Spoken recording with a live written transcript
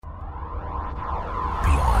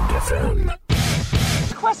FM.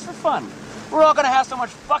 Quest for fun. We're all gonna have so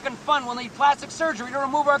much fucking fun we'll need plastic surgery to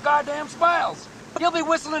remove our goddamn smiles. You'll be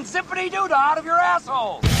whistling zippity-doo-dah out of your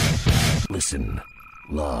assholes. Listen,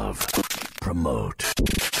 love, promote.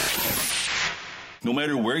 No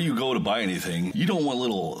matter where you go to buy anything, you don't want a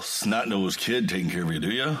little snot-nosed kid taking care of you,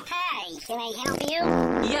 do you? Hey, can I help you?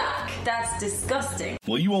 Yuck, that's disgusting.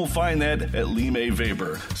 Well, you won't find that at Lime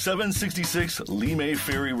Vapor, 766 Lime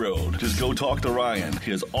Ferry Road. Just go talk to Ryan.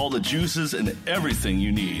 He has all the juices and everything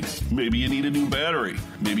you need. Maybe you need a new battery.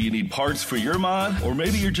 Maybe you need parts for your mod, or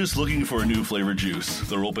maybe you're just looking for a new flavored juice.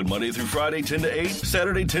 They're open Monday through Friday, 10 to 8,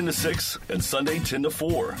 Saturday, 10 to 6, and Sunday, 10 to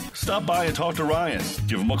 4. Stop by and talk to Ryan.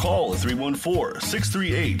 Give him a call at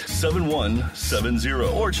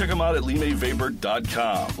 314-638-7170, or check him out at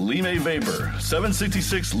limevapor.com. Lime Vapor,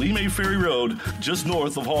 766 Lime Ferry Road, just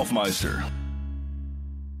north of Hofmeister.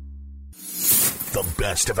 The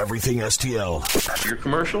best of everything STL. Your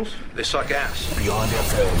commercials, they suck ass. Beyond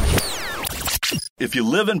FM. If you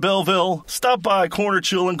live in Belleville, stop by Corner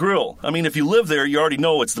Chill and Grill. I mean, if you live there, you already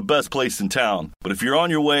know it's the best place in town. But if you're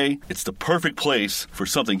on your way, it's the perfect place for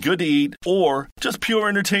something good to eat or just pure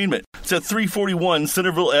entertainment. It's at 341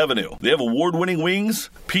 Centerville Avenue. They have award-winning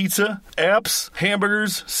wings, pizza, apps,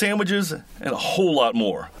 hamburgers, sandwiches, and a whole lot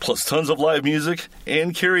more. Plus tons of live music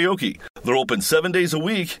and karaoke. They're open 7 days a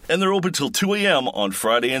week, and they're open till 2 a.m. on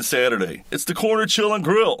Friday and Saturday. It's the Corner Chill and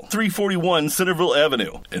Grill, 341 Centerville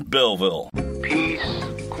Avenue in Belleville. Peace,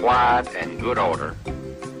 quiet, and good order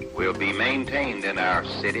will be maintained in our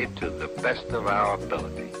city to the best of our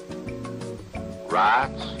ability.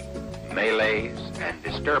 Riots, melees, and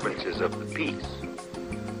disturbances of the peace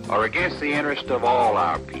are against the interest of all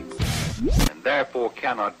our people, and therefore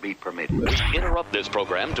cannot be permitted. We interrupt this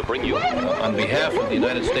program to bring you, On behalf of the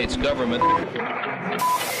United States government,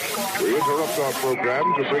 we interrupt our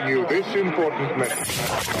program to bring you this important message.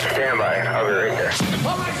 Stand by. I'll be right there.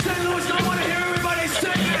 All right, St. Louis, I want to hear everybody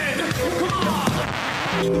singing. Come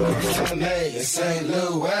on. Hey, St.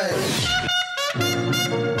 Louis.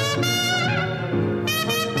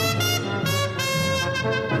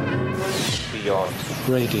 beyond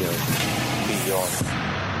radio, beyond.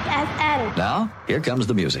 FM. Now, here comes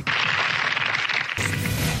the music.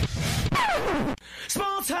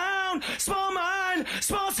 Small town, small mind,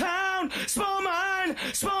 small town, small mind,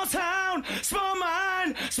 small town, small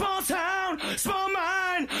mind, small town, small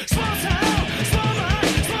mind, small town, small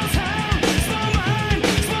mind, small town, small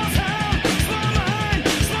mind, small town,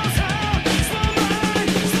 small mind,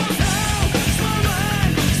 small town, small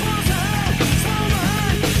mind, small town, small mind,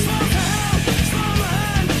 small town,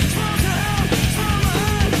 small mind, small town, small mind, small town, small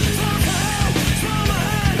mind,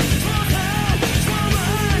 small town, small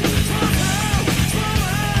mind, small town, small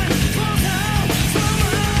mind, small town.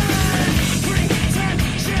 Bring time,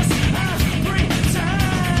 yes, I bring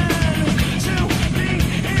time to be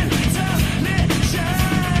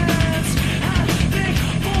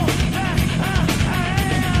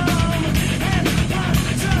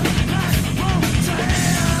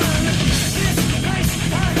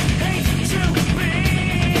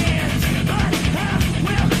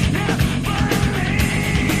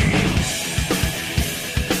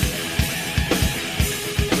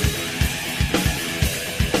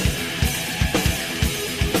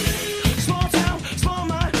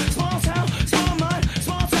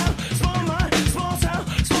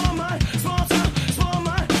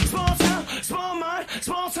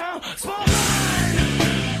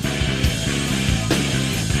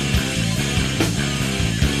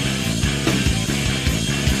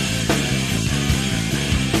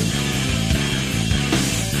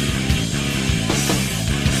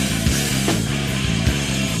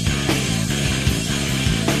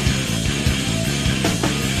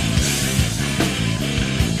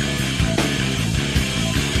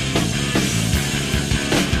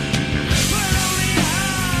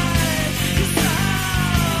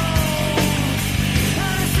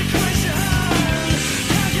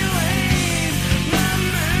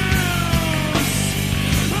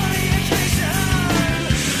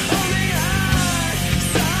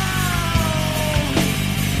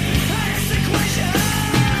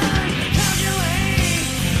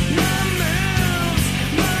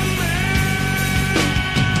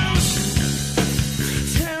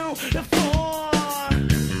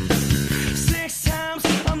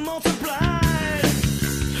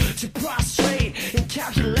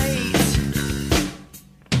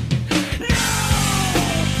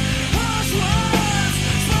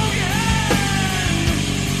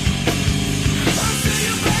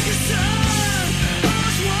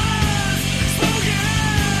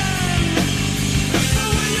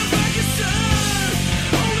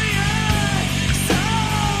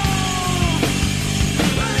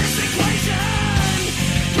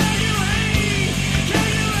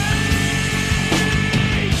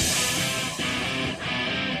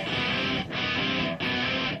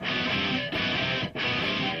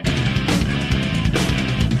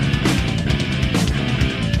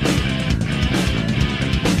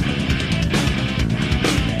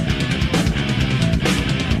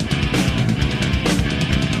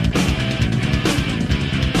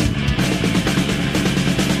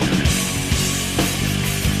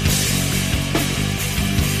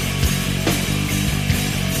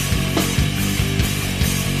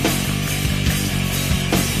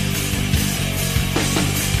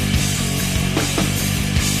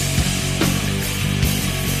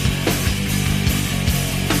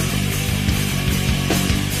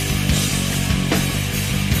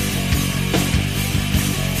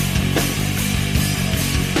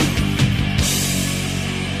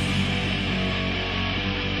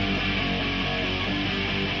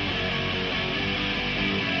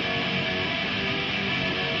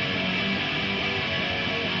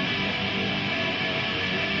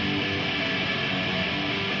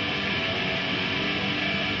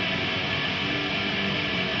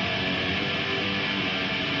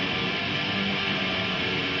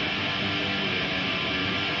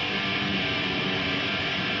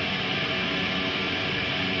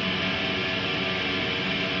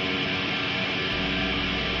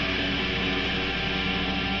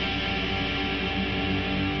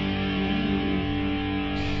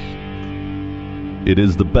It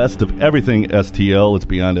is the best of everything STL. It's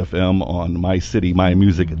Beyond FM on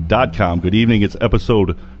mycitymymusic.com. Good evening. It's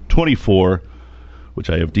episode 24, which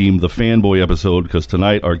I have deemed the fanboy episode because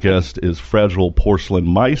tonight our guest is Fragile Porcelain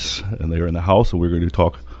Mice, and they are in the house, and we're going to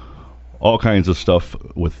talk all kinds of stuff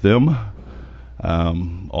with them.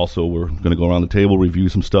 Also, we're going to go around the table, review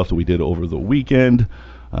some stuff that we did over the weekend.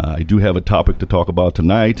 I do have a topic to talk about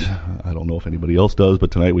tonight. I don't know if anybody else does,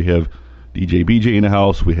 but tonight we have DJ BJ in the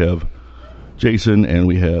house. We have Jason, and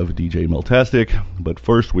we have DJ Meltastic. But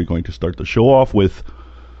first, we're going to start the show off with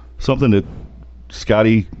something that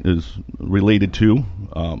Scotty is related to.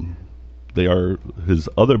 They are his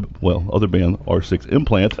other band, R6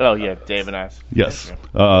 Implant. Oh, yeah, Dave and I. Yes.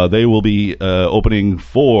 They will be opening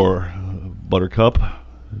for Buttercup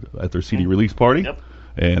at their CD release party. Yep.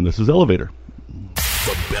 And this is Elevator.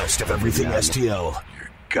 The best of everything STL.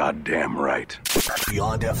 You're goddamn right.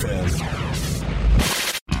 Beyond FM.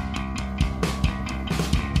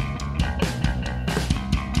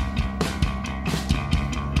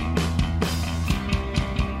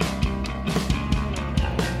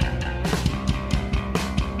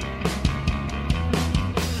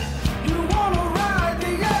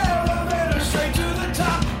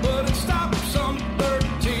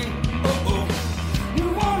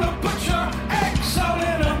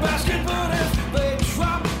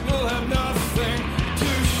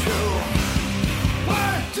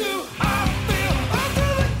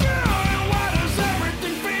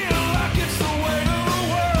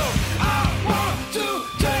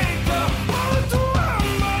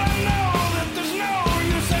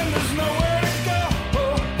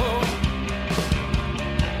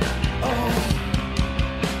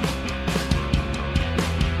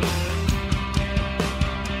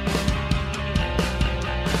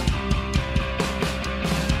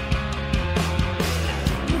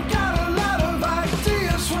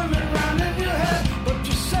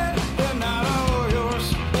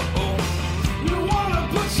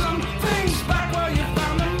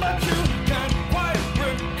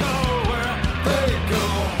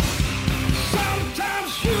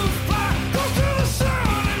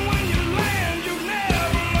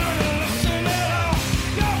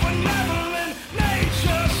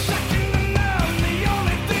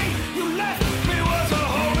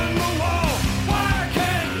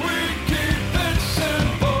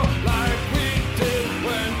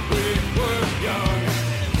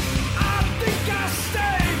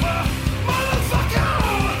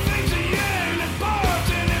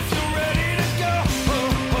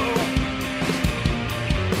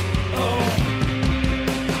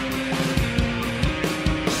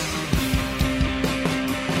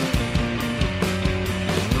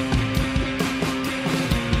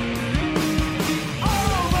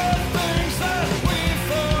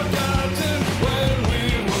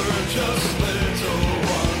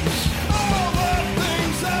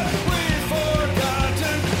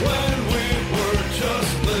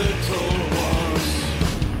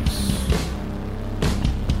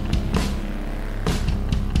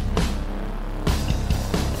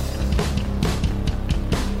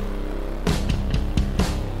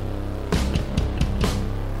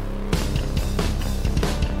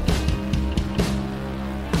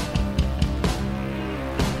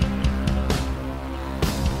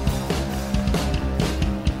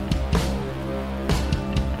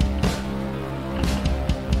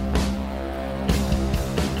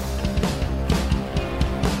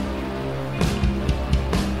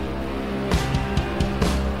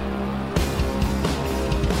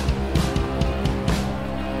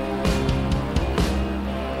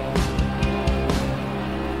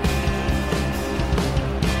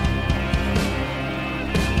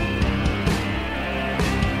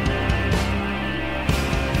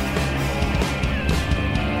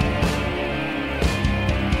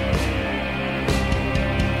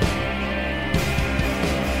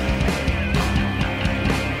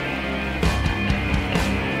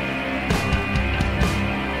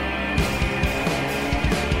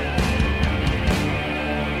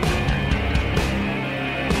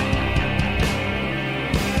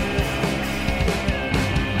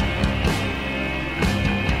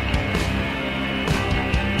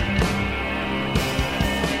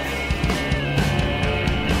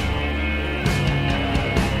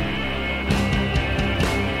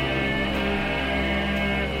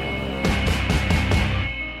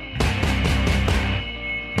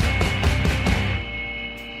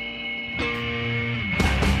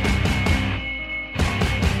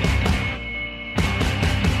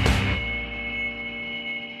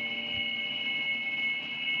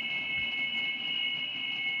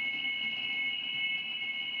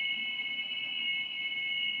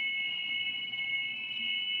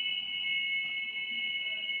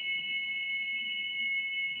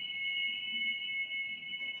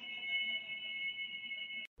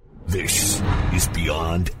 This is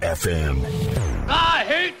Beyond FM. I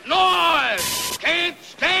hate noise! Can't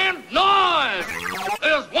stand noise!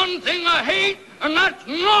 There's one thing I hate, and that's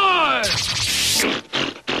noise!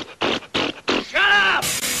 Shut up!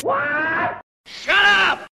 What? Shut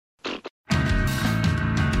up!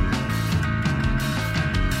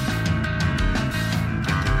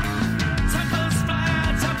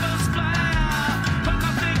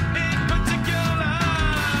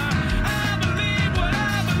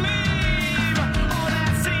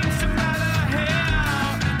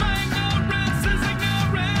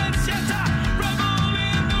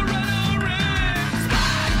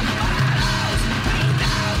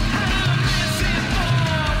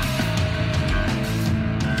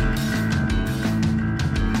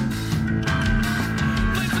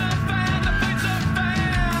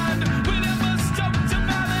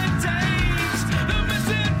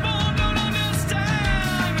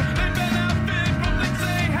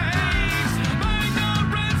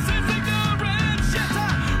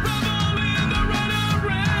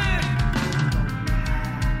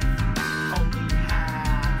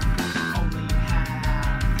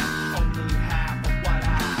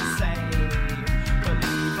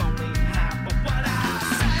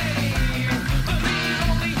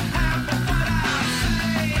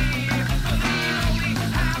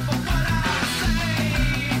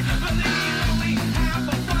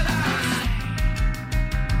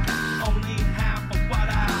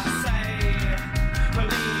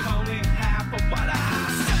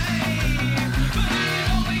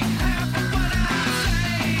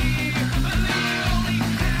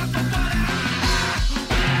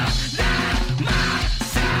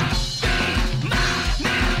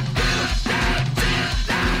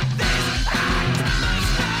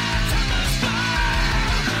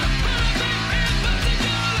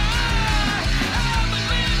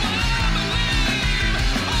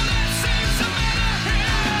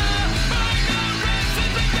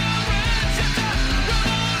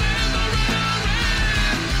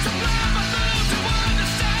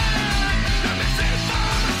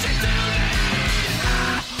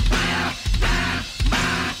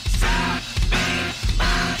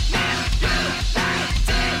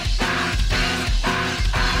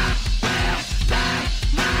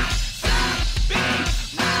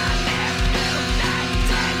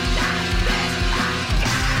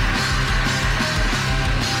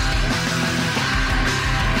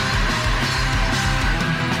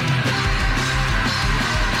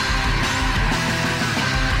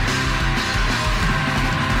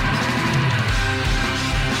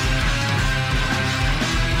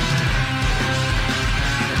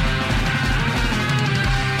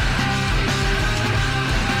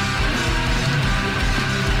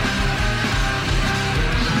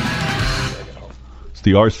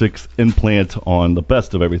 The R6 implant on the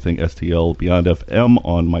best of everything STL Beyond FM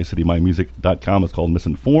on mycitymymusic.com. It's called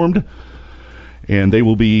Misinformed. And they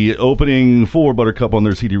will be opening for Buttercup on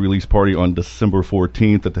their CD release party on December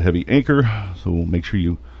 14th at the Heavy Anchor. So make sure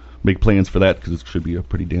you make plans for that because it should be a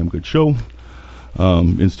pretty damn good show.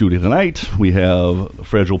 In studio tonight, we have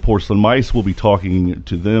Fragile Porcelain Mice. We'll be talking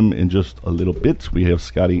to them in just a little bit. We have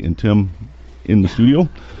Scotty and Tim in the studio.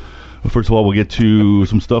 First of all, we'll get to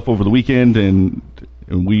some stuff over the weekend, and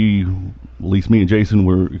we, at least me and Jason,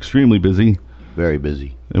 were extremely busy. Very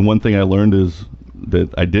busy. And one thing I learned is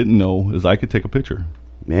that I didn't know is I could take a picture.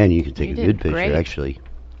 Man, you can take a good picture, great. Actually.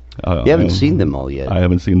 You I haven't seen them all yet. I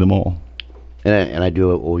haven't seen them all. And I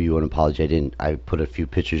do owe you an apology. I put a few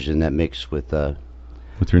pictures in that mix with your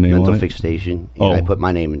name mental on it? Fixation. And I put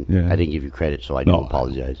my name in. Yeah. I didn't give you credit, so I do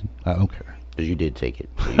apologize. I don't care. Because you did take it.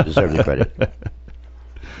 So you deserve the credit.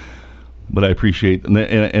 But I appreciate, and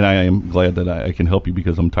I am glad that I can help you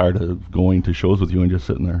because I'm tired of going to shows with you and just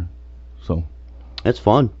sitting there. So that's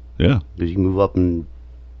fun. Yeah, because you can move up and,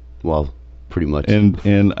 well, pretty much.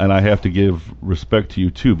 And I have to give respect to you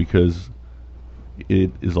too because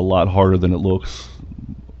it is a lot harder than it looks,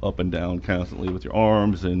 up and down constantly with your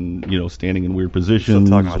arms and standing in weird positions.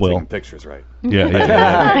 Still talking about taking pictures, right?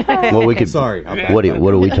 Yeah. Well, we could. Sorry. What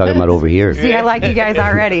are we talking about over here? See, I like you guys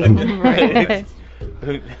already. Right.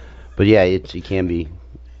 But yeah, it can be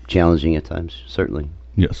challenging at times, certainly.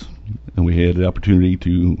 Yes, and we had the opportunity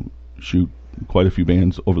to shoot quite a few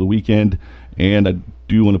bands over the weekend, and I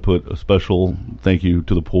do want to put a special thank you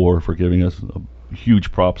to the Poor for giving us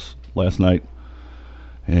huge props last night,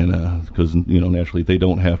 and because naturally they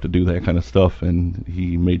don't have to do that kind of stuff, and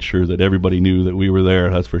he made sure that everybody knew that we were there.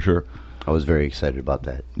 That's for sure. I was very excited about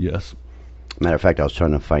that. Yes. Matter of fact, I was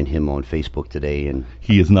trying to find him on Facebook today, and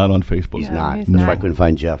he is not on Facebook. He's not. So I couldn't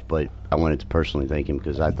find Jeff, but I wanted to personally thank him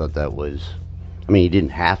because I thought that was. I mean, he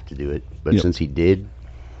didn't have to do it, but since he did,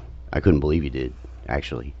 I couldn't believe you did,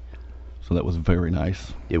 actually. So that was very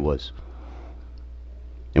nice. It was.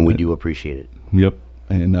 And we do appreciate it. Yep.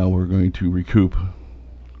 And now we're going to recoup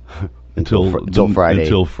until Friday.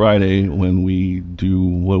 Until Friday, when we do.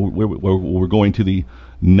 We're going to the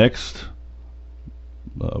next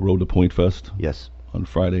Road to Point Fest. Yes. On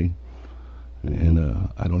Friday, and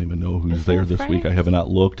I don't even know who's there this week. I have not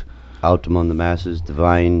looked. Out Among the Masses,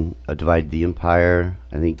 Divide the Empire,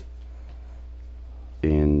 I think.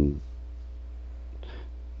 And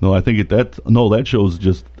no, I think that show's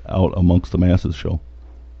just Out Amongst the Masses show.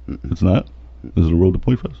 It's not. Is it a Road to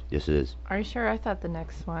Point Fest? Yes, it is. Are you sure? I thought the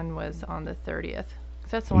next one was on the 30th.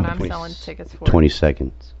 That's the one I'm selling tickets for.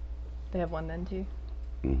 22nd. They have one then too.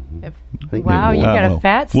 Wow, you got a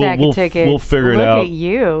fat stack of tickets. We'll figure it out. Look at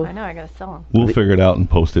you. I know, I gotta sell them. We'll figure it out and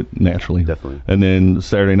post it naturally. Definitely. And then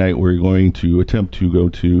Saturday night we're going to attempt to go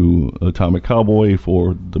to Atomic Cowboy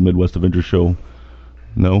for the Midwest Avengers show.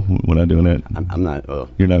 No, we're not doing that. I'm not.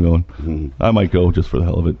 You're not going. I might go just for the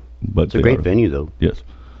hell of it. But it's a great venue, though. Yes,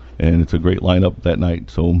 and it's a great lineup that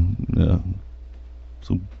night. So,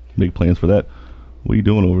 so big plans for that. What are you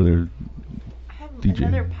doing over there, DJ?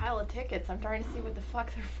 Another pile of tickets. I'm trying to see what the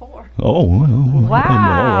fuck they're for. Oh, well,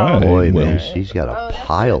 wow. All right. Boy, man, she's got a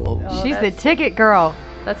pile. She's the ticket girl.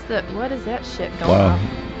 That's what is that shit going wow. on?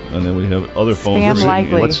 And then we have other phones. Spam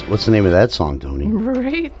likely. What's the name of that song, Tony?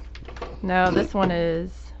 Right. No, this one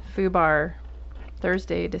is FUBAR,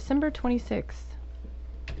 Thursday, December 26th.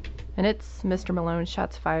 And it's Mr. Malone,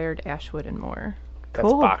 Shots Fired, Ashwood, and more. That's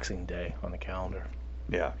Boxing Day on the calendar.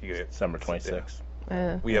 Yeah, you get December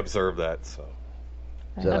 26th. We observe that, so.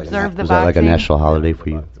 Is that like a national holiday for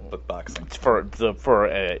you? But boxing. It's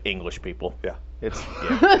for English people. Yeah. It's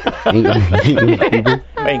English people?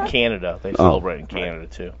 In Canada, they celebrate in Canada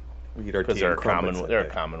too. We eat our because tea they're and crumpets they're a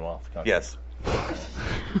Commonwealth country. Yes.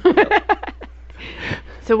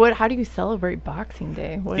 So how do you celebrate Boxing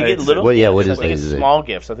Day? You get little gifts. I think it's small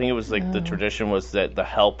gifts. I think it was like the tradition was that the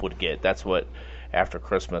help would get. That's what after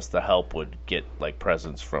Christmas the help would get like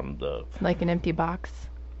presents from the like an empty box.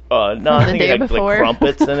 No, I think it had like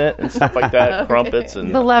crumpets in it and stuff like that. Okay. Crumpets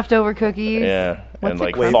and the leftover cookies. Yeah, what's and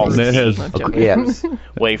like false teeth,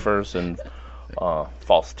 wafers and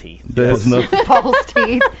false teeth. False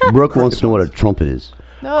teeth. Brooke wants to know what a trumpet is.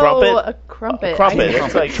 No, crumpet? A crumpet. Crumpet.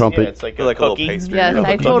 It's like trumpet. Yeah, it's like a little cookie. pastry. Yes,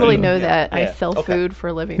 I totally know that. Yeah. I sell food for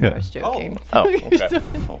a living. Yeah. I was joking. Oh, okay. Just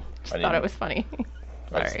thought it was funny.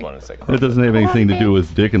 I just wanted to say it doesn't have anything to do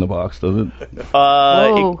with dick in the box, does it?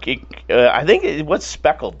 I think what's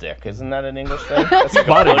speckled dick? Isn't that an English thing?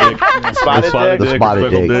 Spotted dick. Spotted dick. The spotted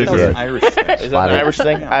dick. That's an Irish thing. Is that an Irish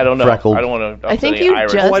thing? I don't know. Freckled. I don't want to. I think you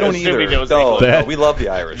Irish. just. I don't either. No, we love the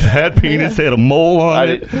Irish. That penis had a mole on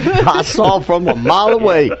it. I saw from a mile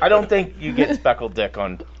away. I don't think you get speckled dick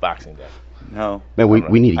on Boxing Day. No. Man,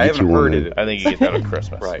 we need to get you one. It. I think you get that on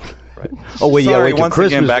Christmas. Right. Oh, wait, yeah, wait till once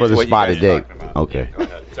again, Christmas back for to the what you spotted guys dick. are talking about. Okay. Go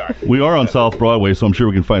ahead. Sorry. We are on South Broadway, so I'm sure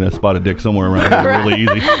we can find a spotted dick somewhere around here really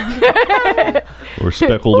easy. Or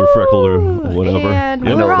speckled or freckled or whatever. And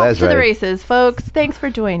Yeah, we're no, off that's to the right. races, folks. Thanks for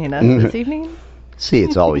joining us this evening. See,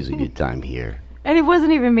 it's always a good time here. And it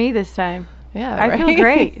wasn't even me this time. Yeah, I feel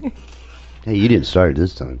great. Hey, you didn't start it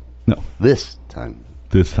this time. No. This time.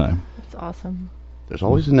 This time. That's awesome. There's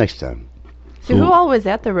always the next time. So who all was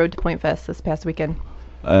at the Road to Point Fest this past weekend?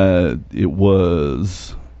 It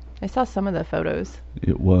was I saw some of the photos.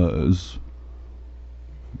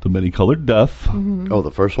 the Many Colored Death. Mm-hmm. Oh,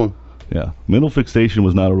 the first one? Yeah. Mental Fixation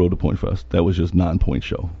was not a Road to Point Fest. That was just non-point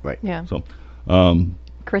show. Right. Yeah. So,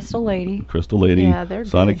 Crystal Lady. Crystal Lady, Yeah, they're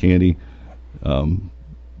Sonic good. Candy,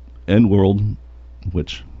 End World,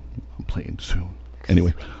 which I'm playing soon.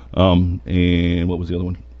 Anyway, and what was the other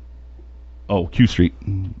one? Oh, Q Street.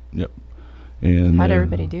 Yep. And How'd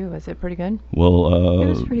everybody do? Was it pretty good? Well, It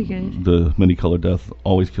was pretty good. The Many Colored Death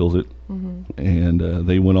always kills it, and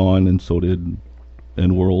they went on, and so did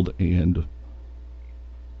End World, and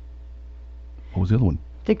what was the other one?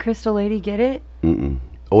 Did Crystal Lady get it? Mm-mm.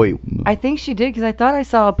 Oh, wait. I think she did because I thought I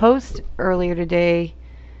saw a post earlier today.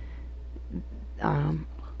 I know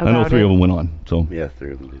About three it. of them went on. So Yeah,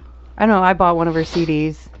 three of them did. I know I bought one of her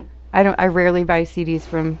CDs. I rarely buy CDs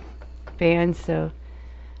from bands, so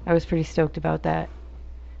I was pretty stoked about that.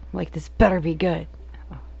 Like, this better be good.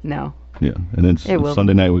 No. yeah, and then It will.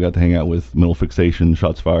 Sunday night we got to hang out with Mental Fixation,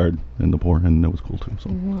 Shots Fired, and The Poor, and that was cool too. So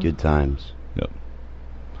Good times. yep.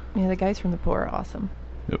 Yeah, the guys from the Poor are awesome.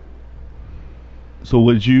 So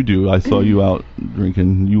what did you do? I saw you out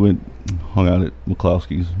drinking. You hung out at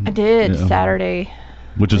McCloskey's. I did Yeah. Saturday.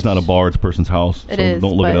 Which is not a bar; it's a person's house. It so is.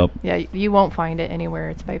 Don't look it but up. Yeah, you won't find it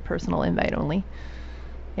anywhere. It's by personal invite only.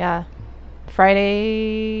 Yeah.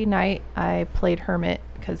 Friday night, I played Hermit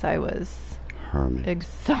because I was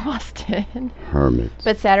exhausted. Hermit.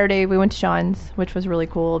 But Saturday, we went to Sean's, which was really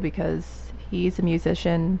cool because he's a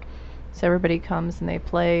musician. So everybody comes and they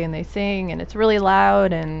play and they sing, and it's really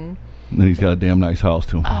loud. And then he's got a damn nice house,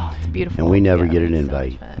 too. Oh, it's beautiful. And we never get an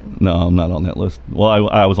invite. No, I'm not on that list. Well,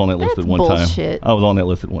 I was on that list at one bullshit. time. I was on that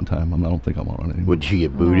list at one time. I don't think I'm on it anymore. Would she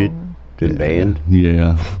get booted and banned?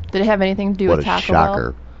 Yeah. Did it have anything to do with Taco Bell? What a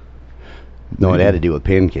shocker. No, it had to do with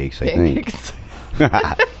pancakes, I think.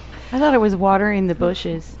 I thought it was watering the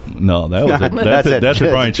bushes. No, that was that's at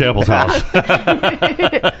Brian Chappell's house.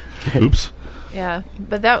 Oops. Yeah,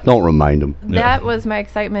 but that... Don't remind him. That was my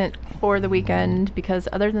excitement for the weekend, because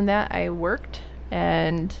other than that, I worked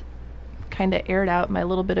and kind of aired out my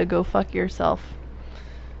little bit of go fuck yourself,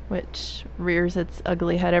 which rears its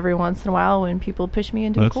ugly head every once in a while when people push me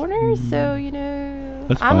into a corner. So, you know,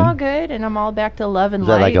 I'm all good, and I'm all back to love and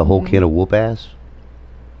light. Is that like a whole can of whoop ass?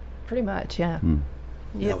 Pretty much, yeah.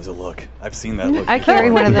 Yep. That was a look. I've seen that look. I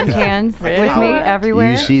carry one of them cans with me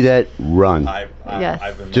everywhere. You see that? Run. Yes.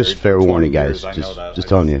 I've been just fair warning, guys. Just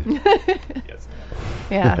telling you. Yes,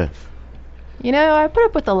 yeah. You know, I put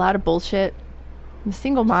up with a lot of bullshit. I'm a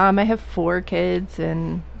single mom. I have 4 kids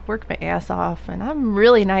and work my ass off, and I'm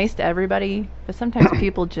really nice to everybody, but sometimes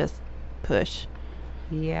people just push.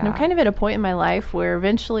 Yeah. And I'm kind of at a point in my life where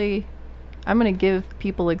eventually I'm going to give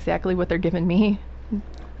people exactly what they're giving me.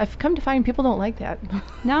 I've come to find people don't like that.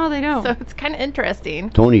 No, they don't. So it's kind of interesting.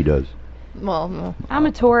 Tony does. Well, no. I'm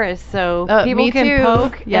a Taurus, so people me can too.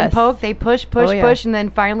 poke Yes. and poke. They push, push, and then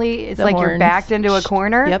finally it's like you're backed into a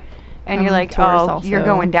corner. Yep. And you're like, Taurus oh, also. you're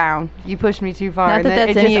going down. You pushed me too far. Not and that then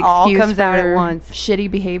that's it any just all excuse comes out at for once. shitty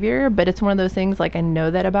behavior, but it's one of those things, like, I know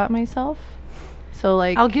that about myself. So,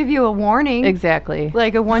 like... I'll give you a warning. Exactly.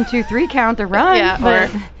 Like a 1, 2, 3 count to run. Yeah,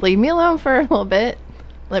 but or leave me alone for a little bit.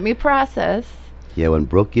 Let me process. Yeah, when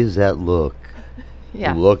Brooke gives that look,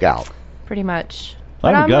 Yeah. look out. Pretty much.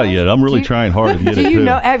 I haven't got it yet. I'm really trying hard to get it, do you too.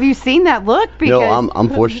 know? Have you seen that look? Because No, I'm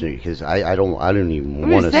fortunate because I don't even I'm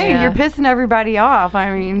want just to saying, you're pissing everybody off.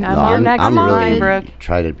 I mean, you're next in line, Brooke.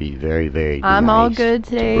 Try to be very, very I'm nice all good to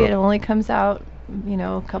today. Brooke. It only comes out, you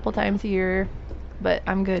know, a couple times a year, but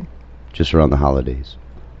I'm good. Just around the holidays.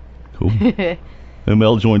 Cool. And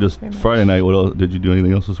Mel joined us Friday night. What else? Did you do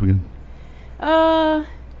anything else this weekend?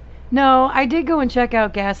 No, I did go and check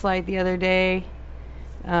out Gaslight the other day.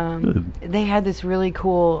 They had this really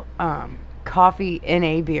cool coffee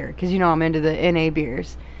NA beer, because you know I'm into the NA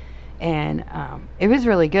beers, and it was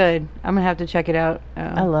really good. I'm gonna have to check it out.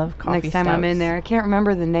 I love coffee next time I'm in stouts. there. I can't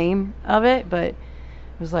remember the name of it, but it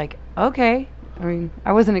was like, okay. I mean,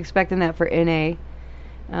 I wasn't expecting that for NA.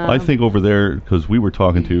 I think over there, because we were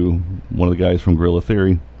talking to one of the guys from Gorilla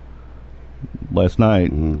Theory last night,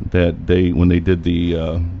 that when they did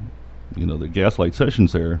the the Gaslight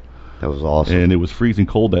sessions there, that was awesome, and it was freezing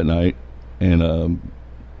cold that night, and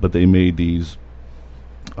but they made these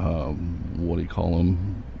what do you call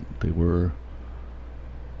them? They were,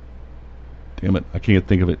 damn it, I can't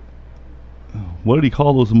think of it. What did he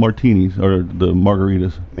call those martinis or the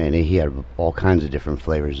margaritas? Man, he had all kinds of different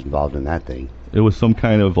flavors involved in that thing. It was some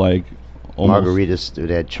kind of like almost, margaritas that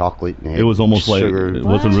had chocolate. And it was almost sugar. like it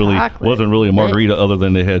wasn't really a margarita other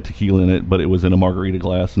than they had tequila in it, but it was in a margarita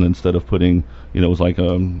glass, and instead of putting, it was like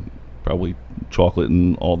probably chocolate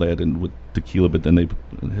and all that, and with tequila, but then they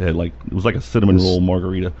had like it was like a cinnamon roll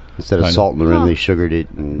margarita. Instead of salt in the rim, they sugared it.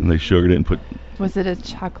 And they sugared it and put. Was it a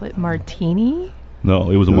chocolate martini?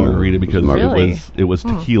 No, it was a margarita because it was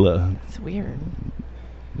tequila. It's weird.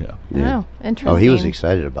 Yeah. Oh, interesting. Oh, he was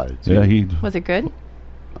excited about it too. Yeah, Was it good? He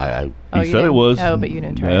said it was. Oh, but you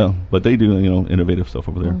didn't try it. Yeah, but they do, innovative stuff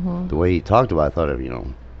over there. Mm-hmm. The way he talked about it, I thought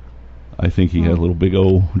of, I think he had a little big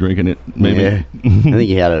O drinking it, maybe. Yeah. I think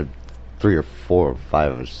he had 3 or 4 or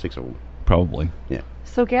 5 or 6 of them. Probably. Yeah.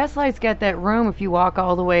 So Gaslight's got that room if you walk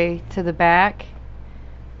all the way to the back.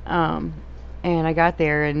 And I got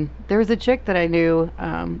there, and there was a chick that I knew.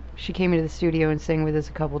 She came into the studio and sang with us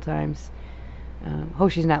a couple times.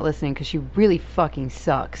 Hope she's not listening, because she really fucking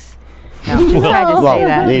sucks. No, I just say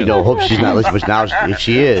that. They don't hope she's not listening, but now if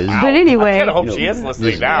she is. But anyway. I kind of hope she is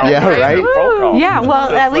listening now. Yeah, right? Yeah,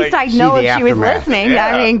 well, at least I know if she was listening. Yeah.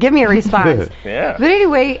 I mean, give me a response. Yeah. But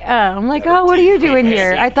anyway, I'm like, oh, what are you doing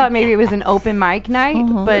here? I thought maybe it was an open mic night,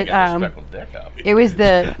 but it was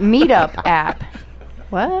the Meetup app.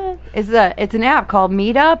 What? It's an app called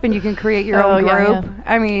Meetup, and you can create your own group. Yeah.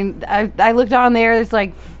 I mean, I looked on there. There's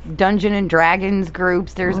like Dungeon and Dragons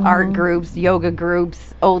groups. There's art groups, yoga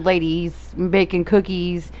groups, old ladies baking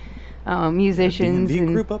cookies. musicians. D&D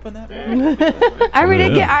and group up in that? I mean,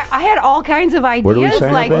 I had all kinds of Where do we ideas.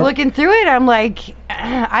 sign Like up at? looking through it, I'm like,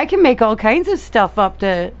 I can make all kinds of stuff up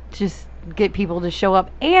to just get people to show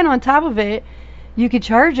up. And on top of it, you could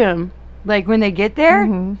charge them like when they get there.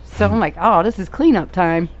 So I'm like, oh, this is cleanup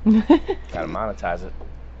time. Gotta monetize it.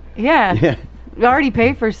 Yeah. We already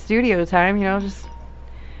pay for studio time, you know. Just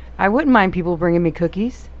I wouldn't mind people bringing me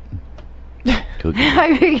cookies.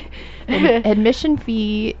 Cookies. Admission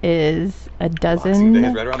fee is a Boxing Day dozen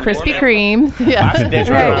is right around the Krispy corner. Kremes. Yeah. Boxing Day's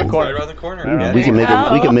right around the corner. Right around the corner. Yeah. We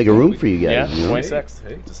can make a room for you Yeah, guys. You know?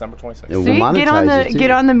 26th. December 26th. And See, we'll get on monetize it, the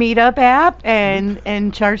too. Meetup app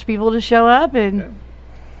and charge people to show up and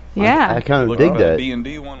yeah. I kind of Look dig at that.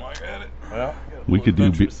 D&D one while you're at it. Well, We could do.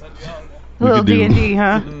 A little D&D,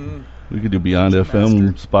 huh? We could do Beyond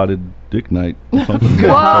FM Spotted Dick Night. Or something.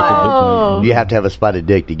 Whoa. You have to have a spotted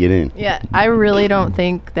dick to get in. Yeah, I really don't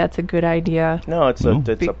think that's a good idea. no, it's a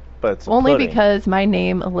Only pudding. because my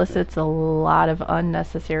name elicits a lot of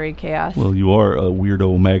unnecessary chaos. Well, you are a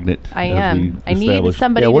weirdo magnet. I as am. we I need established.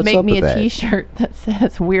 somebody Yeah, to what's make up me with a that? T-shirt that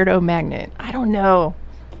says "Weirdo Magnet." I don't know.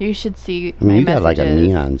 You should see I mean, my you got like a messages.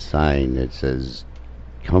 neon sign that says,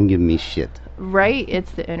 "Come give me shit." Right?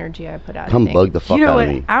 It's the energy I put out. Come I think. bug the fuck You know out what?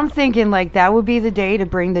 of me. I'm thinking like that would be the day to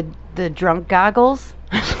bring the drunk goggles.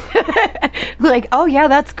 Like, oh yeah,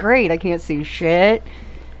 that's great. I can't see shit.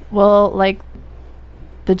 Well, like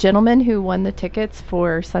the gentleman who won the tickets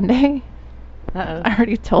for Sunday, Uh-oh. I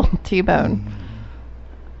already told T-Bone.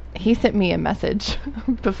 He sent me a message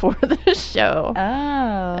before the show. Oh.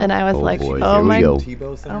 And I was Oh, like, boy. oh Here we my, go.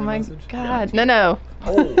 Tebow sent oh her a my message? God. No.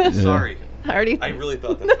 Oh, sorry. I already. I really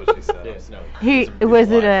thought that's what she said.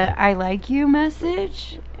 Was it a "I like you"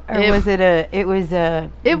 message, or was it a? It was a.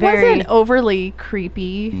 It very, wasn't overly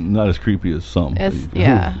creepy. Not as creepy as some.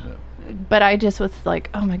 Yeah. But I just was like,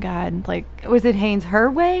 oh my God, like. Was it Haynes her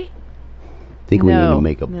way? I think we need No. to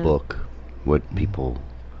make a No. book. What people.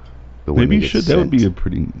 Maybe you should. That would be a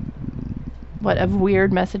pretty. What, of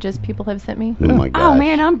weird messages people have sent me? Oh my god. Oh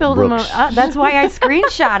man, I'm building them Brooks. up. That's why I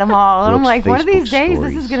screenshot them all. And I'm Brooks' like, one of these Facebook days,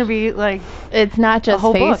 stories. this is gonna be like. It's not just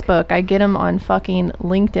whole book. Facebook. I get them on fucking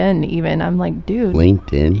LinkedIn even. I'm like, dude.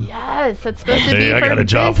 LinkedIn. Yes, it's supposed to be Hey, I for got a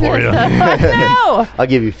job for business. you. No. I'll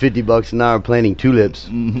give you $50 an hour planting tulips.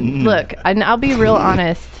 Look, and I'll be real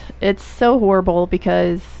honest. It's so horrible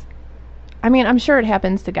because, I mean, I'm sure it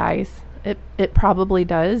happens to guys. It probably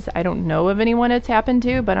does. I don't know of anyone it's happened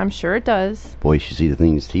to, but I'm sure it does. Boy, you should see the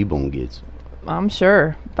things T-Bone gets. I'm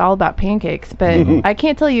sure. It's all about pancakes. But I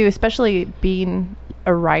can't tell you, especially being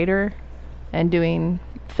a writer and doing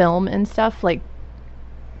film and stuff, like,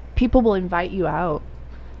 people will invite you out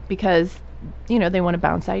because, you know, they want to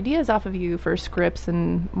bounce ideas off of you for scripts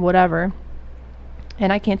and whatever.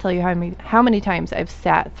 And I can't tell you how many times I've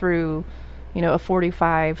sat through, you know, a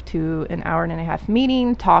 45 to an hour and a half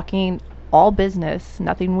meeting, talking all business,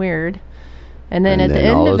 nothing weird. And then at the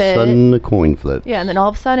end all of of a it, sudden the coin flips. yeah, and then all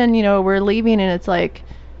of a sudden, you know, we're leaving and it's like,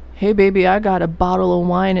 hey baby, I got a bottle of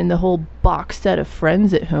wine and the whole box set of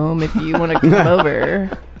friends at home if you want to come over.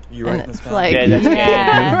 You And writing this it's down? like, Yeah, that's game.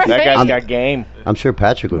 right? That guy's I'm- got game. I'm sure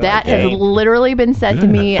Patrick would. That like has literally been said to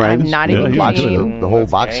me. Friends? I'm not Yeah, even the box kidding. of the whole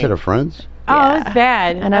That's box game. set of friends. Oh, it's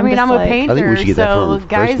bad. And I I'm mean, just I'm a like- I think we painter, should get that so for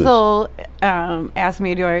guys Christmas. will ask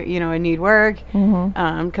me, do I need work?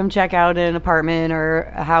 Come check out an apartment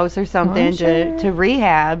or a house or something sure. to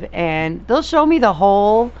rehab, and they'll show me the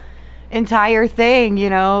whole entire thing. You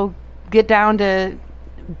know, get down to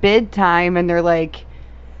bid time, and they're like,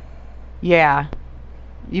 "Yeah,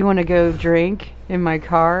 you want to go drink in my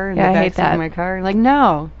car in Yeah, the I hate backseat that. of my car?" Like,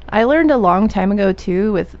 no. I learned a long time ago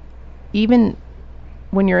too, with even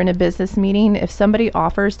when you're in a business meeting, if somebody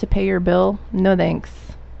offers to pay your bill, no thanks.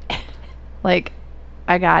 Like,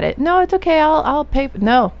 I got it. No, it's okay. I'll pay.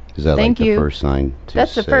 No, Is that thank like you. the first sign? To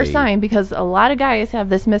That's the first say sign, because a lot of guys have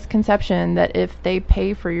this misconception that if they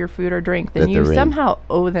pay for your food or drink, then That you they're in. somehow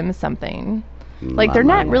owe them something. Like, My they're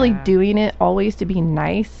not mind. really doing it always to be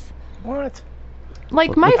nice. What?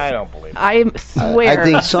 Like, my... I don't believe it. I swear. I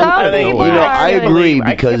think some people you know, are I like- agree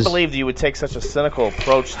I can't because believe that you would take such a cynical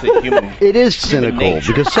approach to human. it is cynical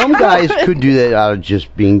nature. because some guys could do that out of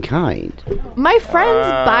just being kind. My friends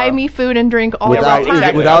buy me food and drink all Without- the time.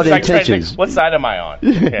 Exactly. without I was like trying to think, intentions. what side am I on?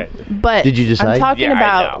 Okay. But Did you decide? I'm talking Yeah, I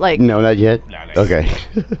about, know. like... No, not yet. No, no. Okay.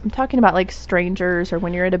 I'm talking about like strangers or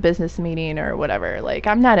when you're at a business meeting or whatever. Like,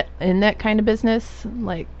 I'm not in that kind of business.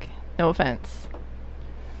 Like, no offense.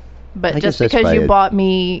 But I just guess that's because you valid. bought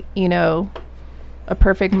me, you know, a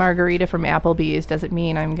perfect margarita from Applebee's doesn't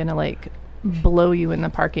mean I'm going to like blow you in the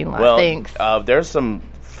parking lot. Well, Thanks. There's some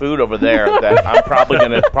food over there that I'm probably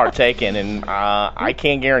going to partake in, and I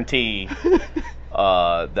can't guarantee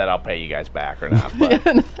that I'll pay you guys back or not. But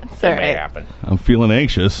it may happen. I'm feeling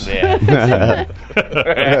anxious. Yeah.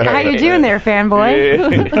 How you doing there, fanboy?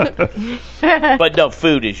 But no,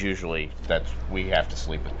 food is usually we have to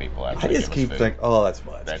sleep with people after. I just keep thinking, oh, that's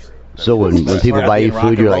much. So when people buy you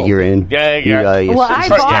food, you're like, you're in. Yeah. Well, I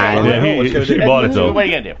bought it. She bought it though. What are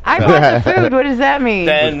you gonna do? I bought the food. What does that mean?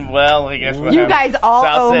 Then, well, I guess what you happens guys all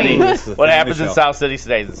South owe City. me. What happens in South City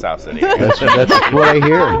stays in South City. That's what I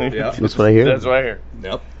hear. Yeah. That's what I hear. That's what I hear.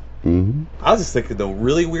 Yep. Mm-hmm. I was just thinking the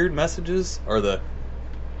really weird messages are the,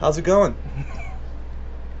 how's it going?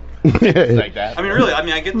 Like that. I mean, really.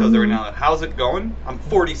 I get those every now and then. How's it going? I'm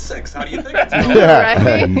 46. How do you think it's going?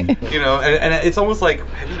 Right. You know, and it's almost like,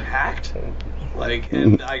 have you been hacked? Like,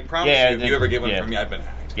 and I promise you, if you ever get one from me, I've been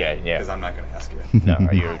hacked. Yeah. Because I'm not going to ask you. No,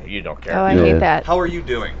 you don't care. Oh, I hate that. How are you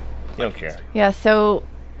doing? You don't care. Yeah, so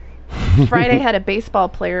Friday had a baseball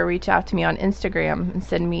player reach out to me on Instagram and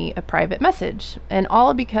send me a private message. And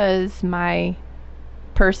all because my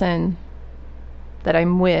person that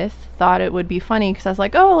I'm with thought it would be funny because I was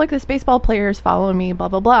like, oh, look, this baseball player is following me, blah,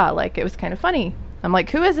 blah, blah. Like, it was kind of funny. I'm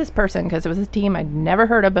like, who is this person? Because it was a team I'd never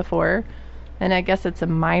heard of before. And I guess it's a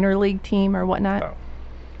minor league team or whatnot. Oh.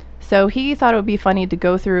 So he thought it would be funny to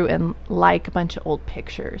go through and like a bunch of old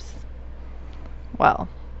pictures. Well,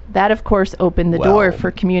 that of course opened the door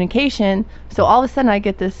for communication. So all of a sudden I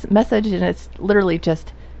get this message and it's literally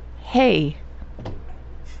just, hey.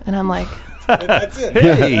 And I'm like, That's it.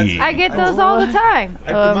 Hey. I get those all the time.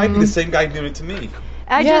 It might be the same guy doing it to me.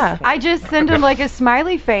 I just send him like a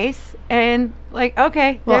smiley face and like,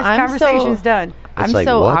 okay, Well, this I'm conversation's so- done. I'm It's like,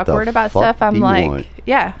 so what the awkward about fuck stuff. do I'm you like, want?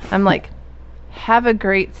 yeah. I'm like, have a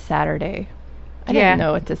great Saturday. I Yeah. didn't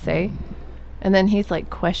know what to say. And then he's like,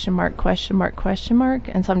 question mark, question mark, question mark.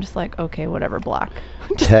 And so I'm just like, okay, whatever, block.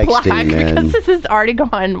 Just Texting, block, man. because this has already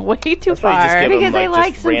gone way too That's why you just far. give Because them, they like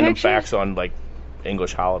like just some random pictures. facts on like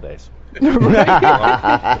English holidays. Do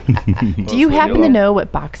you happen to know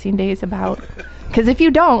what Boxing Day is about? Because if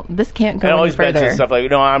you don't, this can't go I any always mention further. stuff like,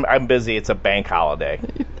 no, I'm busy. It's a bank holiday.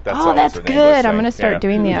 That's Oh, always that's an good. English I'm thing. gonna start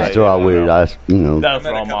doing that. Just throw out weird ass, That'll I met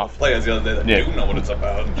throw a them couple off. players the other day that Yeah. do know what it's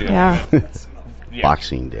about. Yeah.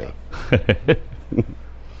 Boxing Day.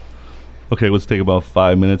 Okay, let's take about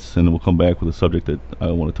 5 minutes and then we'll come back with a subject that I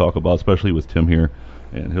want to talk about, especially with Tim here,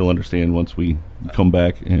 and he'll understand once we come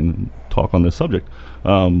back and talk on this subject.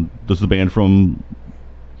 This is a band from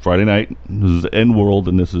Friday night. This is N-World,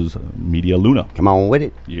 and this is Media Luna. Come on with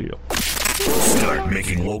it. Yeah. Start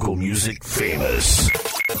making local music famous.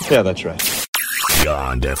 Yeah, that's right.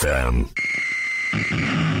 Beyond FM.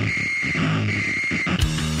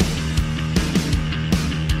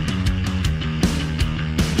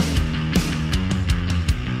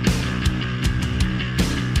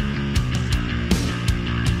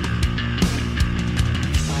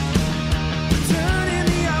 Turning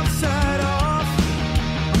the outside off.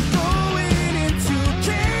 I'm going into a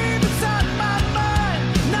cave inside my mind,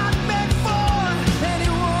 not meant for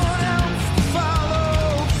anyone else to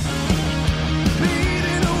follow.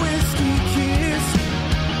 Bleeding a whiskey kiss,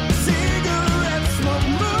 cigarette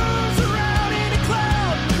smoke.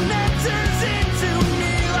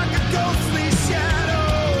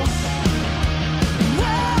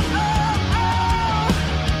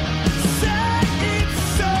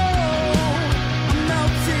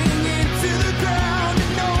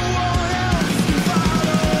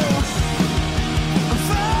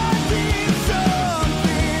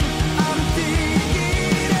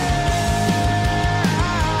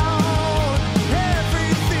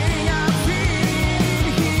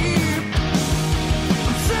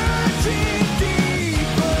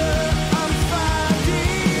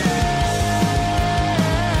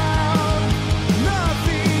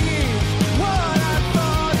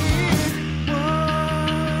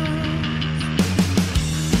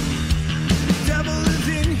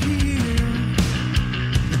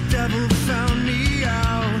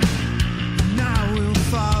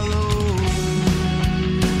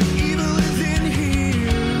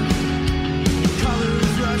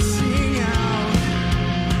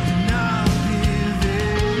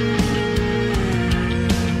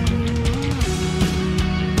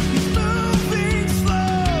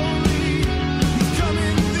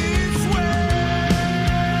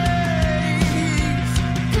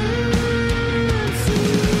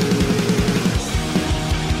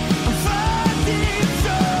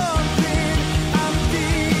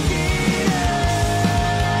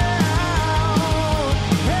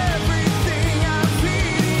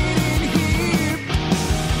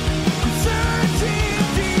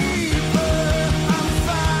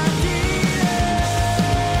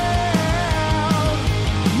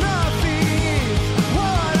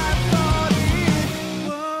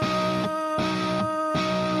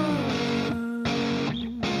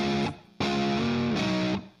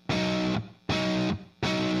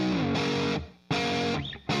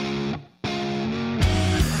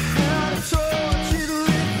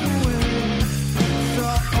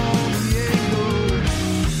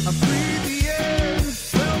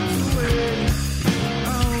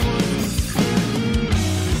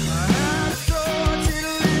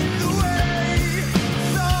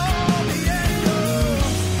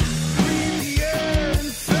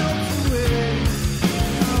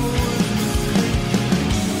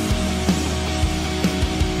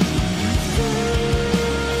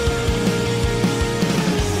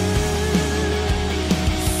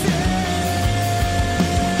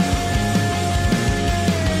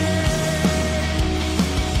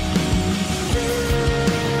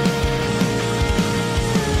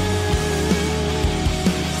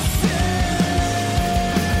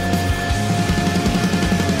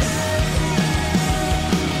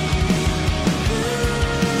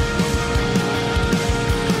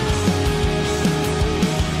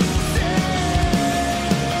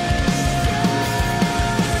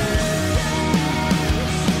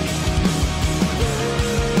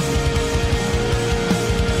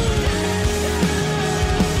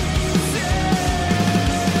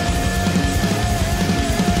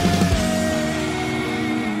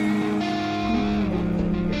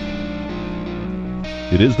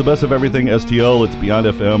 It is the best of everything STL. It's Beyond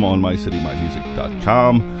FM on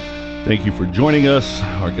mycitymymusic.com. Thank you for joining us.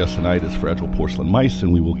 Our guest tonight is Fragile Porcelain Mice,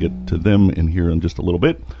 and we will get to them in here in just a little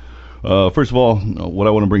bit. First of all, what I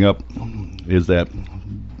want to bring up is that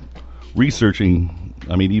researching,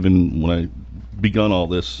 I mean, even when I begun all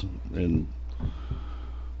this and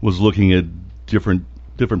was looking at different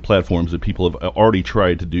platforms that people have already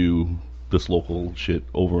tried to do this local shit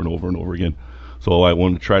over and over and over again. So I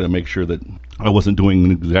wanted to try to make sure that I wasn't doing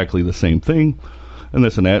exactly the same thing and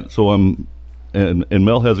this and that. So and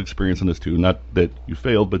Mel has experience in this too. Not that you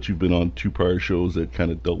failed, but you've been on 2 prior shows that kind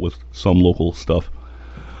of dealt with some local stuff.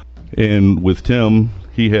 And with Tim,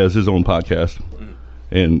 he has his own podcast.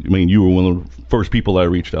 And I mean, you were one of the first people I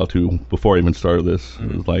reached out to before I even started this.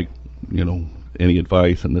 It was like, you know, any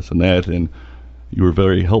advice and this and that, and you were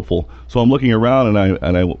very helpful. So I'm looking around,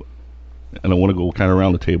 and I want to go kind of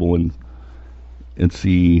around the table and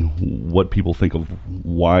see what people think of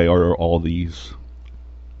why are all these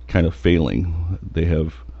kind of failing. They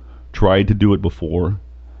have tried to do it before.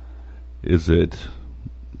 Is it,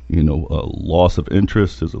 you know, a loss of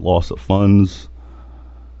interest? Is it loss of funds?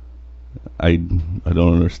 I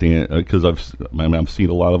don't understand, because I've seen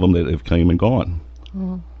a lot of them that have came and gone.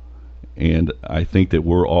 And I think that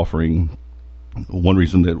we're offering, one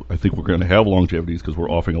reason that I think we're going to have longevity is because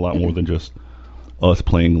we're offering a lot more than just us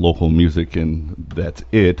playing local music and that's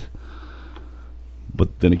it.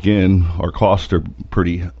 But then again, our costs are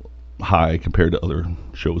pretty high compared to other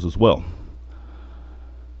shows as well.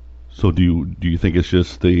 So do you think it's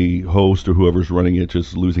just the host or whoever's running it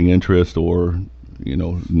just losing interest, or, you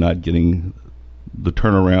know, not getting the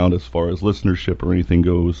turnaround as far as listenership or anything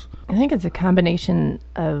goes? I think it's a combination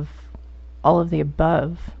of all of the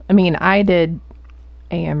above. I mean, I did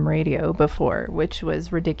AM radio before, which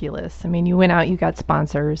was ridiculous. I mean, you went out, you got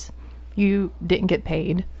sponsors, you didn't get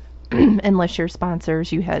paid unless your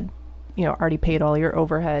sponsors, you had, you know, already paid all your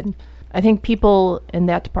overhead. I think people in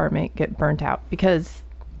that department get burnt out because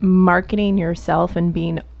marketing yourself and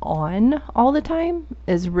being on all the time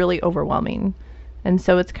is really overwhelming. And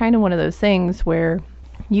so it's kind of one of those things where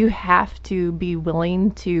you have to be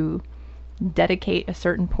willing to dedicate a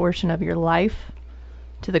certain portion of your life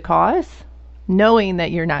to the cause, knowing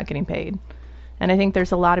that you're not getting paid. And I think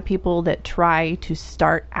there's a lot of people that try to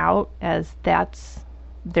start out as that's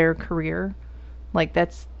their career, like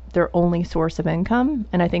that's their only source of income,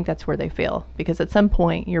 and I think that's where they fail, because at some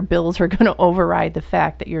point your bills are going to override the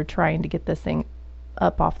fact that you're trying to get this thing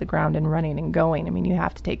up off the ground and running and going. I mean, you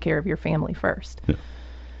have to take care of your family first. Yeah.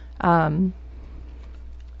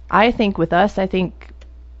 I think with us, I think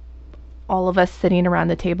all of us sitting around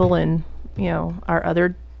the table and, you know, our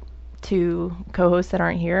other 2 co-hosts that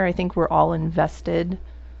aren't here, I think we're all invested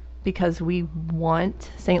because we want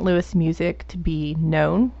St. Louis music to be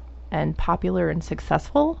known and popular and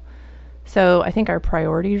successful. So I think our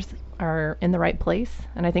priorities are in the right place,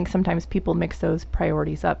 and I think sometimes people mix those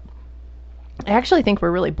priorities up. I actually think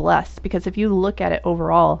we're really blessed, because if you look at it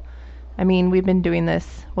overall, I mean, we've been doing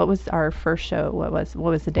this. What was our first show? What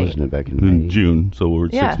was the date? Wasn't it back in June? So we're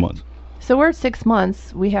at 6 months. So we're at 6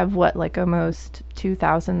 months. We have like almost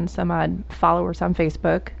 2,000 some odd followers on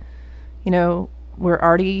Facebook. You know, we're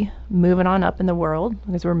already moving on up in the world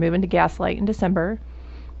because we're moving to Gaslight in December.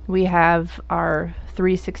 We have our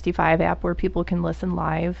 365 app where people can listen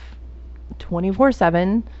live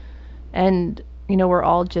 24/7, and, you know, we're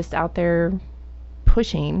all just out there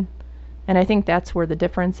pushing. And I think that's where the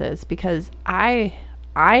difference is, because I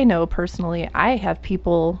know personally, I have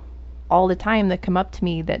people all the time that come up to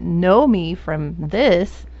me that know me from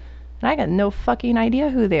this, and I got no fucking idea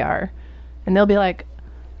who they are. And they'll be like,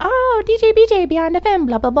 "Oh, DJ BJ Beyond FM,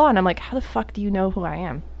 blah, blah, blah." And I'm like, how the fuck do you know who I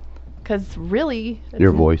am? Because really...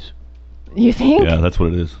 Your voice. You think? Yeah, that's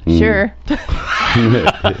what it is. Sure.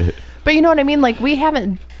 But you know what I mean? Like, we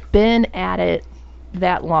haven't been at it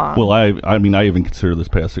that long. Well, I mean, I even consider this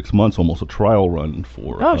past 6 months almost a trial run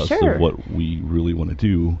for us sure. of what we really want to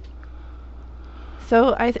do.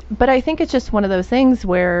 So but I think it's just one of those things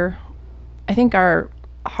where I think our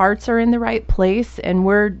hearts are in the right place, and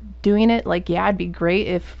we're doing it like, yeah, it'd be great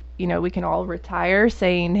if, you know, we can all retire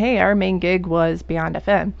saying, hey, our main gig was Beyond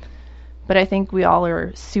FM. But I think we all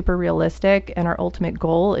are super realistic, and our ultimate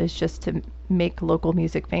goal is just to make local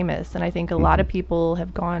music famous. And I think a lot of people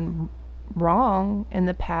have gone wrong in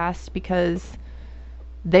the past because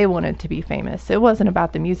they wanted to be famous. It wasn't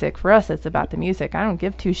about the music. For us, it's about the music. I don't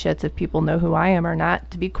give 2 shits if people know who I am or not,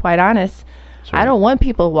 to be quite honest. Sure. I don't want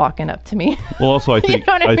people walking up to me. Well, also, I think you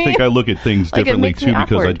know I think I look at things like differently too,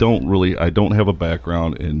 because awkward. I don't have a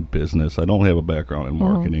background in business. I don't have a background in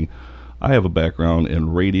marketing. I have a background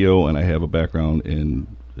in radio, and I have a background in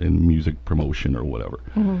in music promotion or whatever.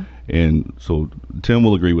 And so Tim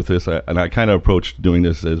will agree with this. And I kind of approached doing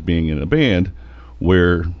this as being in a band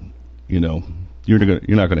where, you know, you're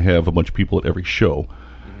not going to have a bunch of people at every show.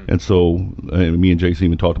 And so me and Jason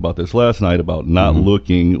even talked about this last night about not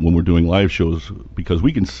looking when we're doing live shows, because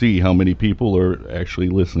we can see how many people are actually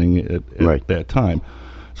listening at that time.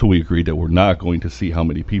 So we agreed that we're not going to see how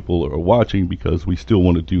many people are watching, because we still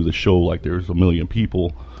want to do the show like there's a million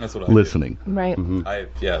people listening. Right.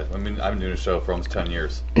 I've been doing a show for almost 10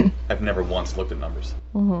 years. I've never once looked at numbers.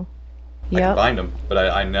 I can find them, but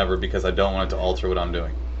I never, because I don't want it to alter what I'm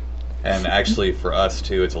doing. And actually, for us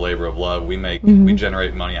too, it's a labor of love. We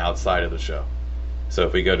generate money outside of the show. So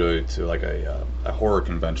if we go to like a horror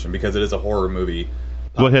convention, because it is a horror movie.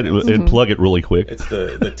 Go ahead and plug it really quick. It's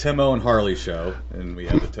the Timo and Harley Show, and we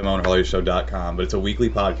have the TimoandHarleyShow.com. But it's a weekly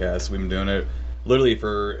podcast. We've been doing it literally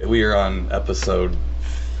we are on episode,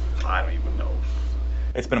 I don't even know.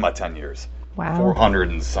 It's been about 10 years. Wow. 400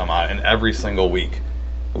 and some odd. And every single week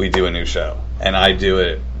we do a new show. And I do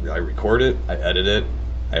it, I record it, I edit it,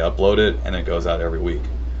 I upload it, and it goes out every week.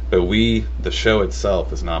 But the show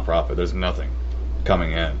itself is nonprofit. There's nothing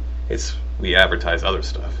coming in. We advertise other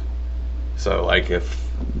stuff. So, like, if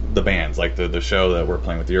the bands, like the show that we're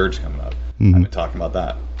playing with The Urge coming up, I've been talking about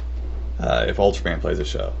that. If Ultraman plays a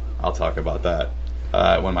show, I'll talk about that.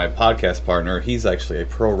 When my podcast partner, he's actually a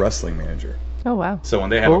pro wrestling manager. Oh, wow. So when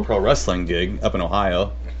they have a pro wrestling gig up in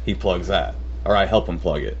Ohio, he plugs that. Or I help him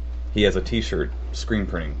plug it. He has a t-shirt screen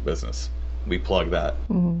printing business. We plug that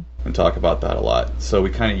and talk about that a lot. So we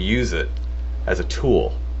kind of use it as a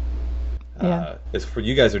tool. It's for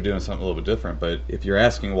you guys are doing something a little bit different, but if you're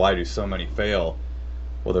asking why do so many fail,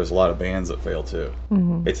 well, there's a lot of bands that fail too.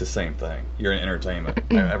 It's the same thing. You're in entertainment.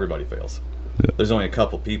 Everybody fails. There's only a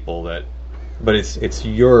couple people but it's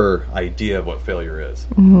your idea of what failure is.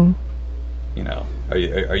 You know, are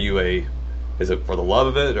you is it for the love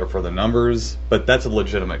of it or for the numbers? But that's a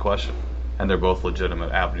legitimate question, and they're both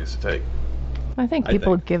legitimate avenues to take. I think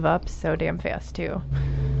people give up so damn fast too.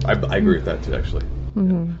 I agree with that too, actually.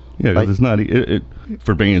 Yeah, because it's not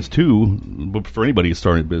for bands too, but for anybody who's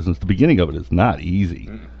starting a business, the beginning of it is not easy.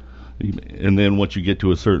 And then once you get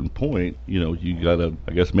to a certain point, you know, you gotta,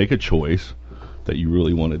 I guess, make a choice that you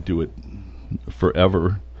really want to do it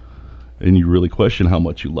forever, and you really question how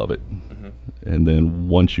much you love it. And then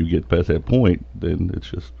once you get past that point, then it's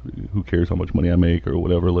just, who cares how much money I make or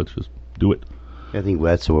whatever, let's just do it. I think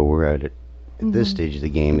that's where we're at this stage of the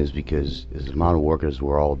game, is because the amount of work as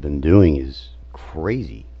we're all been doing is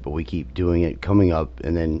crazy, but we keep doing it, coming up,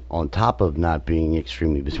 and then on top of not being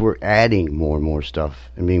extremely busy, we're adding more and more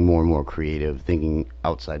stuff and being more and more creative, thinking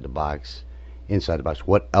outside the box, inside the box.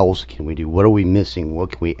 What else can we do? What are we missing?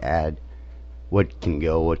 What can we add? What can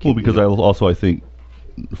go? What can because I think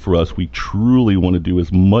for us, we truly want to do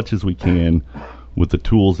as much as we can with the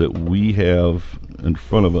tools that we have in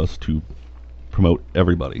front of us to promote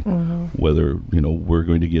everybody. Whether, you know, we're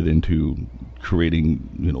going to get into creating,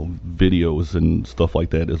 you know, videos and stuff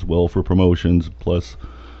like that as well for promotions, plus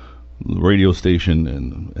the radio station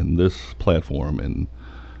and this platform.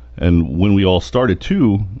 And when we all started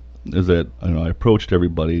too, is that, you know, I approached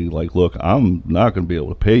everybody like, look, I'm not going to be able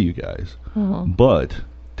to pay you guys, but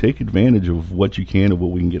take advantage of what you can, of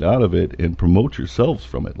what we can get out of it, and promote yourselves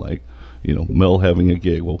from it. Like, you know, Mel having a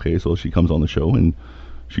gig, okay, so she comes on the show and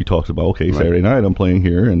she talks about, okay, Saturday night I'm playing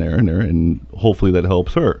here and there, and hopefully that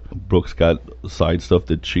helps her. Brooke's got side stuff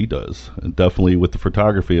that she does, and definitely with the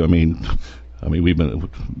photography. I mean, we've been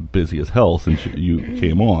busy as hell since you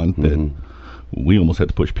came on, that we almost had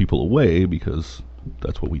to push people away because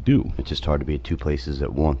that's what we do. It's just hard to be at two places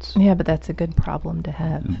at once. Yeah, but that's a good problem to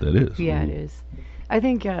have. That is. Yeah, it is. I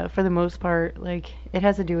think for the most part, like, it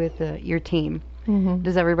has to do with your team.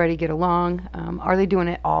 Does everybody get along? Are they doing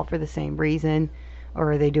it all for the same reason?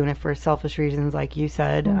 Or are they doing it for selfish reasons, like you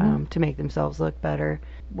said, to make themselves look better?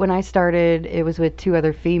 When I started, it was with 2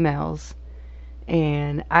 other females,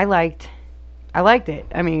 and I liked it.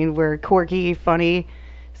 I mean, we're quirky, funny.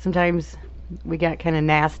 Sometimes we got kind of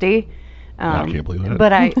nasty. I can't believe that.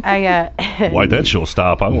 But I why'd that show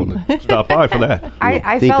stop? I want to stop by for that.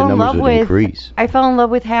 I fell in love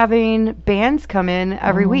with having bands come in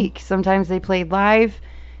every week. Sometimes they played live,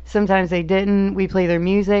 sometimes they didn't. We play their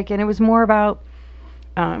music, and it was more about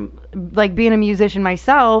like being a musician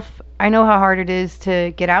myself. I know how hard it is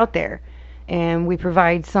to get out there, and we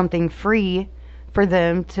provide something free for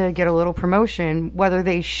them to get a little promotion, whether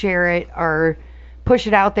they share it or push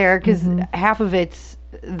it out there, because half of it's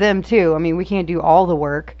them too. I mean, we can't do all the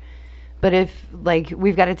work, but if, like,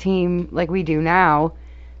 we've got a team like we do now,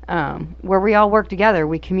 where we all work together,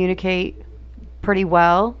 we communicate pretty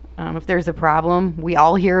well. If there's a problem, we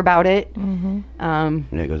all hear about it. And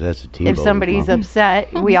it goes, that's a team. If somebody's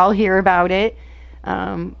upset, we all hear about it.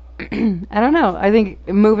 I don't know. I think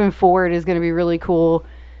moving forward is going to be really cool.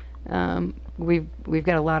 We've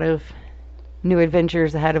got a lot of new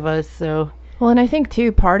adventures ahead of us. So, well, and I think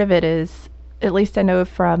too, part of it is, at least I know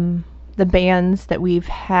from the bands that we've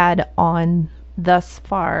had on thus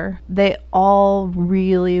far, they all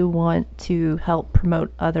really want to help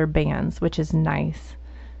promote other bands, which is nice.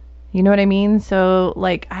 You know what I mean? So,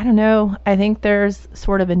 like, I don't know. I think there's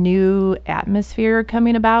sort of a new atmosphere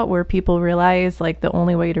coming about where people realize, like, the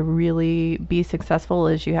only way to really be successful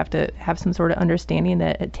is you have to have some sort of understanding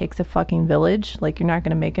that it takes a fucking village. Like, you're not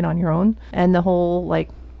going to make it on your own. And the whole, like,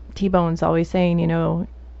 T-Bone's always saying, you know,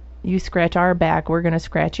 you scratch our back, we're going to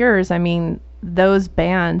scratch yours. I mean, those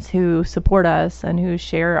bands who support us and who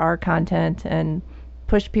share our content and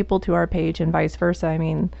push people to our page and vice versa, I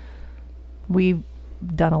mean, we've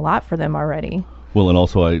done a lot for them already. Well, and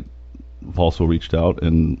also I've also reached out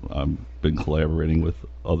and I've been collaborating with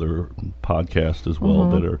other podcasts as well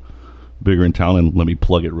that are bigger in town. And let me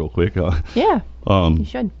plug it real quick. Yeah, you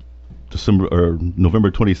should.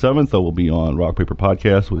 November 27th, I will be on Rock Paper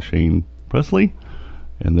Podcast with Shane Presley.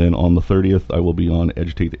 And then on the 30th, I will be on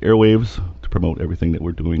Agitate the Airwaves to promote everything that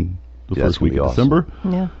we're doing the first week of December.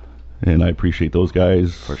 Yeah. And I appreciate those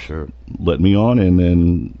guys for sure letting me on. And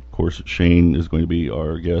then, of course, Shane is going to be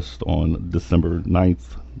our guest on December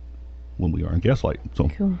 9th when we are on Gaslight. So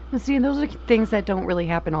cool. See, those are things that don't really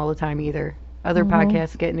happen all the time either. Other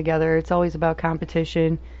podcasts getting together, it's always about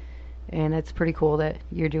competition, and it's pretty cool that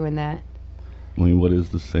you're doing that. I mean, what is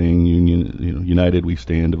the saying? United we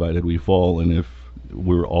stand, divided we fall. And if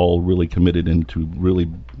we're all really committed into really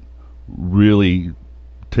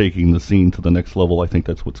taking the scene to the next level, I think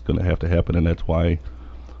that's what's going to have to happen, and that's why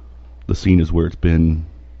the scene is where it's been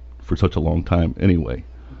for such a long time anyway.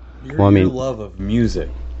 Your love of music,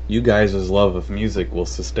 you guys' love of music will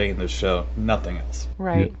sustain this show, nothing else.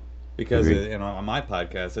 Right. Yeah. Because on my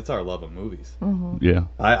podcast, it's our love of movies. Yeah.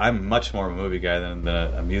 I'm much more of a movie guy than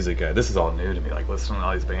a music guy. This is all new to me, like listening to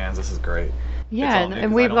all these bands, this is great. Yeah,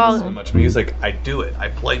 and we've I don't all listen to much music. I do it. I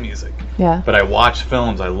play music. Yeah. But I watch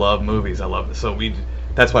films. I love movies.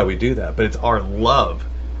 That's why we do that. But it's our love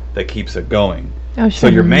that keeps it going. Oh, sure. So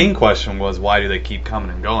your main question was, why do they keep coming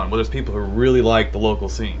and going? Well, there's people who really like the local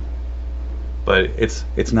scene, but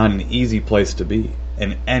it's not an easy place to be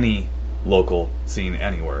in any local scene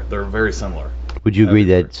anywhere. They're very similar. Would you agree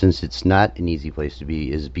that since it's not an easy place to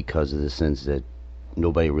be, is because of the sense that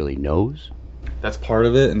nobody really knows? That's part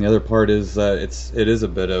of it, and the other part is that it is a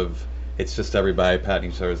bit of, it's just everybody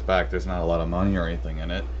patting each other's back. There's not a lot of money or anything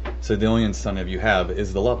in it. So the only incentive you have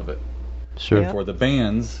is the love of it. Sure. And for the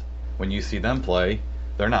bands, when you see them play,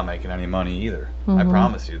 they're not making any money either. I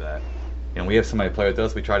promise you that. We have somebody play with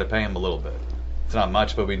us, we try to pay them a little bit. It's not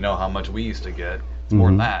much, but we know how much we used to get. It's more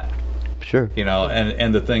than that. Sure.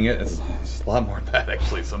 And the thing is, it's a lot more than that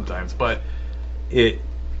actually sometimes, but it's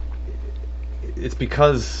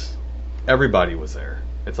because everybody was there.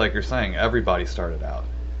 It's like you're saying, everybody started out.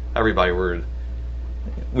 Everybody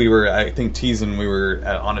we were I think teasing, we were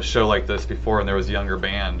on a show like this before, and there was a younger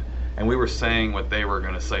band, and we were saying what they were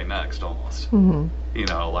going to say next almost.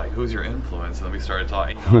 Like, who's your influence? And then we started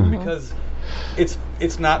talking, because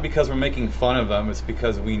it's not because we're making fun of them, it's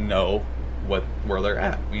because we know where they're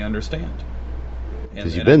at. We understand.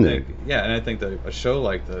 Because you've been there. Yeah, and I think that a show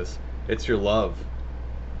like this, it's your love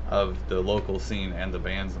of the local scene and the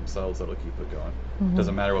bands themselves that'll keep it going.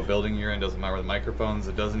 Doesn't matter what building you're in, doesn't matter the microphones,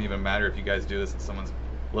 it doesn't even matter if you guys do this in someone's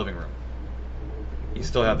living room. You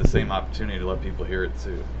still have the same opportunity to let people hear it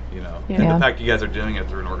too, Yeah. And the fact you guys are doing it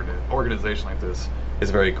through an organization like this is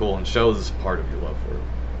very cool and shows part of your love for it.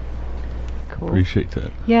 Cool. Appreciate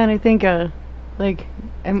that. Yeah, and I think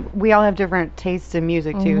and we all have different tastes in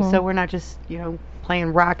music too, so we're not just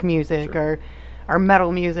playing rock music or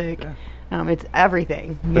metal music. Yeah. It's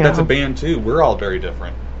everything. But that's a band too. We're all very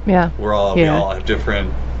different. Yeah. We all have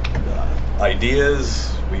different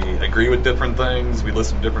ideas. We agree with different things. We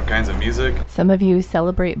listen to different kinds of music. Some of you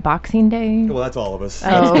celebrate Boxing Day. Well, that's all of us.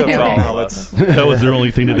 Oh, okay. That was their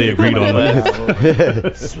only thing that they agreed on.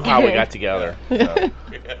 That's how we got together. So,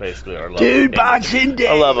 basically, our love. Boxing Day.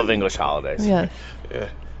 Our love of English holidays. Yes. Yeah.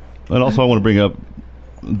 And also I want to bring up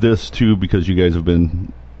this too, because you guys have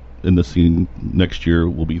been in the scene. Next year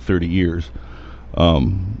will be 30 years.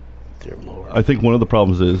 Dear Lord. I think one of the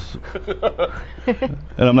problems is, and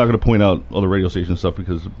I'm not going to point out all the radio station stuff,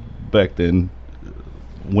 because back then,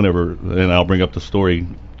 whenever, and I'll bring up the story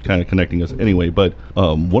kind of connecting us anyway, but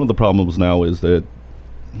one of the problems now is that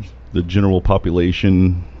the general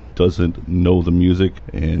population doesn't know the music,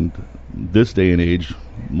 and this day and age,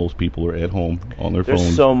 most people are at home on their There's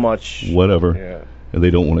phones. so much. Whatever. Yeah. And they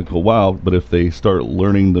don't want to go out, but if they start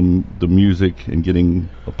learning the music and getting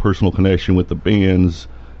a personal connection with the bands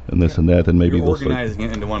and this and that, then maybe You're they'll start. organizing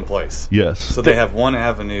it into one place. Yes. So they have one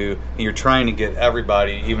avenue, and you're trying to get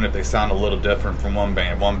everybody, even if they sound a little different from one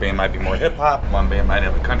band. One band might be more hip-hop, one band might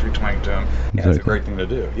have a country twang to them. Yeah, it's a great thing to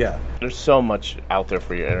do, yeah. There's so much out there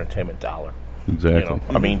for your entertainment dollar. Exactly. You know?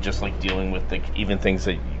 I mean, just like dealing with like even things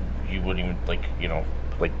that you wouldn't even like, you know,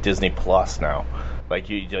 like Disney Plus now. Like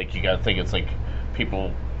you got to think it's like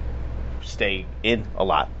people stay in a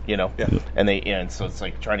lot, you know, and so it's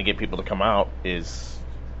like trying to get people to come out is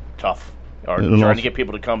tough, or trying to get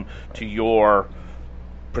people to come to your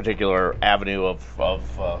particular avenue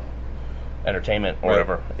of entertainment or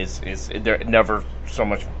whatever is there never so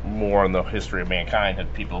much more in the history of mankind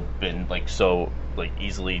had people been like so like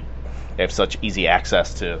easily have such easy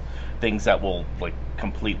access to things that will like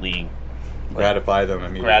completely gratify them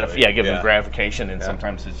immediately. Give them gratification, and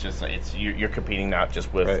sometimes it's just you're competing not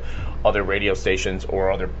just with other radio stations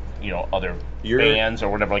or other bands or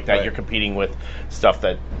whatever like that. Right. You're competing with stuff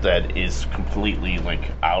that is completely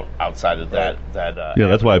like outside of that.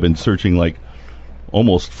 That's why I've been searching like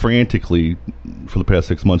almost frantically for the past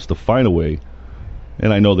 6 months to find a way.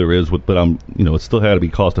 And I know there is, but it still had to be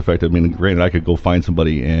cost effective. I mean, granted, I could go find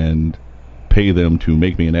somebody and pay them to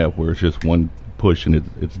make me an app where it's just one push and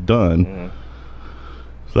it's done. Mm-hmm.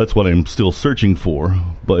 So that's what I'm still searching for.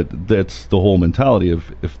 But that's the whole mentality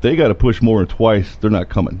of if they got to push more than twice, they're not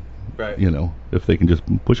coming. Right. You know, if they can just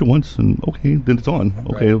push it once and okay, then it's on.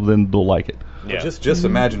 Okay, well, then they'll like it. Yeah. Just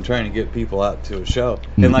imagine trying to get people out to a show.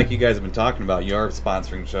 And like you guys have been talking about, you are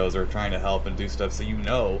sponsoring shows or trying to help and do stuff, so you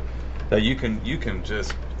know that you can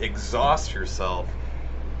just exhaust yourself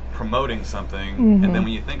promoting something, and then when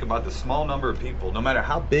you think about the small number of people, no matter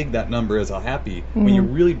how big that number is, how happy, when you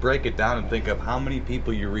really break it down and think of how many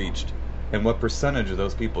people you reached and what percentage of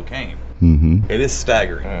those people came, it is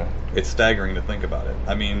staggering. It's staggering to think about it.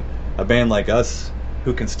 I mean, a band like us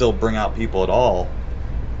who can still bring out people at all,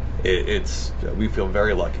 we feel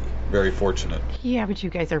very lucky, very fortunate. Yeah, but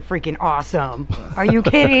you guys are freaking awesome. Are you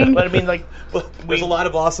kidding? But I mean, like, there's a lot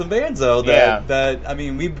of awesome bands though that I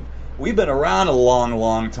mean, we've been around a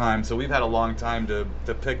long time, so we've had a long time to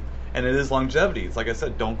pick, and it is longevity. It's like I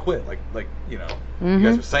said, don't quit. Like you know, you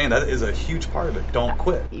guys are saying that is a huge part of it. Don't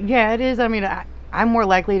quit. Yeah, it is. I mean, I'm more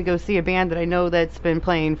likely to go see a band that I know that's been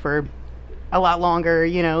playing for a lot longer,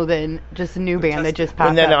 you know, than just a new band that just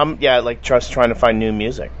popped up. And then like just trying to find new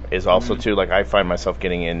music is also too, like I find myself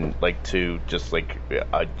getting in like to just like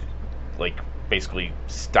basically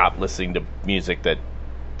stop listening to music that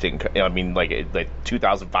didn't, I mean like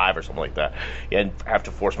 2005 or something like that, and have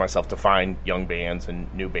to force myself to find young bands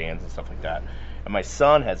and new bands and stuff like that. And my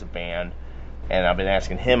son has a band, and I've been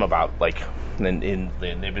asking him about like, and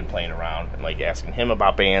they've been playing around and like asking him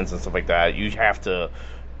about bands and stuff like that. You have to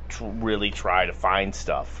really try to find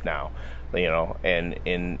stuff now, you know,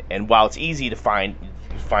 and while it's easy to find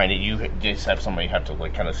it, you just have somebody have to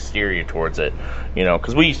like kind of steer you towards it, you know,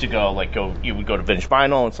 because we used to you would go to Vintage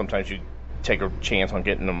Vinyl, and sometimes you take a chance on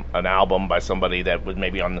getting an album by somebody that was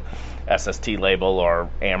maybe on the SST label or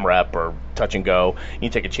AmRep or Touch and Go. You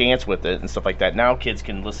take a chance with it and stuff like that. Now kids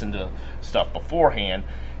can listen to stuff beforehand,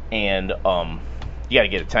 and you got to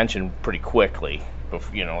get attention pretty quickly.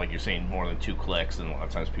 You know, like you're saying, more than 2 clicks, and a lot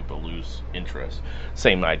of times people lose interest.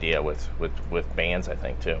 Same idea with bands, I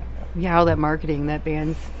think, too. Yeah, all that marketing that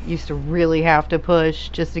bands used to really have to push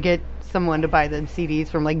just to get someone to buy the CDs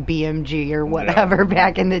from like BMG or whatever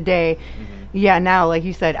back in the day. Yeah, now, like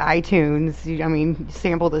you said, iTunes. I mean,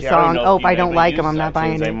 sample the song. I don't like them. I'm not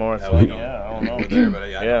buying it. Anymore, so I don't know either, but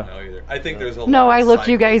I don't know either. I think there's a No, I looked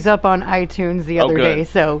you guys up on iTunes the other day,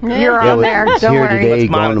 so you're on there. Don't worry. Today,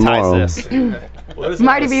 Let's monetize this. Well,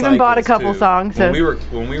 might have even bought a couple songs. So.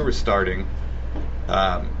 When we were starting,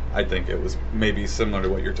 I think it was maybe similar to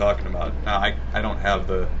what you're talking about. Now, I don't have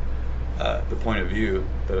the point of view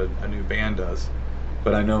that a new band does,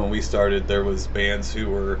 but I know when we started, there was bands who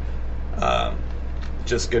were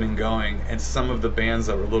just getting going, and some of the bands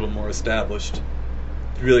that were a little more established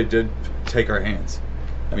really did take our hands.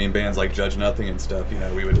 I mean, bands like Judge Nothing and stuff, you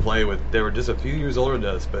know, we would play with. They were just a few years older than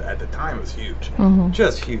us, but at the time it was huge,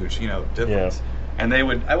 just huge, you know, difference. Yeah. And they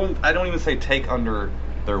would, I don't even say take under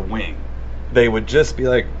their wing. They would just be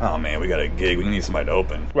like, oh man, we got a gig, we need somebody to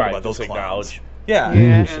open. Right, about those acknowledge. Yeah,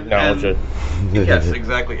 acknowledge it. Yes,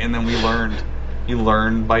 exactly. And then you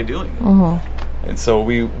learn by doing it. And so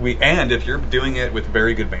we and if you're doing it with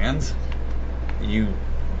very good bands, you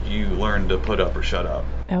learn to put up or shut up.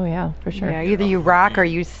 Oh yeah, for sure. Yeah, either you rock or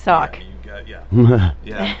you suck. Yeah.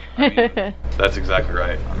 I mean, that's exactly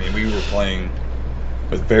right. I mean, we were playing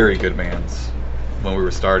with very good bands when we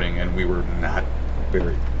were starting, and we were not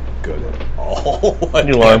very good at all.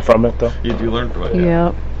 You learn from it, though. You do learn from it.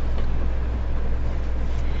 Yep.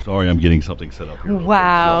 Sorry, I'm getting something set up here.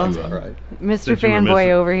 Wow. That's all right. Mr. Fanboy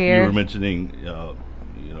over here. You were mentioning,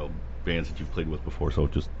 bands that you've played with before, so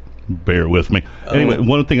just bear with me. Anyway, one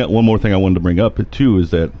more thing I wanted to bring up too is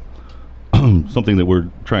that something that we're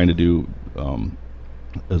trying to do,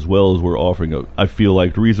 as well as we're offering. I feel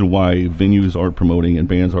like the reason why venues aren't promoting and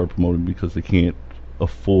bands aren't promoting because they can't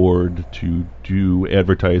afford to do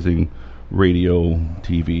advertising, radio,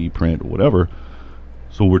 TV, print, whatever.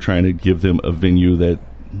 So we're trying to give them a venue that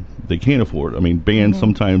they can't afford. I mean, bands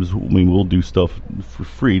sometimes, we'll do stuff for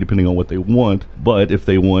free depending on what they want, but if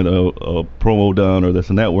they want a promo done or this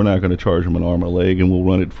and that, we're not going to charge them an arm or a leg, and we'll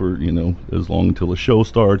run it for, as long until the show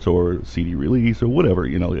starts or CD release or whatever,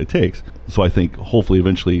 it takes. So I think hopefully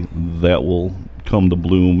eventually that will come to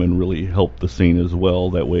bloom and really help the scene as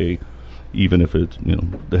well. That way, even if it's,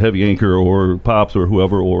 the Heavy Anchor or Pops or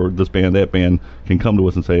whoever, or this band, that band can come to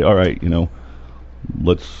us and say, all right,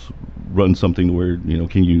 let's run something where,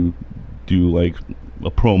 can you do like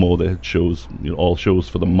a promo that shows, all shows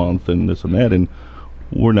for the month and this and that, and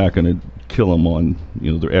we're not going to kill them on,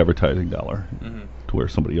 their advertising dollar to where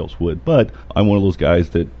somebody else would. But I'm one of those guys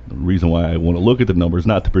that the reason why I want to look at the numbers,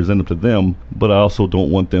 not to present them to them, but I also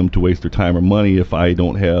don't want them to waste their time or money if I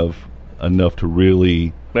don't have enough to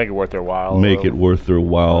really make it worth their while.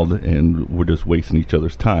 And we're just wasting each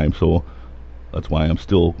other's time. So that's why I'm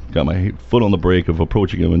still got my foot on the brake of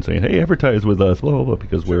approaching them and saying, hey, advertise with us, blah, blah, blah,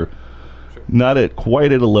 because we're not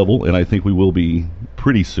quite at a level, and I think we will be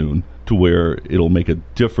pretty soon, to where it'll make a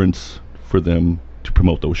difference for them to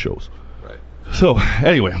promote those shows. Right. So,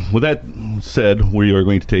 anyway, with that said, we are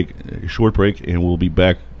going to take a short break, and we'll be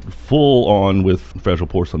back full on with Fragile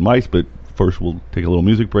Porcelain Mice, but first we'll take a little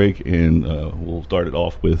music break, and we'll start it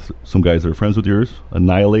off with some guys that are friends with yours,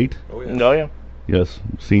 Annihilate. Oh, yeah. Yes,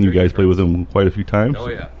 seen you guys play with them quite a few times. Oh,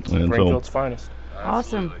 yeah. And Springfield's finest.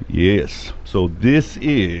 Awesome. Yes. So this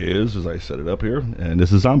is, as I set it up here, and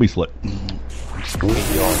this is Zombie Slut. When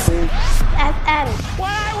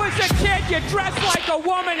I was a kid, you dressed like a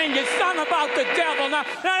woman and you sung about the devil. Now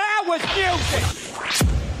that was music.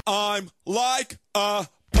 I'm like a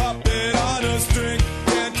puppet on a string.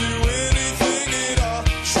 Can't do anything at all.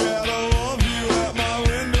 Shadow of you at my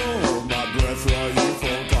window. Hold my breath while you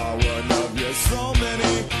phone call one of you. So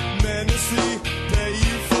many men to see. Pay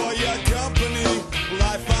you for your company.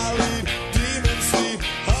 Life I lead, demons see.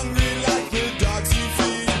 Hungry like the dogs you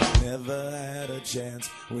feed. Never had a chance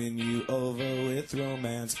when you over with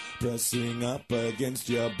romance. Pressing up against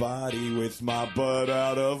your body with my butt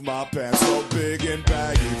out of my pants. So big and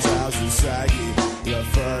baggy, trousers saggy.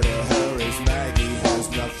 Refer to her as Maggie. Has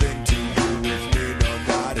nothing to do with me, no,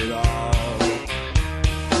 not at all.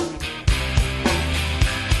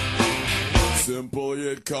 Simple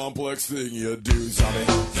yet complex thing you do. Zombie,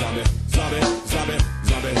 zombie, zombie, zombie,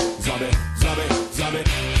 zombie, zombie, zombie, zombie.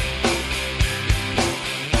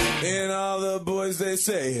 And all the boys they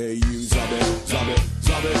say, hey you zombie, zombie,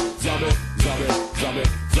 zombie, zombie, zombie, zombie,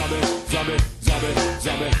 zombie, zombie, zombie, zombie,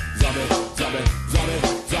 zombie, zombie, zombie,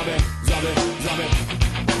 zombie, zombie, zombie.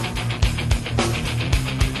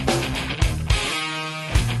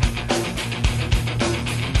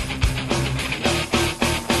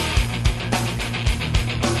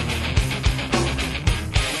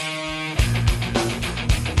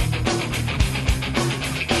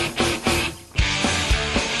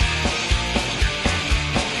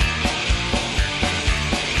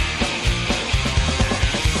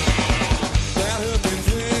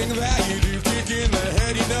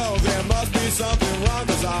 Something wrong,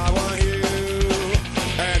 cause I want you.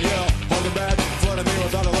 And you're holding back, flooding me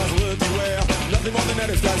with all the less look you wear. Nothing more than that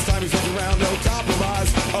is last time you sit around, no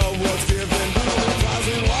compromise. Oh, what's given, but no prize.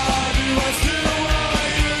 And why do I still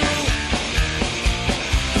want you?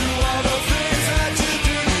 Do all the things that you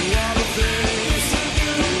do. Do all the things.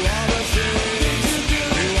 Do all the things. Do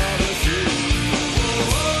all the things.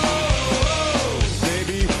 Whoa, whoa, whoa.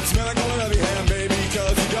 Baby, smell like one of your hand, baby,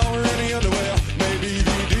 cause you don't wear any underwear. Maybe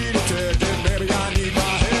you need a ticket. I need my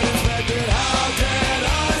head inspected. How can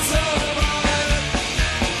I survive?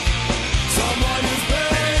 Someone who's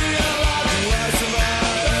paid a lot to us.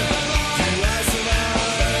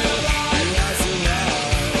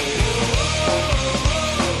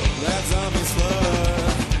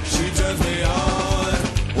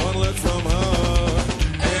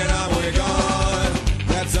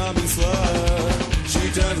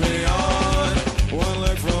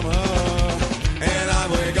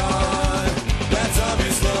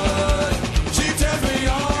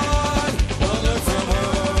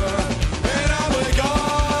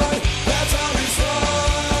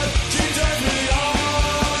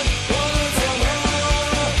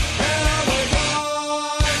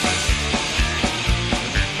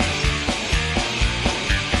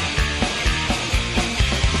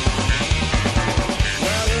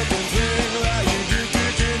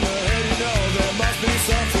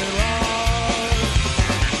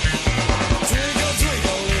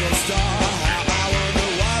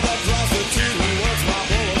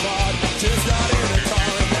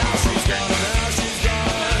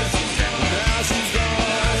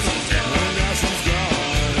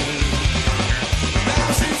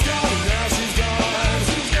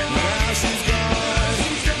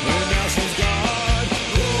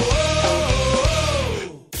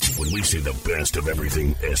 best of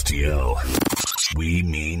everything STL. We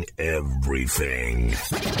mean everything.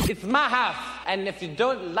 It's my house, and if you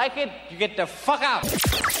don't like it, you get the fuck out.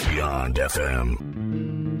 Beyond FM.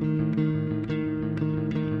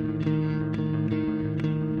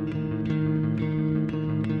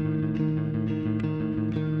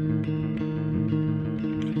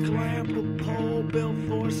 Clamp a pole built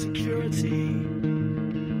for security.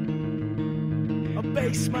 I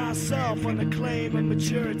base myself on the claim of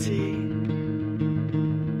maturity.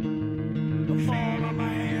 I fall on my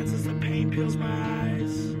hands as the pain peels my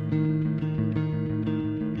eyes.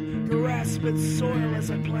 Grasp at soil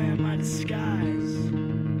as I plan my disguise.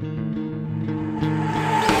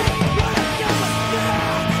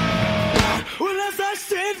 Well, as I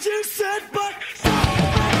stand, you said, but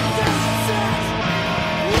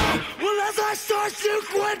well, as I start, you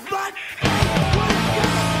quit, but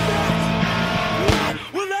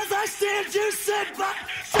well, as I stand, you said, but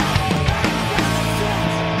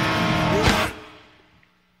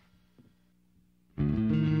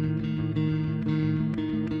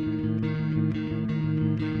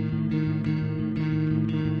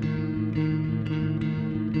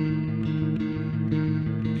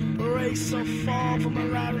erase or fall from a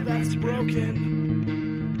ladder that's broken.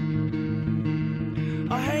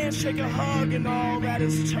 A handshake, a hug, and all that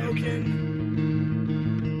is token.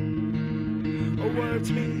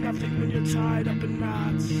 Words mean nothing when you're tied up in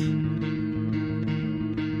knots.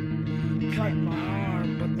 Cut my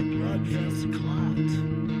arm, but the blood fails to clot.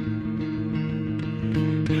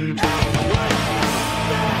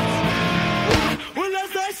 Well,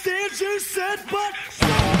 as I stand, you said, but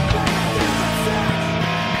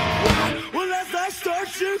well, as I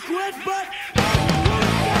start, you quit, but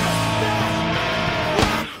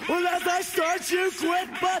well, as I start, you quit,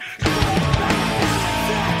 but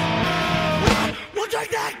we'll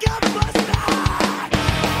take that gun bust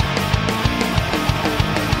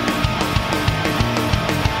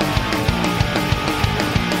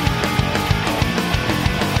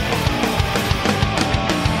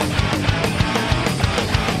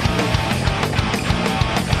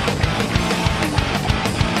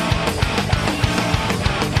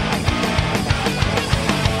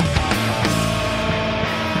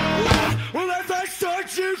well, as I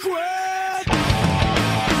start, you quit.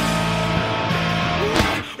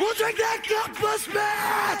 We'll drink that compass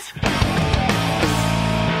match.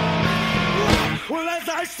 Well, as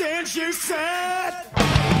I stand, you said.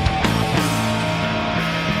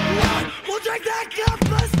 We'll drink that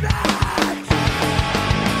compass match.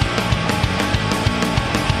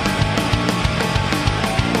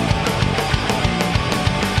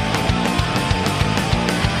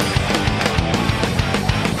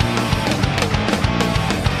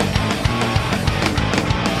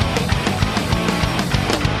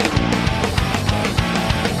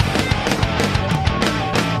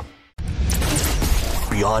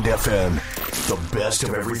 Beyond FM, the best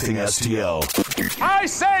of everything STL. I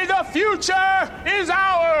say the future is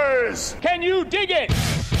ours! Can you dig it?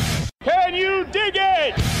 Can you dig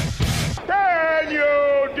it? Can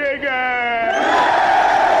you dig it?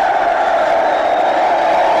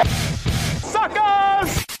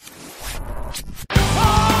 Suckers!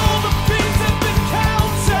 All the beats have been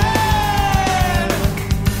counted.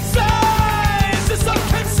 Size is of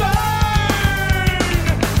concern.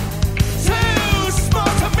 Too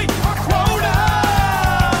small to meet our quotas.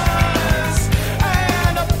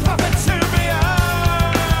 And a profit to be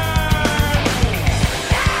earned.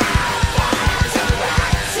 Now there's a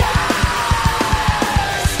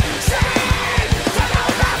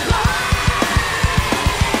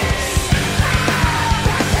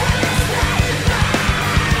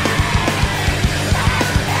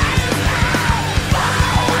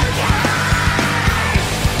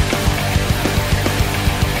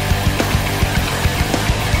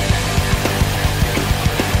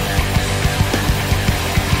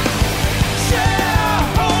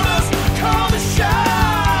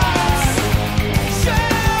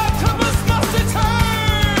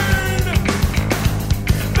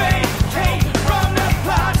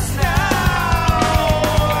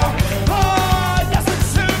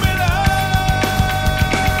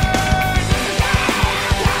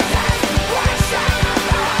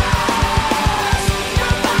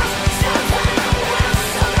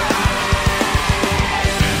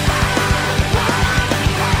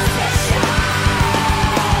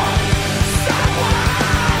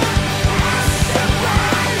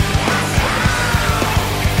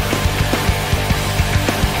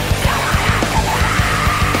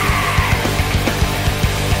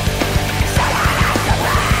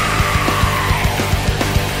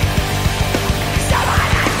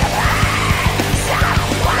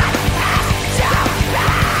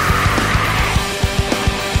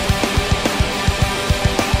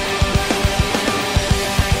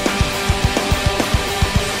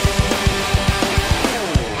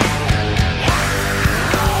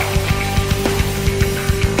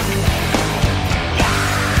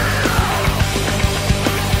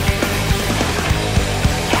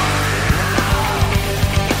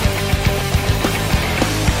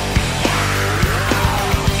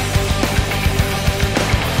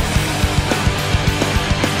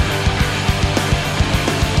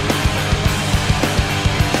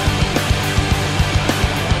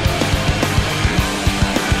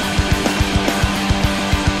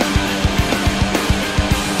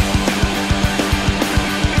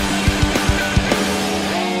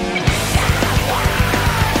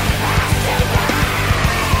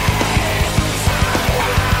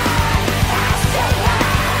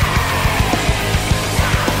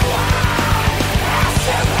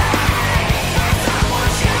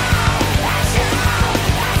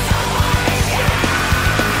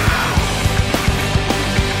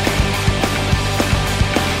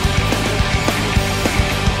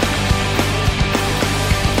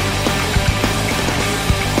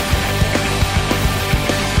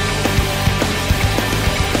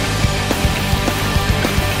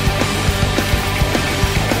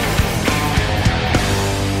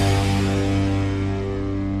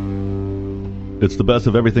It's the best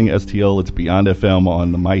of everything STL. It's Beyond FM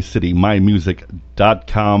on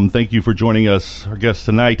mycitymymusic.com. Thank you for joining us. Our guest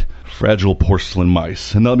tonight, Fragile Porcelain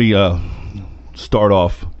Mice. And let me start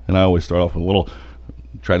off, and I always start off with a little,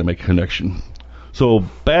 try to make a connection. So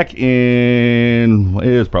back in,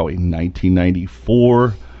 it was probably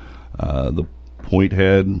 1994, the Point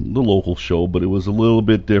had the local show, but it was a little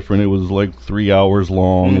bit different. It was like 3 hours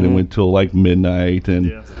long, and it went till like midnight.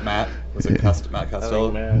 And Matt, was it Matt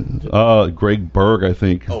Costello? Greg Berg, I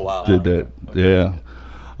think, did that. Yeah.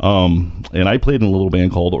 And I played in a little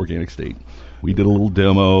band called Organic State. We did a little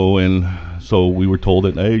demo, and so we were told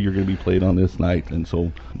that, hey, you're going to be played on this night. And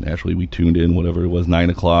so naturally we tuned in, whatever it was,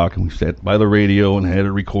 9 o'clock, and we sat by the radio and had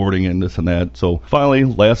a recording and this and that. So finally,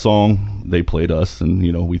 last song, they played us, and,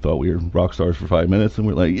 you know, we thought we were rock stars for 5 minutes, and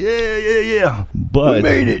we're like, yeah. But we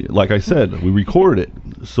made it. Like I said, we recorded it.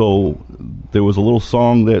 So there was a little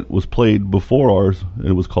song that was played before ours, and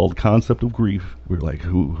it was called Concept of Grief. We were like,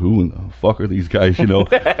 who in the fuck are these guys, you know?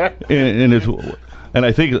 and it's... And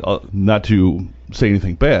I think, not to say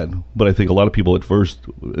anything bad, but I think a lot of people at first,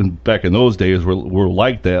 and back in those days, were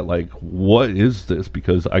like that, like, what is this?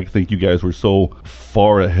 Because I think you guys were so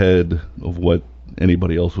far ahead of what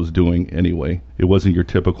anybody else was doing anyway. It wasn't your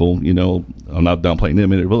typical, you know, I'm not downplaying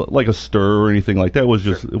them, but like a Stir or anything like that. It was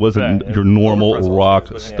just, it wasn't your normal rock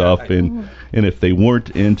stuff. And if they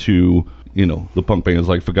weren't into, you know, the punk bands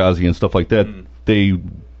like Fugazi and stuff like that, they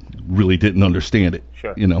really didn't understand it,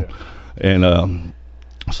 you know. And,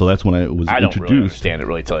 so that's when I was introduced. I don't really understand it,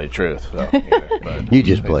 really, tell you the truth. So, but you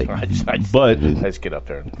just play. I just get up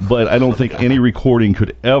there. But I don't think any recording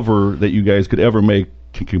that you guys could ever make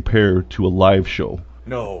can compare to a live show.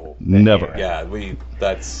 No. Never. Yeah,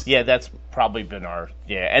 that's probably been our,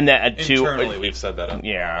 and that too. Internally, we've said that.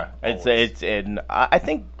 Yeah, and I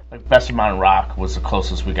think like Best of Modern Rock was the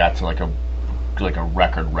closest we got to like a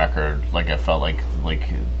record. Like I felt like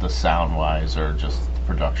the sound wise or just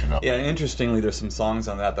production of it. Yeah, interestingly, there's some songs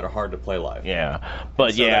on that are hard to play live. Yeah,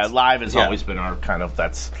 but so live has always been our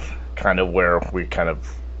that's kind of where we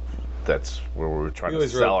that's where we were trying to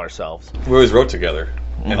sell ourselves. We always wrote together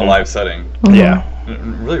in a live setting. Yeah.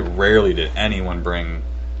 Really rarely did anyone bring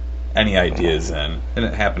any ideas in, and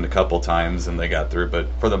it happened a couple times and they got through, but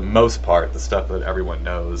for the most part, the stuff that everyone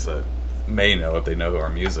knows, that may know if they know our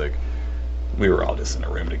music, we were all just in a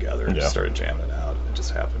room together and just started jamming it out, and it just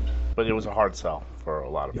happened. But it was a hard sell for a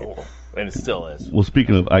lot of people, and it still is. Well,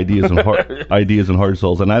 speaking of ideas and hard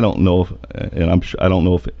sells, and I don't know if, I don't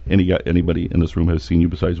know if anybody in this room has seen you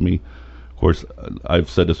besides me. Of course, I've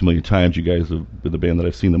said this a million times. You guys have been the band that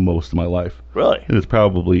I've seen the most in my life. Really? And it's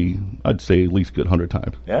probably, I'd say, at least a good 100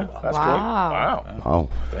 times. Yeah, that's great. Wow.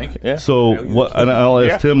 Thank you. Yeah. So what? And I'll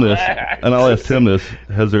ask Tim this. And I'll ask Tim this: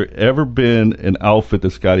 has there ever been an outfit that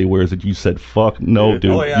Scotty wears that you said, "Fuck no,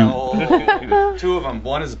 dude"? Oh yeah. Two of them.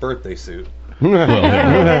 One is a birthday suit, and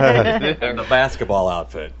the basketball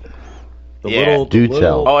outfit. The little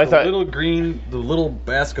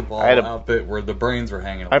basketball outfit where the brains were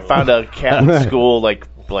hanging. I found a Catholic school like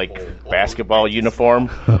basketball uniform.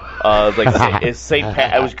 It's St.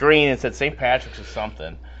 It was green and it said St. Patrick's or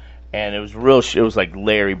something. And it was it was like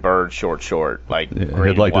Larry Bird short, like it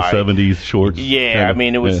had like the 70s shorts. Yeah, I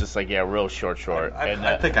mean it was just like real short.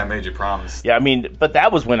 I think I made you promise. Yeah, I mean, but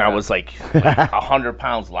that was when I was like 100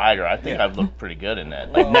 pounds lighter. I think I've looked pretty good in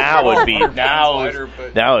that. Like now it'd be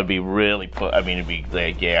really it'd be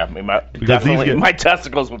like I mean my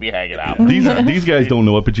testicles would be hanging out. These guys don't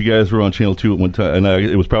know it, but you guys were on Channel 2 at one time, and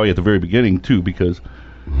it was probably at the very beginning too, because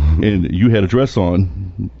you had a dress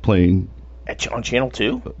on playing. On Channel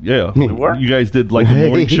 2? Yeah. We were? You guys did like a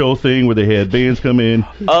morning show thing where they had bands come in.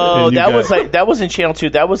 Oh, that was in Channel 2.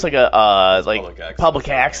 That was like a public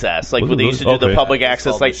access. Like when they used to do the public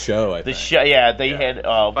access like the show, I think. Yeah, they had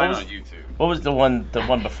on YouTube. What was the one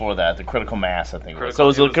before that? The Critical Mass, I think. So it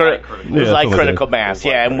was like Critical Mass.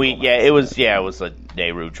 Yeah, and it was a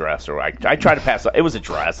Nehru dress, or I tried to pass. It was a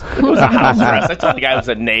dress. It was a house dress. I told the guy it was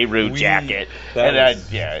a Nehru jacket. We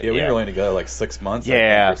were only together like 6 months.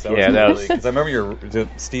 Because I remember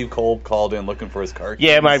Steve Kolb called in looking for his car keys.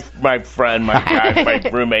 Yeah, my friend, my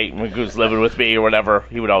roommate who was living with me or whatever,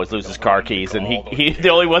 he would always lose his car keys, and he the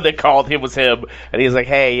only one that called him was him, and he was like,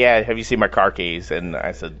 "Hey, have you seen my car keys?" And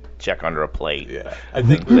I said, "Check under a plate." Yeah, I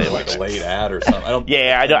think they like a late ad or something. I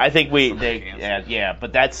think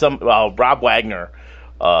but that's some Rob Wagner.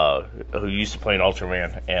 Who used to play in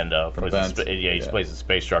Ultraman and he plays in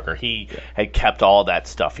Space Trucker. He had kept all that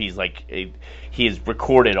stuff. He's like he has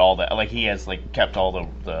recorded all that. Like he has like kept all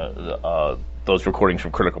the those recordings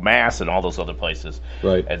from Critical Mass and all those other places.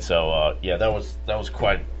 Right. And so that was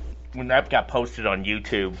quite when that got posted on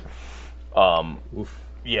YouTube.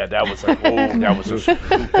 Yeah, that was like,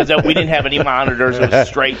 because we didn't have any monitors. It was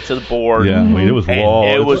straight to the board. Yeah, I mean, it was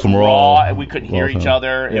raw. It was some raw, and we couldn't hear each time.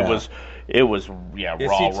 other. Yeah. It was raw.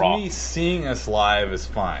 To me, seeing us live is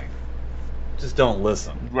fine. Just don't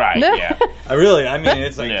listen. Right, yeah. I mean,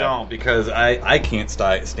 it's like, don't, because I can't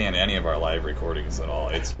stand any of our live recordings at all.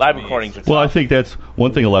 It's live recordings. Well, I think that's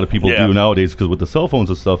one thing a lot of people Yeah. do nowadays, because with the cell phones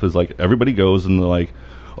and stuff, is like everybody goes and they're like,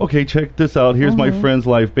 okay, check this out. Here's my friend's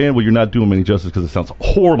live band. Well, you're not doing them any justice because it sounds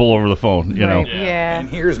horrible over the phone, you know? Yeah. And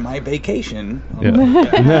here's my vacation.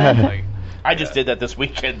 Yeah. I just did that this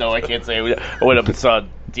weekend, though. I can't say. I went up and saw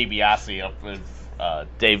DiBiase up with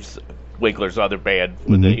Dave's Winkler's other band,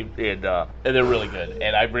 and they're really good.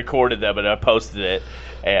 And I recorded them and I posted it,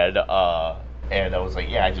 and I was like,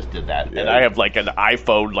 yeah, I just did that. And I have like an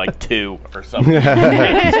iPhone like 2 or something.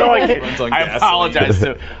 So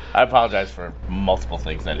I apologize for multiple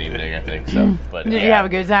things that evening, I think. So, but Did you have a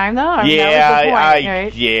good time though? I mean, yeah, that was the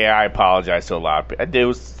point, right? I apologize to a lot of people. There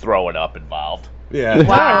was throwing up involved. Yeah.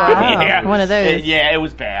 Wow. Yeah. One of those. Yeah, it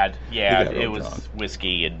was bad. Yeah, it was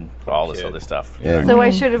whiskey and all this other stuff. Yeah. So I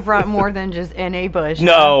should have brought more than just N.A. Bush.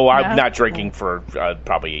 No, I'm not drinking for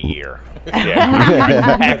probably a year.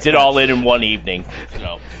 Yeah. Packed it all in one evening.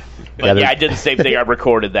 So. But I did the same thing. I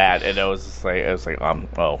recorded that, and I was like,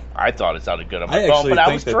 I thought it sounded good on my phone, but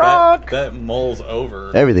I was drunk. That mulls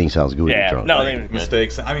over. Everything sounds good when you're Yeah, drunk. no, they were good.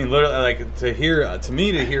 Mistakes. I mean, literally, like to hear us.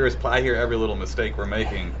 I hear every little mistake we're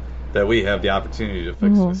making that we have the opportunity to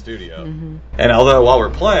fix in the studio. And although while we're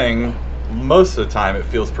playing, most of the time it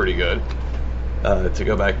feels pretty good to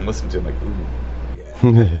go back and listen to. I'm like,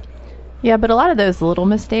 ooh, Yeah, but a lot of those little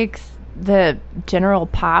mistakes, the general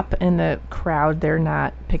pop in the crowd, they're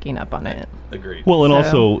not picking up on it. Agreed. Well, and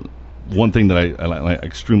also, one thing that I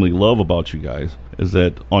extremely love about you guys is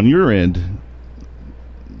that on your end,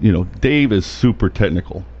 you know, Dave is super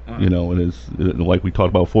technical. You know, and is like we talked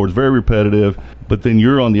about before, it's very repetitive. But then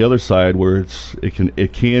you're on the other side where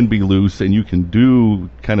it can be loose, and you can do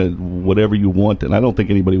kind of whatever you want. And I don't think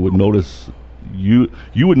anybody would notice you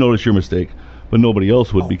would notice your mistake, but nobody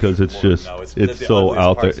else would because it's so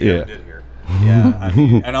out there. Yeah, I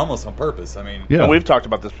mean, and almost on purpose. I mean, and we've talked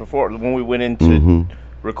about this before. When we went in to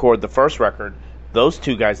record the first record, those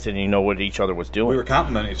two guys didn't even know what each other was doing. We were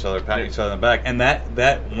complimenting each other, patting each other on the back, and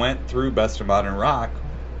that went through Best of Modern Rock.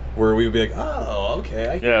 Where we would be like, oh, okay,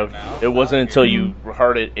 I get it now. It wasn't until you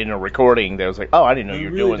heard it in a recording that was like, oh, I didn't know you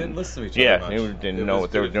were really doing. Didn't listen to each other much. You didn't know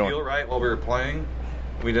what they were doing. Did it feel right while we were playing?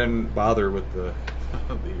 We didn't bother with the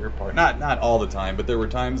ear part. Not all the time, but there were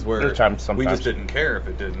times where we just didn't care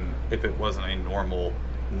if it wasn't a normal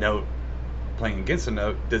note playing against a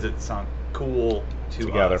note. Does it sound cool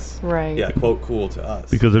to us? Right. Yeah, quote cool to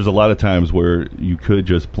us. Because there's a lot of times where you could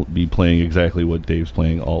just be playing exactly what Dave's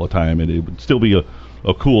playing all the time, and it would still be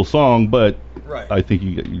a cool song, but I think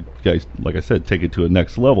you guys, like I said, take it to a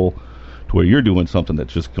next level to where you're doing something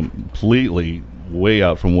that's just completely way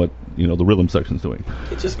out from what, you know, the rhythm section's doing.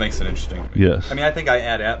 It just makes it interesting. Yes. I mean, I think I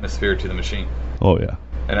add atmosphere to the machine. Oh, yeah.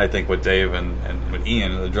 And I think what Dave and what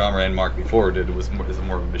Ian, the drummer, and Mark before did was more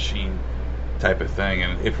of a machine type of thing.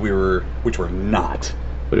 And if we were, which we're not,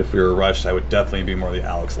 but if we were rushed, I would definitely be more the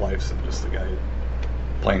Alex Lifeson, just the guy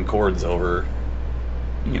playing chords over,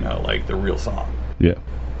 you know, like the real song. Yeah.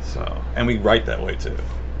 So, and we write that way too.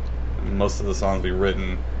 Most of the songs we've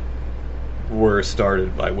written were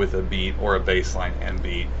started with a beat or a bass line and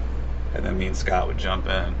beat, and then me and Scott would jump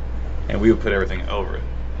in, and we would put everything over it.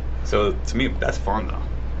 So to me, that's fun though.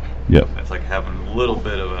 Yep. It's like having a little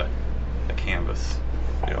bit of a canvas,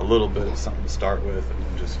 you know, a little bit of something to start with, and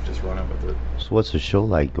then just run it with it. So what's the show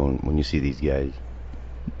like going when you see these guys?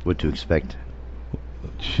 What to expect?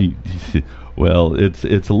 Well,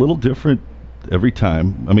 it's a little different every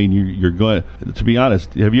time. I mean, you're going to be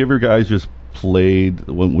honest. Have you ever guys just played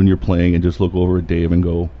when you're playing and just look over at Dave and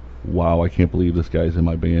go, "Wow, I can't believe this guy's in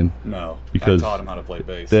my band"? No, because I taught him how to play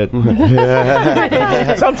bass.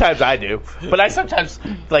 Sometimes I do, but I sometimes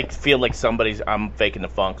feel like I'm faking the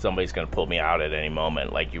funk. Somebody's going to pull me out at any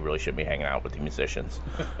moment. Like, you really shouldn't be hanging out with the musicians.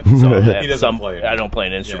 So He doesn't play. I don't play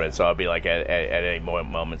an instrument, so I'll be like at any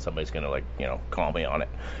moment somebody's going to call me on it.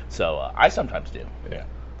 So I sometimes do. Yeah.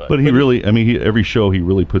 But he really, I mean, every show he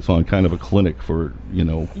really puts on kind of a clinic for, you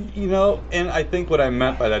know. You know, and I think what I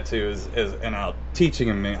meant by that too is teaching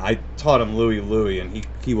him, I taught him Louie, and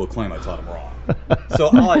he will claim I taught him wrong. So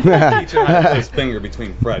all I did was teach him how to put his finger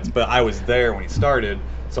between frets, but I was there when he started,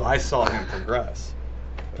 so I saw him progress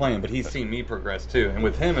playing, but he's seen me progress too. And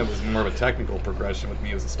with him, it was more of a technical progression. With me,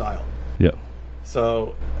 it was a style. Yeah.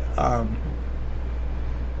 So, I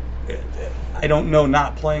don't know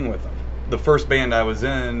not playing with him. The first band I was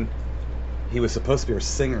in, he was supposed to be our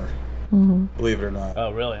singer. Believe it or not.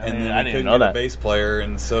 Oh, really? And then I we didn't couldn't know get that. a bass player,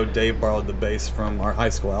 and so Dave borrowed the bass from our high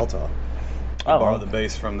school alto. He borrowed the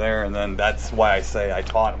bass from there, and then that's why I say I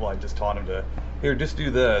just taught him to, here, just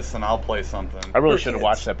do this, and I'll play something. I really should have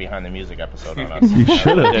watched that Behind the Music episode on us. You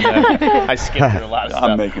should have. I skipped through a lot of stuff.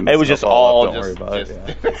 I'm making it was this just stuff all up, don't worry about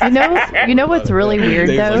it, You know what's really weird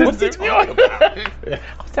though? What's he talking about?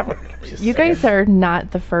 You guys are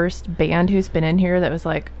not the first band who's been in here that was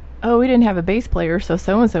like, oh, we didn't have a bass player, so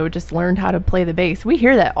so-and-so just learned how to play the bass. We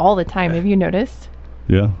hear that all the time. Have you noticed?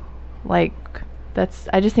 Yeah. Like,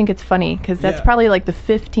 I just think it's funny, because that's probably like the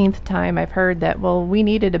 15th time I've heard that, well, we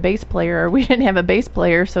needed a bass player, or we didn't have a bass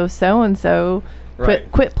player, so so-and-so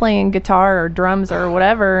quit playing guitar or drums or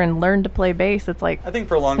whatever and learned to play bass. It's like... I think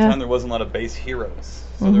for a long time there wasn't a lot of bass heroes.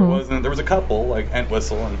 So there was a couple, like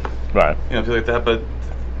Entwistle and people like that,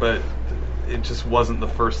 but it just wasn't the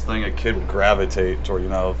first thing a kid would gravitate toward.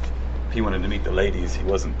 If he wanted to meet the ladies, he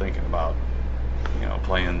wasn't thinking about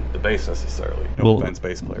playing the bass necessarily. No offense,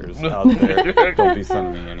 bass players out there. Don't be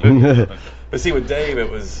sending me any. But see, with Dave,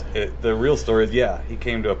 the real story is, he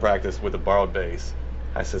came to a practice with a borrowed bass.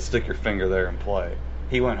 I said, stick your finger there and play.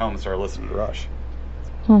 He went home and started listening to Rush.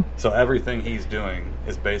 So everything he's doing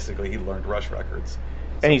is basically he learned Rush records.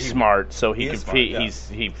 And he's smart, so he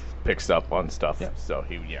picks up on stuff. Yeah. So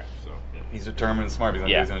he's determined and smart. He's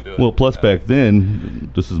going to do it. Well, plus back then,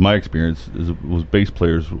 this is my experience, was bass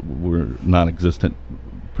players were non-existent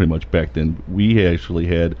pretty much back then. We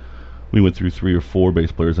went through 3 or 4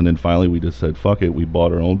 bass players, and then finally we just said, fuck it, we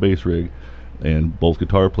bought our own bass rig, and both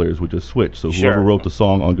guitar players would just switch. So whoever wrote the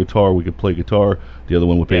song on guitar, we could play guitar, the other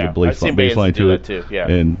one would play the bass line to it,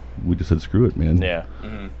 and we just said, screw it, man. Yeah.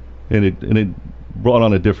 And it brought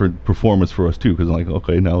on a different performance for us too, because like,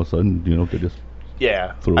 okay, now all of a sudden, they just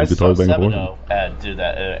throw the guitar back and forth. Do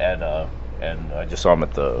that and I just saw him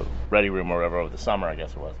at the Ready Room or whatever over the summer, I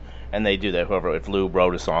guess it was. And they do that. If Lou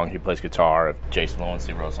wrote a song, he plays guitar. If Jason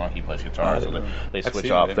Lowenstein wrote a song, he plays guitar. So they switch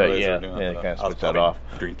off that. They kind of switch that off.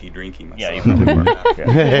 Drinky myself. Yeah,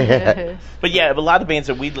 even But a lot of bands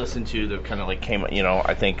that we listened to that kind of like came.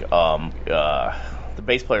 I think the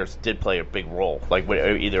bass players did play a big role. Like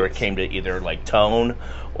either it came to either like tone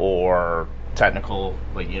or technical.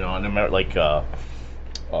 Like and I remember like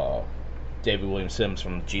David William Sims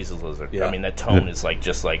from Jesus Lizard. Yeah. I mean, that tone is like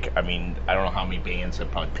just like I don't know how many bands have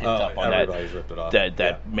probably picked up on everybody's ripped it off.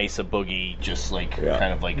 that Mesa Boogie, just like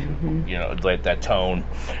kind of like like that tone.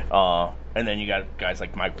 And then you got guys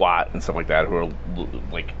like Mike Watt and stuff like that who are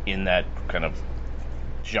like in that kind of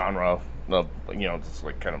genre of just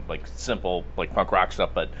like kind of like simple like punk rock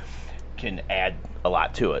stuff, but can add a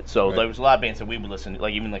lot to it. So there was a lot of bands that we would listen to,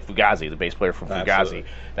 like even like Fugazi, the bass player from Fugazi.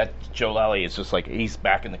 That Joe Lally is just like he's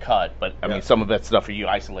back in the cut, but I mean some of that stuff, you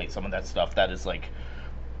isolate some of that stuff, that is like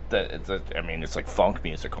it's like funk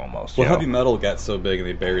music almost. Well, heavy metal got so big and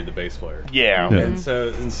they buried the bass player. Yeah. And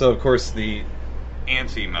so of course the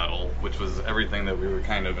anti-metal, which was everything that we were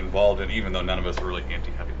kind of involved in, even though none of us were really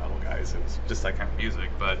anti-heavy metal guys, it was just that kind of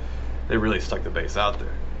music, but they really stuck the bass out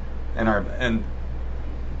there. And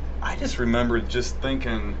I just remember just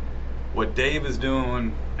thinking, what Dave is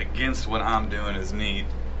doing against what I'm doing is neat,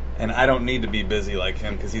 and I don't need to be busy like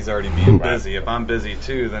him because he's already being busy. If I'm busy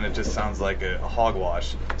too, then it just sounds like a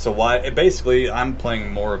hogwash. So basically, I'm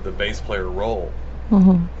playing more of the bass player role.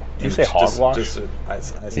 Did you say hogwash? I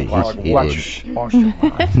said hogwash. You caught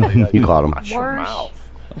him. Wash your mouth.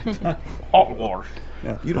 Hogwash.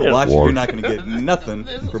 Yeah, you don't watch it, you're not going to get nothing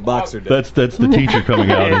for Boxer Day. That's the teacher coming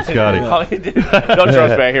out in Scotty. Don't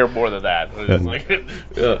trust me, I hear more than that. It's like,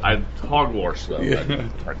 I hogwash though. Yeah.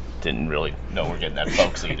 I didn't really know we're getting that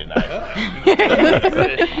folksy tonight.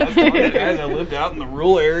 Guys, I lived out in the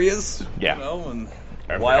rural areas, and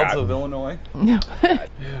wilds of Illinois.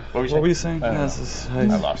 What were you saying? I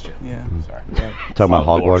lost you. Yeah. Sorry. Talking about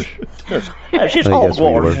hogwash. She's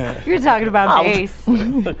hogwash. You're talking about bass.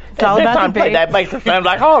 It's all about the bass. That makes it sound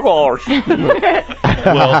like hogwash.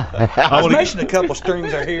 Well, I was mentioning a couple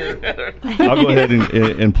strings are here. I'll go ahead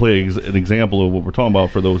and play an example of what we're talking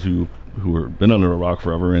about for those who have been under a rock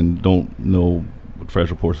forever and don't know what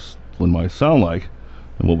Fragile Porcelain might sound like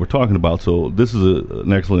and what we're talking about. So this is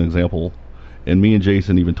an excellent example. And me and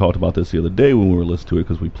Jason even talked about this the other day when we were listening to it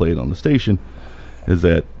because we played on the station, is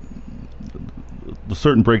that the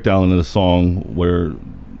certain breakdown in the song where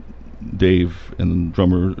Dave and the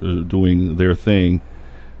drummer are doing their thing,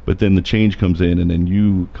 but then the change comes in and then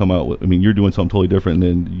you come out with, you're doing something totally different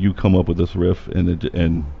and then you come up with this riff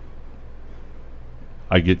and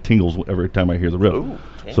I get tingles every time I hear the riff. Ooh,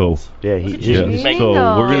 so yeah, so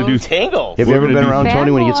we're gonna do tingles. Have you ever been around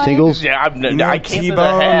Tony when he gets tingles? Yeah, I can't say that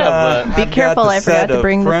I have. Be careful, I forgot to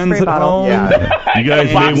bring the spray bottle. Yeah. You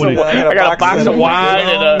guys may want to. I got a box of wine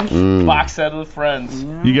and a box set of friends.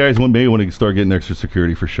 You guys may want to start getting extra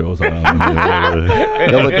security for shows. No,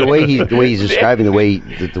 but the way he's describing the way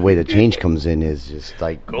the change comes in is just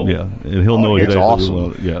like yeah, and he'll know it's exactly.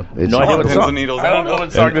 awesome. Yeah, it's No idea what Pins song. and needles. I don't know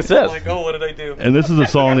what song this is. Like, oh, what did I do? And this is a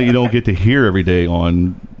song that you don't get to hear every day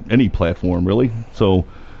on any platform, really. So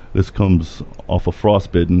this comes off of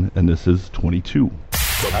Frostbitten, and this is 22.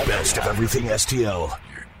 The best of everything STL.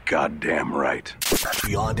 You're goddamn right.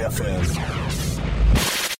 Beyond FM.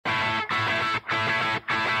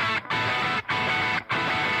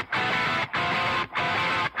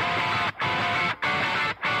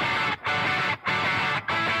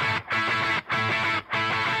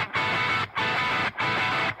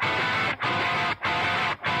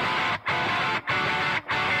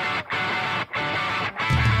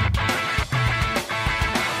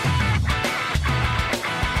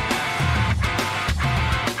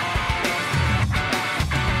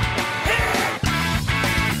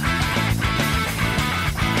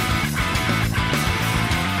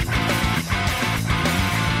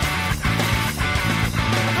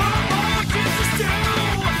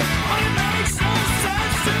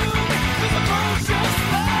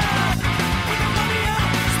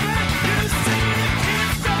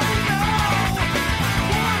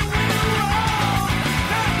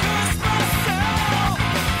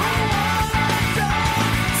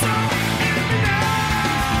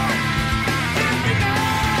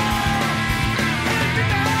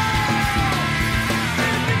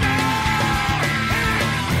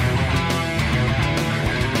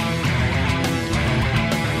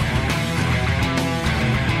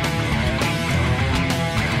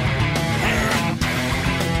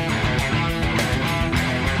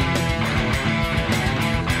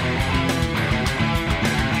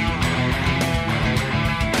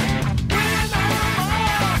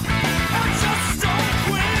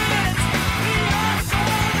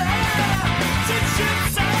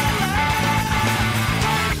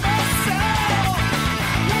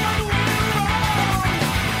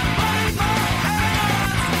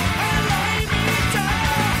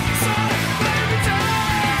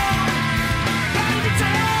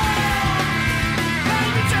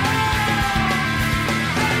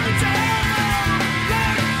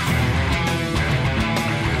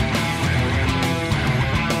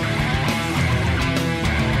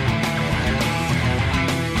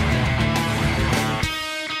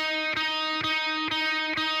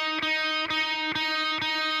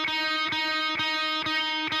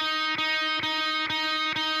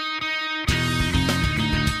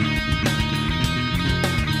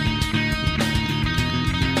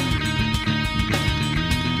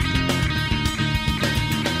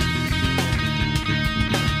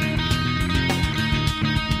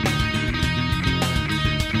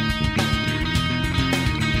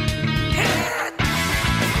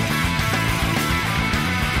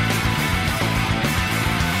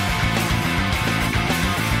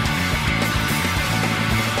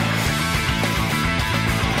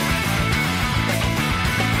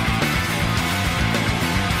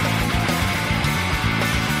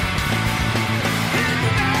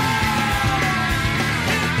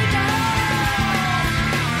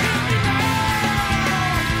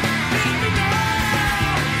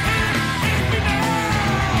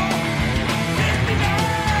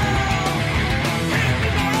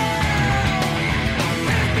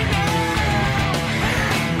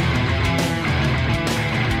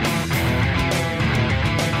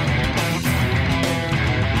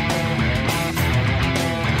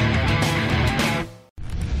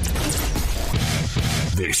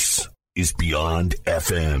 This is Beyond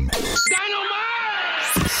FM.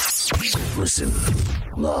 Listen,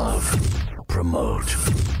 love, promote.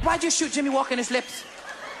 Why'd you shoot Jimmy Walker in his lips?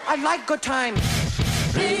 I like good times.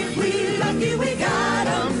 Ain't we lucky we got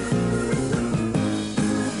 'em?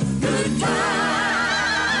 Good times.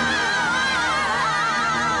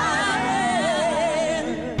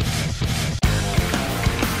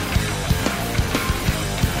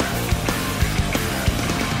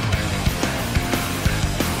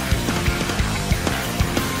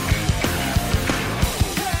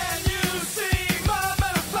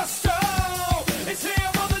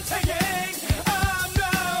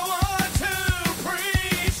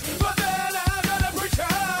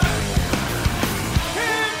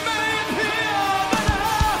 Here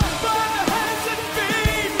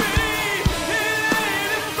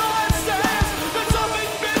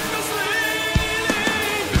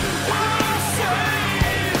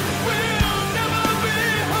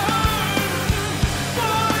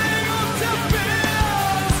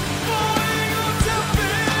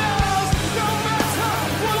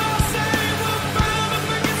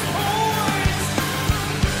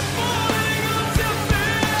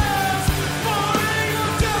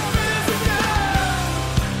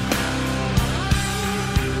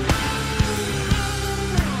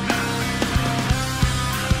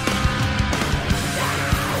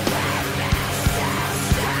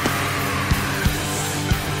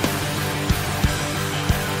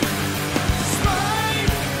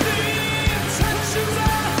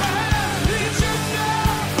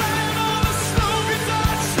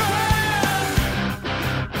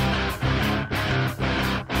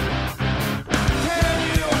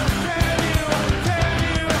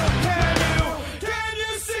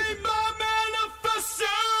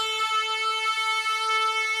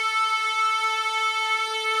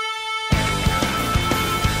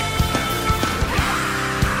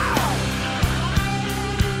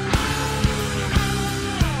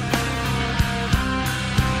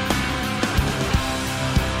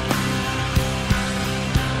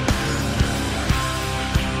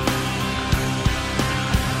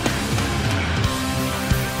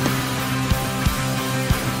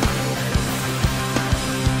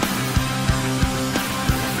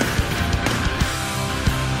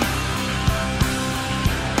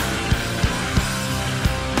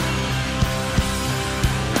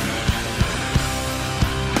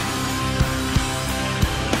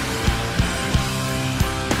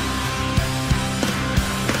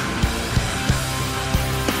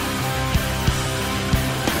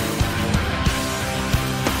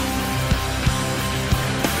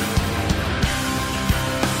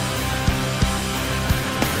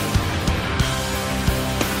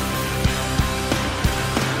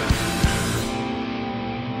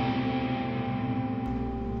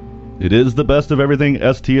It is the best of everything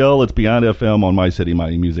STL. It's Beyond FM on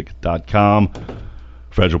MyCityMyMusic.com.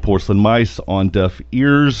 Fragile Porcelain Mice on Deaf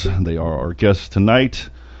Ears. They are our guests tonight.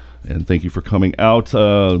 And thank you for coming out.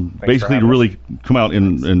 Basically, to really come out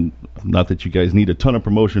and not that you guys need a ton of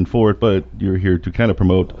promotion for it, but you're here to kind of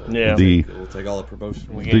promote we'll take all the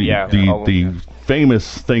promotion. The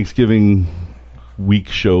famous Thanksgiving week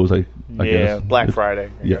shows, I guess. Black Friday.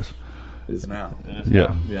 Yes. It is now.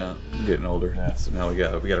 Yeah. I'm getting older. Yeah. So now we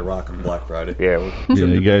got to rock on Black Friday. Yeah.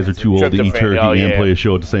 You guys are too old to eat turkey and play a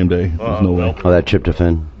show at the same day. There's no way. Oh, that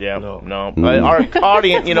tryptophan. Yeah. No. Our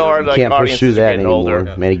audience, our like can't audience pursue is that getting anymore.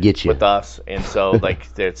 older. Man, it gets you. With us, and so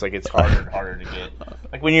it's harder to get.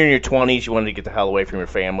 Like when you're in your 20s, you wanted to get the hell away from your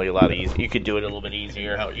family a lot easier. You could do it a little bit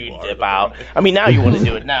easier. You can dip out. I mean, now you want to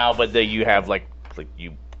do it now, but you have like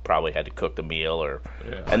you probably had to cook the meal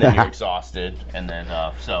and then you're exhausted, and then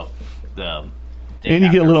and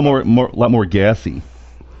you get a little lot more gassy.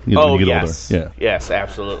 When you get older. Yes,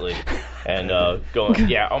 absolutely. And going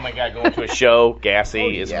to a show,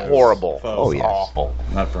 gassy is horrible. Oh, yes. Awful.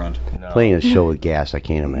 Not fun. No. Playing a show with gas, I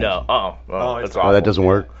can't imagine. No. That's awful. Oh, that doesn't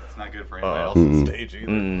work? It's not good for anybody else on stage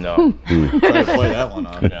either. No. Try to play that one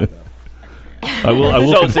on. I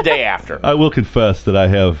will. So it's the day after. I will confess that I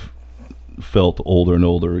have felt older and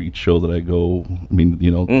older each show that I go. I mean,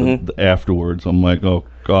 the afterwards, I'm like, oh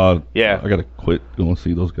God, I gotta quit going to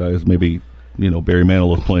see those guys. Maybe Barry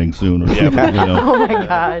Manilow is playing soon, or something. Oh my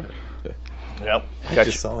God. Yep. I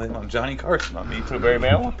just saw him on Johnny Carson on Me Too. Barry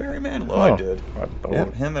Manilow? Barry Manilow, I did.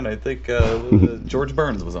 Him and I think George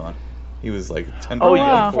Burns was on. He was like 10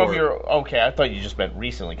 from your... Okay, I thought you just meant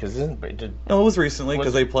recently, because No, it was recently,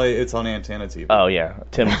 because it's on Antenna TV. Oh, yeah.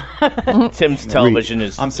 Tim's television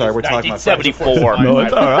is... I'm sorry, we're talking about... 1974. No,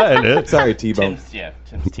 it's all right. Sorry, T-Bone.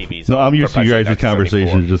 Tim's TV's... No, I'm used to you guys'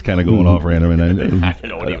 conversations just kind of going off random. And I didn't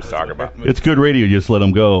know what he was talking about. It's good radio, just let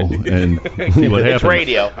them go and see what happens. It's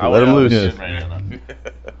radio. Let them loose.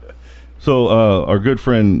 So our good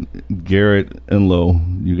friend Garrett Enlow,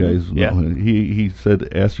 you guys know him. He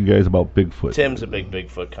asked you guys about Bigfoot. Tim's a big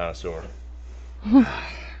Bigfoot connoisseur.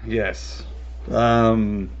 Yes.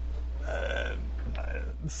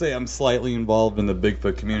 Say I'm slightly involved in the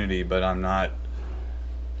Bigfoot community, but I'm not.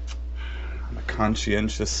 I'm a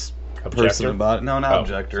conscientious person about it. No, not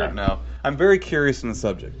objector. Sorry. No, I'm very curious in the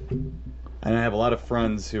subject, and I have a lot of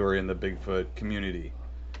friends who are in the Bigfoot community,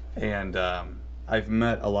 and I've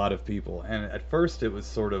met a lot of people. And at first, it was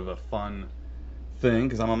sort of a fun thing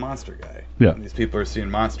because I'm a monster guy. Yeah. And these people are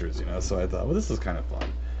seeing monsters, So I thought, well, this is kind of fun.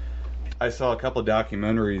 I saw a couple of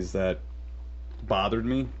documentaries that bothered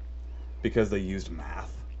me because they used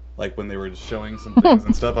math. Like when they were showing some things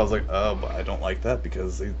and stuff, I was like, oh, but I don't like that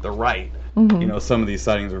because they're right. Mm-hmm. Some of these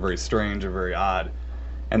sightings are very strange or very odd.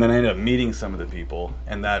 And then I ended up meeting some of the people,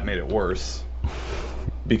 and that made it worse.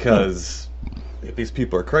 Because if these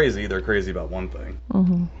people are crazy, they're crazy about one thing.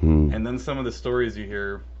 Mm-hmm. And then some of the stories you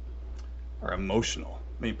hear are emotional.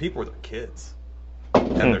 I mean, people are their kids.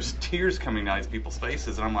 And there's tears coming down these people's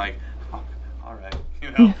faces, and I'm like, oh, all right.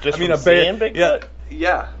 Just from seeing Bigfoot?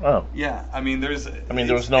 Yeah. Oh. Yeah. I mean, there was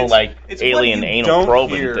no alien anal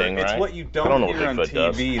probing thing, right? It's what you don't hear on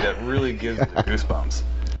TV that really gives the goosebumps.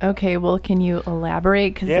 Okay, well, can you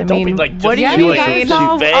elaborate? Because what do you mean? Brooke wants to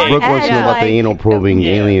know about the anal probing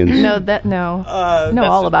aliens. No,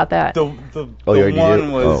 all about that. The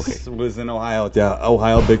one was in Ohio at the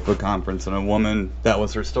Ohio Bigfoot Conference, and a woman, that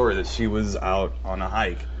was her story, that she was out on a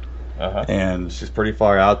hike. And she's pretty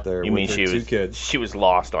far out there. You mean her two kids. She was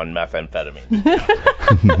lost on methamphetamine?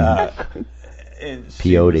 And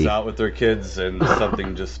she was out with her kids, and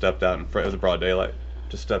something just stepped out in front. It was broad daylight.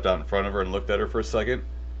 Just stepped out in front of her and looked at her for a second,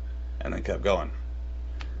 and then kept going.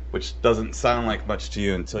 Which doesn't sound like much to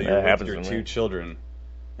you until you're with your two children,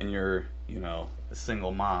 and you're, a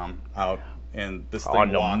single mom out, and this thing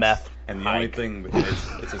on walks, meth and the hike. only thing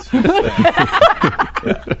it's this huge thing.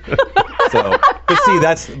 So,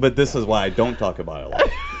 but this is why I don't talk about it a lot.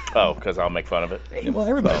 Oh, because I'll make fun of it. Well,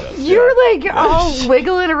 everybody does. You're all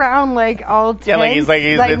wiggling around all tense. Yeah, he's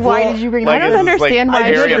why did you bring? I don't understand why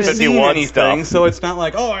Area you're 51 anything. So it's not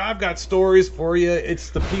like, oh, I've got stories for you. It's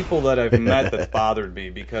the people that I've met that's bothered me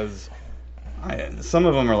because some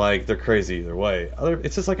of them are like they're crazy either way.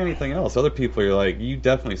 It's just like anything else. Other people are like, you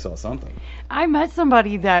definitely saw something. I met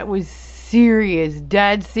somebody that was serious,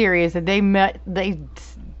 dead serious, and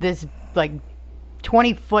this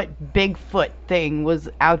 20-foot Bigfoot thing was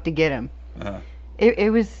out to get him.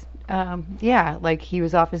 It was, he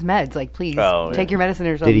was off his meds. Please take your medicine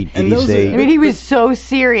or something. Did he say? I mean, he was so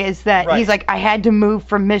serious that he's like, I had to move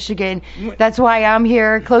from Michigan. That's why I'm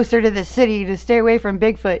here, closer to the city, to stay away from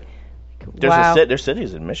Bigfoot. wow. There's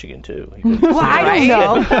cities in Michigan too. Well, I don't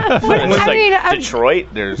know. Detroit.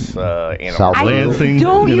 There's South Lansing.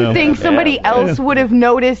 Don't you think somebody else would have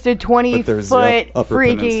noticed a 20-foot Upper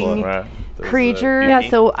freaking Peninsula. creature? Yeah,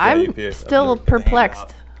 so I'm UP. still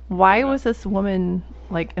perplexed. Why was this woman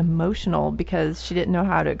like emotional? Because she didn't know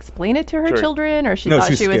how to explain it to her children, or she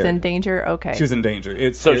thought she was in danger? Okay. She was in danger.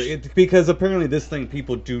 It's because apparently this thing,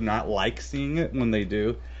 people do not like seeing it when they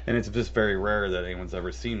do, and it's just very rare that anyone's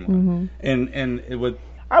ever seen one. And it would.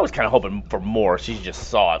 I was kind of hoping for more. She just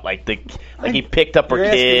saw it, like he picked up her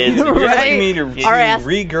kids. You're asking me to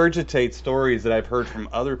regurgitate stories that I've heard from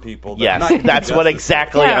other people. Yes, that's what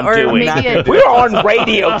exactly I'm doing. We're on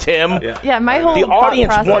radio, Tim. Yeah, my whole the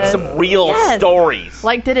audience process, wants some real stories.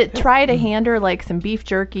 Like, did it try to hand her like some beef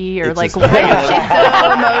jerky, or like, why is she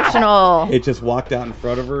so emotional? It just walked out in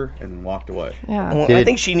front of her and walked away. Yeah, well, I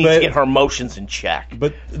think she needs to get her emotions in check.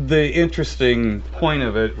 But the interesting point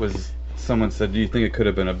of it was, someone said, "Do you think it could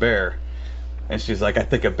have been a bear?" And she's like, "I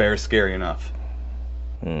think a bear's scary enough.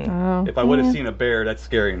 If I would have seen a bear, that's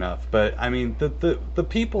scary enough." But I mean, the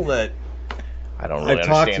people that I don't really I've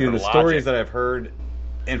talked to, understand the her stories logic. that I've heard,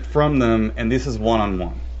 and from them, and this is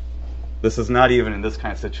one-on-one. This is not even in this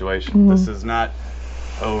kind of situation. This is not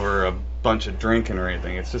over a bunch of drinking or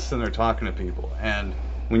anything. It's just sitting there talking to people, and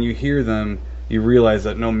when you hear them, you realize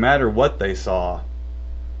that no matter what they saw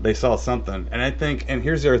something. And I think, and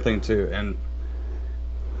here's the other thing too, and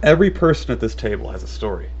every person at this table has a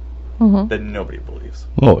story that nobody believes.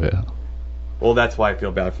 Oh, yeah. Well, that's why I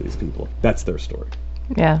feel bad for these people. That's their story.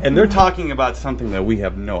 Yeah. And they're talking about something that we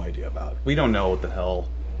have no idea about. We don't know what the hell,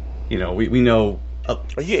 we know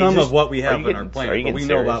some of what we have on our planet, but we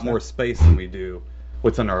know about more space than we do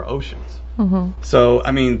what's in our oceans. So,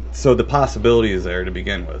 I mean, the possibility is there to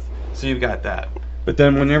begin with. So you've got that. But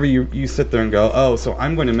then whenever you sit there and go, oh, so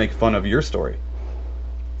I'm going to make fun of your story.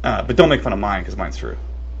 But don't make fun of mine, because mine's true.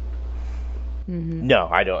 No,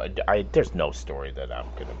 I don't. There's no story that I'm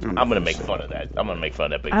gonna make fun of that. I'm gonna make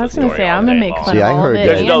fun of that Bigfoot story. I was gonna say I'm gonna make fun of all of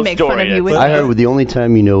it and make fun of you with I heard the only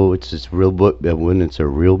time you know it's this real book, when it's a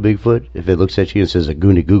real Bigfoot, if it looks at you and says a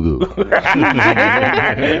goony goo goo.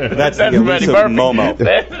 That's the elusive Momo.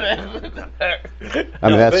 I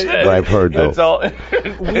mean, that's what I've heard though.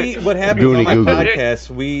 What happened on my podcast,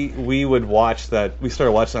 we would watch that. We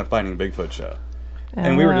started watching that Finding Bigfoot show,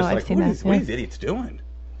 and we were just like, what are these idiots doing?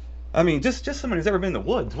 I mean, just someone who's ever been in the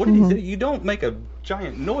woods. What are these idiots? You don't make a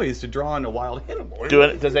giant noise to draw in a wild animal.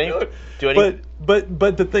 Does anyone?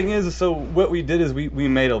 But the thing is, so what we did is we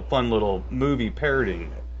made a fun little movie parodying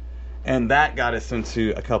it, and that got us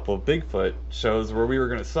into a couple of Bigfoot shows where we were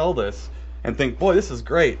going to sell this and think, boy, this is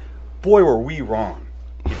great. Boy, were we wrong.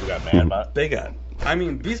 People got mad about it. They got. I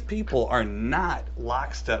mean, these people are not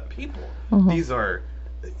lockstep people. These are.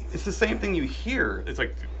 It's the same thing you hear. It's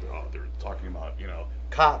like, oh, they're talking about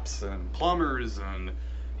cops and plumbers and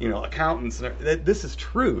accountants. And this is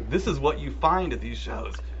true. This is what you find at these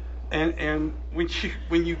shows. And when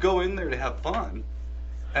you go in there to have fun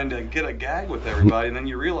and to get a gag with everybody, and then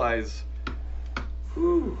you realize,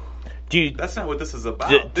 whew, that's not what this is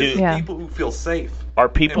about. This is people who feel safe. Are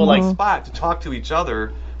people in one spot to talk to each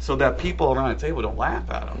other so that people around the table don't laugh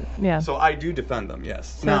at them? Yeah. So I do defend them.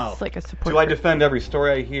 Yes. So now, it's like a support do I group. defend every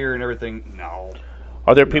story I hear and everything? No.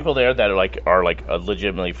 Are there people there that are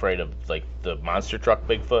legitimately afraid of like the monster truck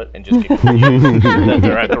Bigfoot and just get that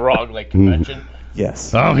they're at the wrong convention?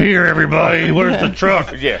 Yes. I'm here, everybody. Where's the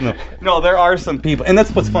truck? Yeah. No, there are some people, and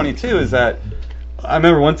that's what's funny too, is that I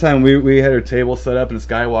remember one time we had our table set up, and this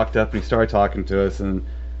guy walked up and he started talking to us, and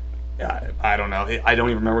I don't know, I don't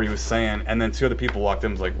even remember what he was saying, and then two other people walked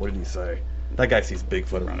in and was like, what did he say? That guy sees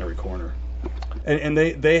Bigfoot around every corner. And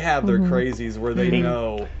they have their crazies where they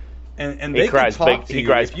know, and they can talk to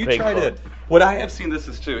you. If you try to, what I have seen this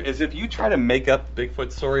is too, is if you try to make up the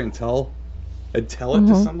Bigfoot story and tell it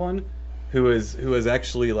to someone who is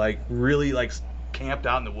actually really camped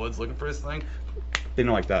out in the woods looking for this thing, they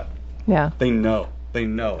don't like that. Yeah. They know,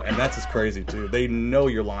 and that's just crazy too. They know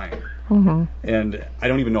you're lying, and I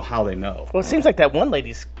don't even know how they know. Well, it seems like that one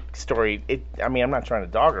lady's story. I mean, I'm not trying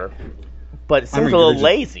to dog her, but it seems a little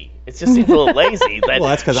lazy. It just seems a little lazy. That well,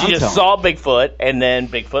 that's because she just saw Bigfoot and then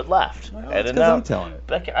Bigfoot left. Well, that's because I'm telling it.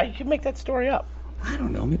 But you can make that story up. I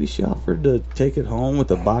don't know. Maybe she offered to take it home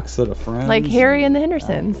with a box set of friends. Like Harry and the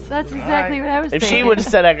Hendersons. That's exactly what I was If thinking. she would have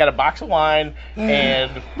said, I got a box of wine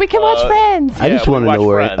and... we can watch Friends. I just want to know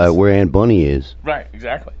where Aunt Bunny is. Right,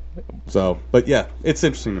 exactly. So, but yeah, it's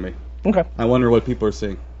interesting to me. Okay. I wonder what people are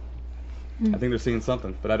seeing. I think they're seeing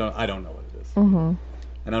something, but I don't know what it is. And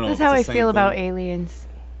I don't know. That's if how I it's the same feel thing. about aliens.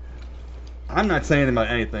 I'm not saying about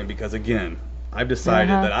anything because, again, I've decided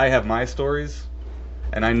that I have my stories,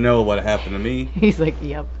 and I know what happened to me. He's like,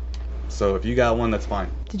 yep. So if you got one, that's fine.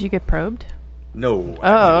 Did you get probed? No.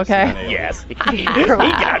 Oh, okay. Yes. He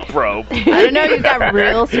got probed. I don't know. You got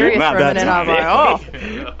real serious for a minute. I was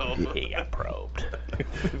like, oh. He got probed.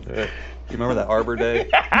 You remember that Arbor Day?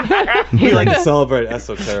 We like to celebrate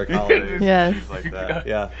esoteric holidays. Yes. Things like that.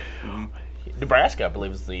 Yeah. Mm-hmm. Nebraska, I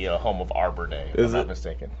believe, is the home of Arbor Day, if I'm not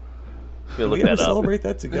mistaken. Did we ever celebrate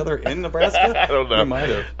that together in Nebraska? I don't know. We might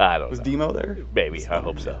have. I don't know. Was Demo there? Maybe. I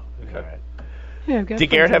hope so. Okay. All right. Yeah, Did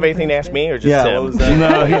Garrett have anything to ask me, or just Yeah, Tim? what was that?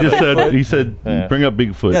 No, he said bring up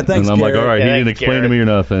Bigfoot. Yeah, thanks, and I'm like, Garrett. all right, Yeah, he didn't thanks, explain to Garrett. me or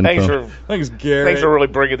nothing. Thanks, Garrett. Thanks for really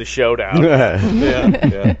bringing the show down.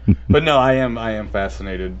 yeah. But no, I am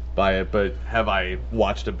fascinated by it. But have I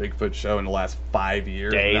watched a Bigfoot show in the last 5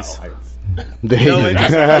 years? Days. No,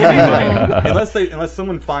 unless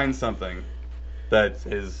someone finds something that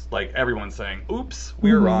is like everyone's saying, "Oops,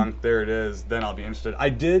 we were wrong. There it is." Then I'll be interested.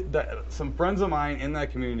 Some friends of mine in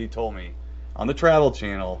that community told me on the Travel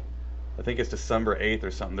Channel, I think it's December 8th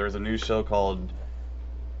or something. There's a new show called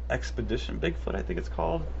Expedition Bigfoot, I think it's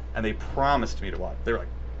called, and they promised me to watch. They were like,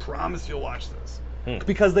 "Promise you'll watch this,"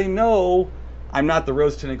 because they know I'm not the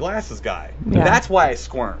rose-tinted glasses guy. Yeah. That's why I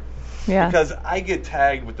squirm. Yeah. Because I get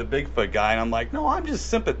tagged with the Bigfoot guy, and I'm like, no, I'm just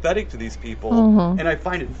sympathetic to these people, and I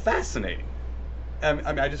find it fascinating. I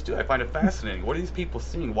mean, I just do. I find it fascinating. What are these people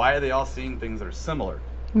seeing? Why are they all seeing things that are similar?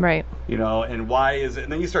 Right. You know, and why is it?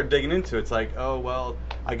 And then you start digging into it. It's like, oh, well,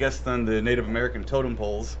 I guess then the Native American totem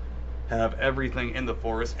poles have everything in the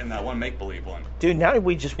forest and that one make-believe one. Dude, now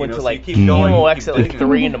we just went to so like you keep going, KMOX you at keep like digging.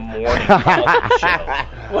 3 in the morning. The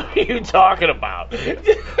show. What are you talking about?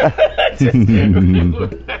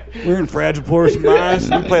 We're in Fragile Porcelain Mice.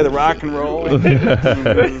 We play the rock and roll.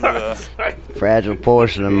 Fragile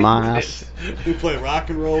Porcelain Mice. We play rock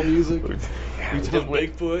and roll music. We tell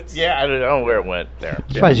Bigfoots. Yeah, I don't know where it went there.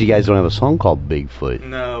 I'm surprised you guys don't have a song called Bigfoot.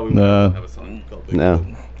 No, we No. don't have a song called Bigfoot. No.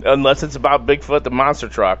 Unless it's about Bigfoot the monster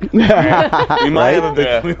truck. We might have a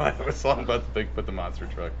Yeah. we might have a song about the Bigfoot the monster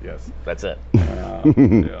truck. Yes. That's it.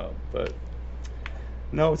 Yeah, but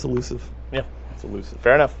no, it's elusive. Yeah, it's elusive.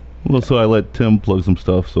 Fair enough. Well, so I let Tim plug some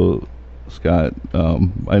stuff. So, Scott,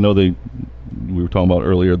 I know we were talking about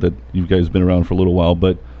earlier that you guys been around for a little while,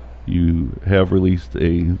 but you have released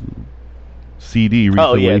a CD recently.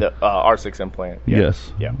 Oh yeah, the R6 implant. Yeah.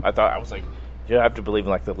 Yes. Yeah, I thought I was like, you have to believe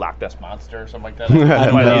in like the Loch Ness monster or something like that. I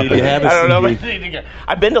don't know.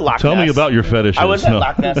 I've been to Loch Ness. Tell me about your fetishes. I was at No.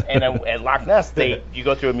 Loch Ness, and at Loch Ness, you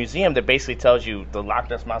go through a museum that basically tells you the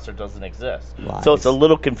Loch Ness monster doesn't exist. Lies. So it's a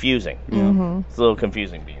little confusing. Mm-hmm. It's a little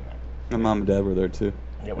confusing being there. My mom and dad were there too.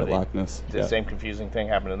 Yeah, at Loch Ness. Did the same confusing thing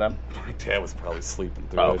happen to them? My dad was probably sleeping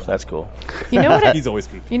through Oh, it. that's cool. You know what? He's always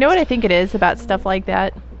confused. You know what I think it is about stuff like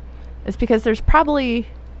that? It's because there's probably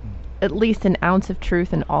at least an ounce of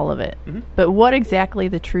truth in all of it. But what exactly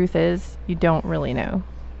the truth is, you don't really know.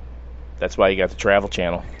 That's why you got the Travel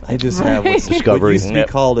Channel. I just have what's Discovery. what used to be Yep.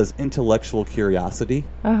 called as intellectual curiosity.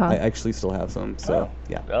 Uh-huh. I actually still have some, so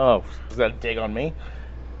yeah. Oh, was that a dig on me?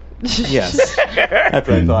 Yes.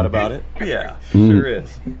 After I thought about it. Yeah, Mm. sure is.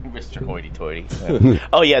 Mr. Hoity-toity. Yeah.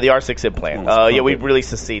 Oh yeah, the R6 implant. Yeah, we released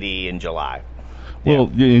the CD in July.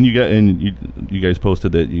 Well, yeah, and you guys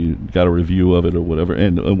posted that you got a review of it or whatever.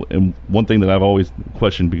 And one thing that I've always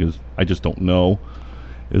questioned because I just don't know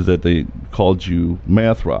is that they called you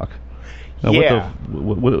math rock. Now, Yeah.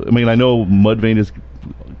 what I mean, I know Mudvayne is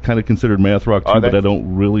kind of considered math rock too, but I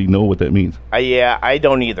don't really know what that means. Yeah, I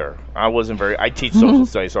don't either. I teach social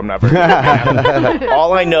studies, so I'm not very good at math.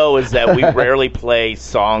 All I know is that we rarely play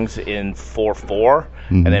songs in 4/4,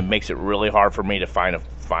 and it makes it really hard for me to find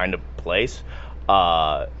a place.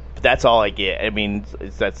 But that's all I get. I mean,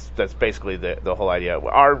 that's basically the whole idea.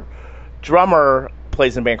 Our drummer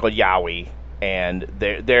plays in a band called Yowie, and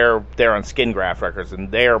they're on Skin Graft Records, and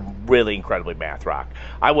they're really incredibly math rock.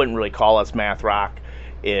 I wouldn't really call us math rock,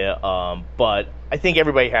 but I think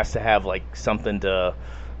everybody has to have like something to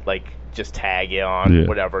like just tag it on,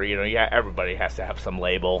 whatever. You know, yeah, everybody has to have some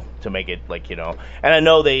label to make it like, you know. And I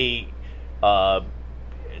know they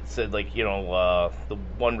said like, you know, the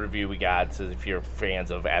one review we got says if you're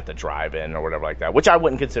fans of At the Drive-In or whatever like that, which I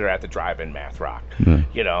wouldn't consider At the Drive-In math rock,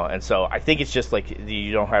 you know. And so I think it's just like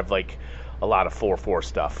you don't have like a lot of 4/4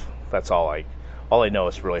 stuff. That's all I know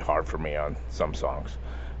is really hard for me on some songs.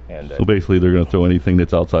 And So basically, they're going to throw anything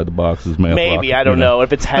that's outside the box as math rock. maybe, I don't know.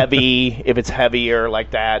 If it's heavy, if it's heavier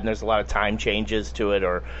like that, and there's a lot of time changes to it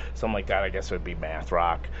or something like that, I guess it would be math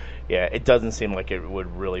rock. Yeah, it doesn't seem like it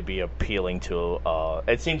would really be appealing to.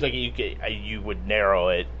 It seems like you would narrow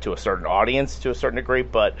it to a certain audience to a certain degree,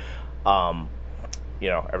 but you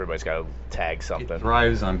know, everybody's got to tag something. It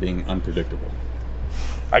thrives on being unpredictable.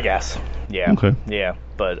 I guess. Yeah. Okay. Yeah,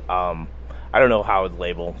 but I don't know how to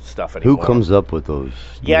label stuff anymore. Who comes up with those?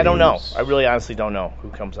 Yeah, I don't know. names? I really honestly don't know who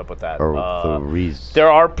comes up with that. Or the reasons. There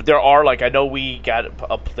are like I know we got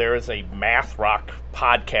there is a math rock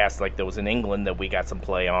podcast like that was in England that we got some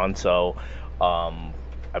play on. So, I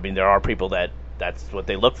mean, there are people that's what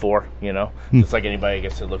they look for. You know, just like anybody I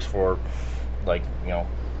guess that looks for like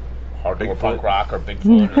hardcore punk rock or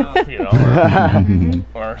Bigfoot,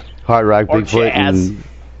 or hard rock, or Bigfoot, jazz.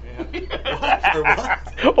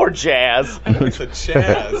 Or jazz. It's a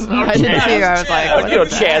jazz. I did too. I was like,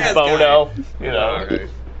 Chaz Bono.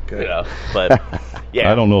 But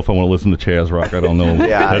yeah. I don't know if I want to listen to Chaz rock. I don't know.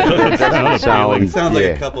 Yeah, that doesn't sound. It sounds like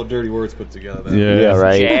a couple dirty words put together. Yeah,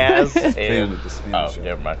 right. Jazz Fan and of the Spanish show.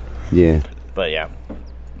 never mind. Yeah. But yeah.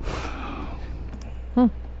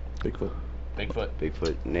 Bigfoot.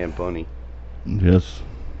 Bigfoot, Namponi, Yes.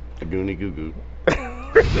 Agoonie Goo Goo.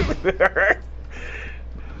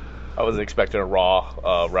 I was expecting a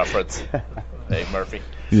Raw reference. Hey, Murphy.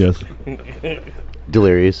 Yes.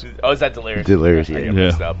 Delirious. Oh, is that Delirious? Delirious, I yeah. get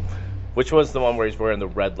mixed up. Which was the one where he's wearing the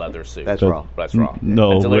red leather suit? That's Raw. That's Raw.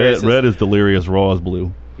 No, And Delirious red is Delirious, Raw is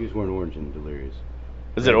blue. He was wearing orange in Delirious.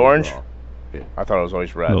 Is it orange? Raw. Yeah. I thought it was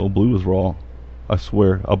always red. No, blue is Raw. I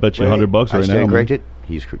swear. I'll bet you $100 I right stand now. corrected.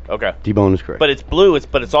 He's correct. Okay. T-Bone is correct. But it's blue.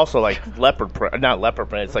 But it's also like leopard print. Not leopard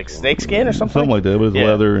print. It's like snakeskin or something. Something like that. It was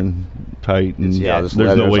leather and tight, and Yeah, there's this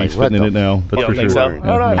leather no is way like, he's what fitting in the it now. That's You for don't think sure. so?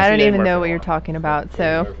 Oh, no, I don't see even that know Murphy what you're one. talking about.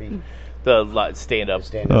 So The stand up.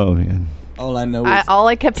 Oh man. All I know is all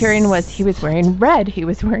I kept hearing was he was wearing red, he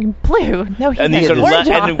was wearing blue. No, he And had these are orange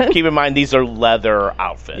on. and keep in mind these are leather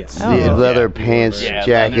outfits. Oh. The leather Yeah. pants, Yeah,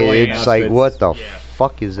 jacket. leather It's like, outfits. what the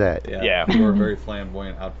fuck is that? Yeah. He wore very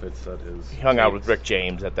flamboyant outfits at his. He hung out with Rick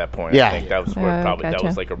James at that point. Yeah. I think that was where probably that Gotcha.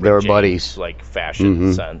 was like a Rick They were James, buddies. like fashion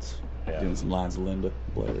Mhm. sense. Yeah. Doing some lines of Linda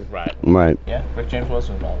Blair. Right. Right. Yeah, Rick James was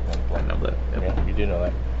involved in the I know that. Yep. Yeah, you do know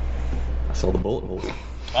that. I saw the bullet holes.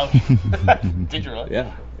 Oh, did you really? Yeah.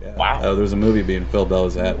 Wow. There was a movie being Phil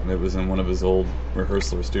Bella's at, and it was in one of his old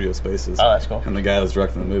rehearsal or studio spaces. Oh, that's cool. And the guy that was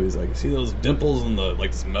directing the movie was like, "You see those dimples in the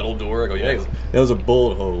this metal door?" I go, "Yeah." He goes, "Those are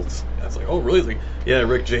bullet holes." I was like, "Oh, really?" He's like, "Yeah,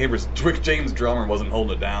 Rick James' drummer wasn't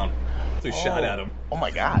holding it down, so he shot at him." Oh my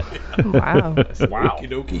God. Wow. I said, Wow. Okie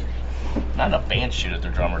dokie. Not enough bands shoot at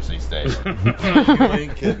their drummers these days. You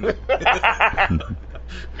ain't kidding.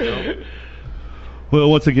 Well,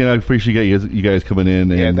 once again, I appreciate you guys coming in,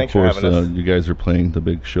 Yeah, and of thanks for course, having us. you guys are playing the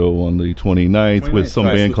big show on the 29th with 29th, some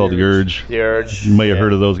right, band with called The The Urge. The Urge. You may have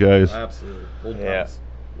heard of those guys. Absolutely. Old Yeah. times.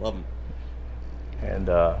 Love them. And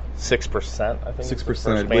 6%, I think.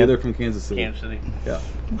 6%. I believe they're from Kansas City. Kansas City. Yeah.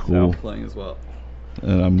 Cool. Playing as well.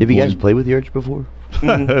 And I'm Did you guys going- play with the Urge before?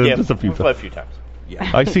 Yeah, Just a few we've played a times. few times. Yeah.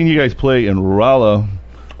 I seen you guys play in Rolla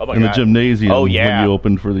Oh my in the God. gymnasium Oh, yeah. when you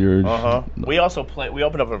opened for The Urge. Uh-huh. We also we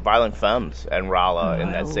opened up for Violent Femmes and Rolla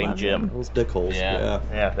in that same gym. Those dick holes. Yeah.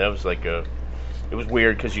 That was like it was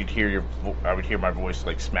weird because I would hear my voice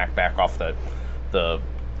like smack back off the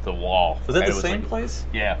wall. Was that And the it same like, place?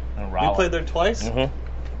 Yeah, in Rolla. You played there twice? Mm-hmm.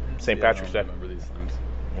 St. Patrick's I Day. don't remember these things.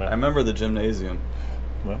 Yeah. I remember the gymnasium.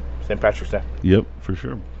 Well, St. Patrick's Day. Yep, for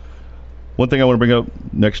sure. One thing I want to bring up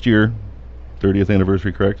next year, 30th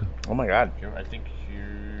anniversary, correct? Oh my God, I think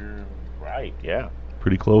you're right. Yeah,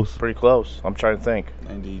 Pretty close. pretty close. I'm trying to think.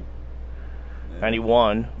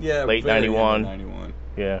 91. Yeah, late very end of 91. 91.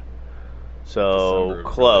 Yeah. So December,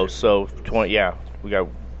 close. So 20. Yeah, we got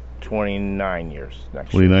 29 years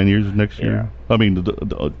next 29 years next year. I mean,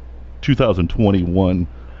 the 2021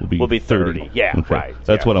 will be 30. Yeah, Okay. right.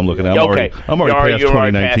 That's yeah. what I'm looking at. Yeah, I'm already past you're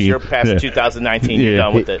already 2019. You're past Yeah. 2019. You're Yeah.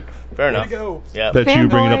 done with it. Fair enough. go. Yeah. That's you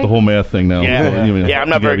bringing up the whole math thing now. Yeah, So, you know, yeah. I'm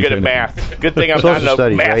not you very gotta good be at saying- math. Good thing I'm Social not in a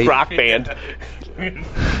studies, math right? rock band.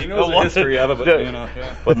 He knows the history of it, but you know.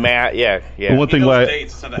 Yeah. But Matt, yeah. But one thing why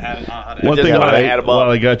Dates, one Just thing wanna why add 'em up. while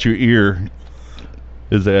I got your ear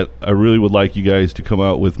is that I really would like you guys to come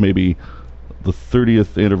out with maybe the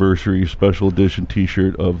 30th anniversary special edition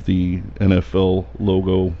T-shirt of the NFL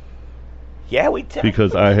logo. Yeah, we did.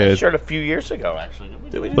 Because I had- shirt a few years ago, actually.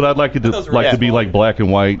 Did we do But I'd like it to to be like black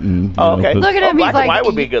and white and. Oh, okay. Look at him, he's Black like- and white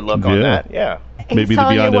would be a good look on Yeah. that. Yeah. Maybe the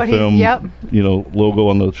telling you Beyond what he- FM, yep. logo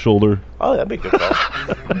on the shoulder. Oh, that'd be a good call.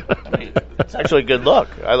 I mean, it's actually a good look.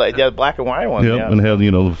 I like the black and white one. Yep, Yeah. and have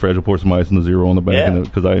the Fragile Porcelain Mice and the zero on the back Yeah.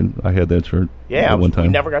 because I had that shirt Yeah, at one we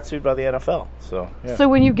time. never got sued by the NFL. So, yeah. So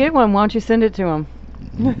when you get one, why don't you send it to him?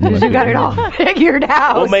 Because you got it all figured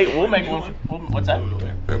out. We'll make one. What's that?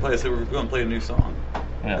 We're going to play a new song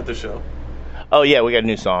at the show. Oh yeah, we got a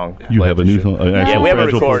new song. You have a new song? Yeah, we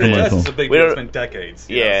haven't recorded it. It's a big deal. It's been decades.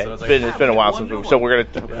 Yeah, so it's been a while since. So we're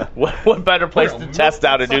gonna. What better place to test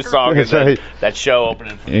out a new song than that show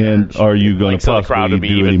opening? And are you going to possibly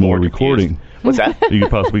do any more recording? What's that? Are you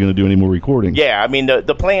possibly going to do any more recording? Yeah, I mean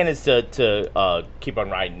the plan is to keep on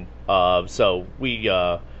writing. So we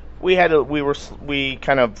kind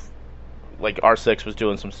of like R6 was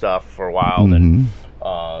doing some stuff for a while, and then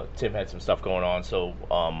Tim had some stuff going on. So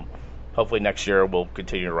hopefully next year we'll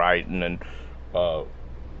continue to write, and then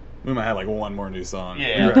we might have like one more new song.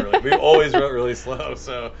 Yeah, we always wrote really slow.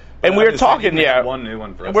 So and we were talking, one new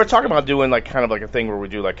one for us. We're talking about doing like kind of like a thing where we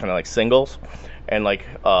do like kind of like singles, and like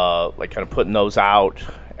kind of putting those out.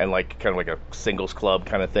 And like kind of like a singles club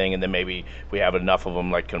kind of thing, and then maybe we have enough of them,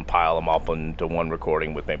 like compile them up into one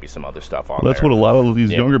recording with maybe some other stuff on. Well, that's what a lot of these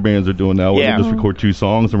younger bands are doing now. Where they just record 2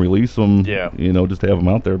 songs and release them. Yeah. Just to have them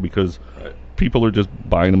out there because people are just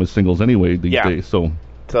buying them as singles anyway these days. So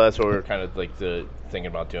that's what we're kind of like thinking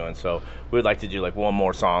about doing. So we'd like to do like one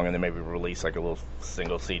more song and then maybe release like a little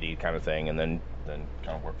single CD kind of thing, and then kind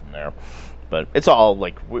of work from there. But it's all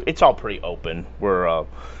like it's all pretty open. We're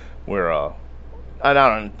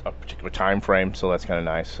not on a particular time frame, so that's kind of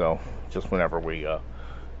nice. So just whenever we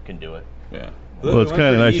can do it. Yeah. Well, it's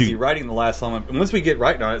kind of nice. Easy writing the last song. And once we get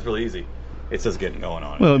writing on it, it's really easy. It's just getting going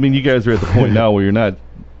on. Well, I mean, you guys are at the point now where you're not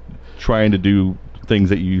trying to do things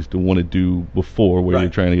that you used to want to do before, where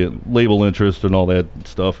you're trying to get label interest and all that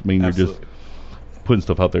stuff. I mean, you're just putting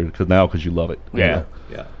stuff out there because you love it. Yeah.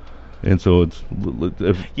 Yeah. And so it's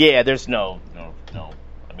there's no.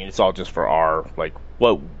 I mean, it's all just for our like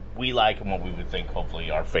what we like and what we would think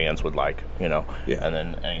hopefully our fans would like, Yeah. And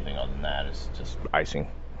then anything other than that is just icing,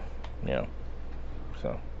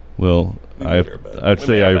 So. Well, I'd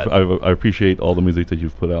say I appreciate all the music that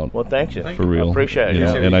you've put out. Well, thank you. For real. I appreciate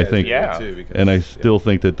it. And I think, and I still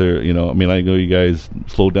think that they're, I mean, I know you guys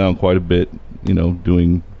slowed down quite a bit,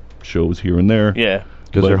 doing shows here and there. Yeah.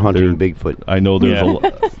 Because they're hunting Bigfoot. I know there's a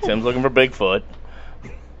lot. Tim's looking for Bigfoot.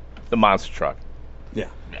 The monster truck. Yeah.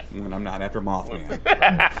 When I'm not after Mothman.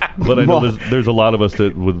 But I know there's a lot of us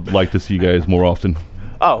that would like to see you guys more often.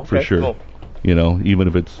 Oh, okay, for sure. Cool. Even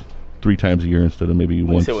if it's 3 times a year instead of maybe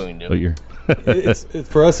once a year. it's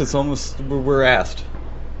for us. It's almost we're asked.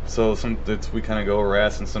 So we kind of go we're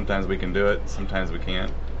asked, and sometimes we can do it, sometimes we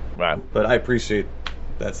can't. Right. But I appreciate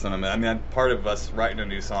that sentiment. I mean, part of us writing a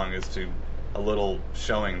new song is to a little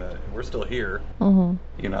showing that we're still here.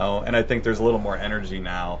 Mm-hmm. And I think there's a little more energy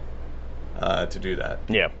now. To do that,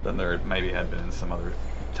 than there maybe had been in some other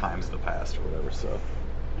times in the past or whatever.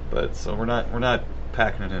 So we're not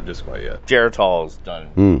packing it in just quite yet. Geritol's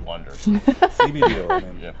done wonders. CBD oil.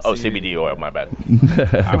 Man. Oh, CBD oil. My bad.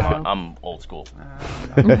 I'm old school.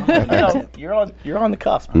 You're on the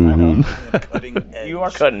cusp. Mm-hmm. I know. Cutting edge. You are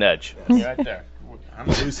cutting edge. You're right there. I'm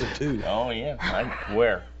elusive too. Oh yeah.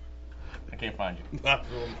 Where? I can't find you. I'm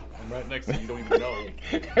right next to you. You don't even know.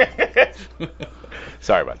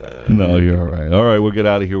 Sorry about that. No, you're all right. All right, we'll get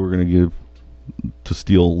out of here. We're going to give to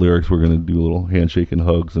Steel Lyrics. We're going to do a little handshake and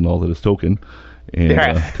hugs and all that is token,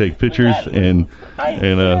 and take pictures and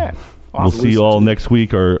we'll see you all next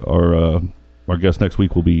week. Our guest next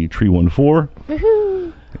week will be Tree 14.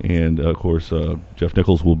 Woohoo! And of course, Jeff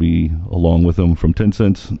Nichols will be along with them from 10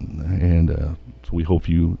 Cents, and so we hope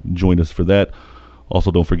you join us for that. Also,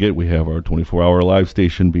 don't forget, we have our 24-hour live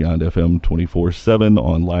station, Beyond FM 24/7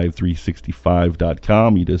 on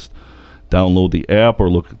live365.com. You just download the app or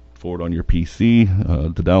look for it on your PC.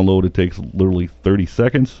 To download, it takes literally 30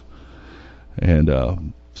 seconds.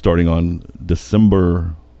 And starting on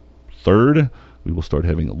December 3rd, we will start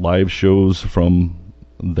having live shows from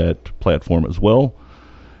that platform as well.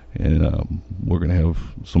 And we're going to have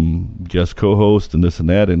some guest co-hosts and this and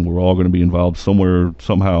that, and we're all going to be involved somewhere,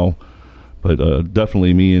 somehow. But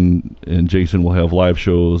definitely me and Jason will have live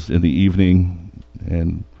shows in the evening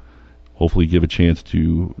and hopefully give a chance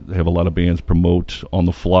to have a lot of bands promote on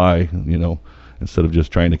the fly, instead of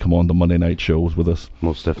just trying to come on the Monday night shows with us.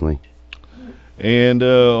 Most definitely. And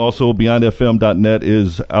also BeyondFM.net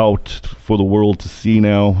is out for the world to see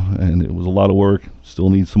now, and it was a lot of work. Still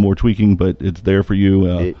needs some more tweaking, but it's there for you.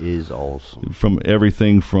 It is awesome. From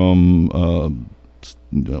everything from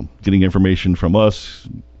getting information from us,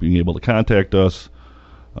 being able to contact us.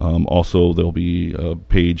 Also, there'll be a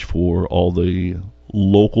page for all the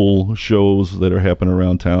local shows that are happening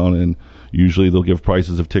around town, and usually they'll give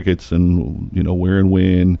prices of tickets and where and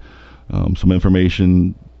when. Some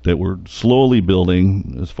information that we're slowly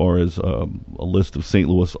building as far as a list of St.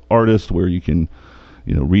 Louis artists where you can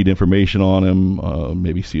read information on them,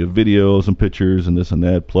 maybe see a video, some pictures and this and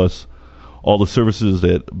that, plus all the services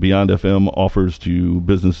that Beyond FM offers to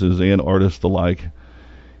businesses and artists alike.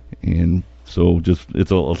 And so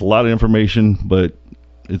it's a lot of information, but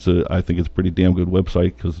I think it's a pretty damn good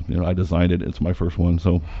website because I designed it. It's my first one,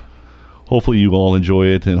 so hopefully you all enjoy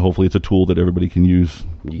it, and hopefully it's a tool that everybody can use.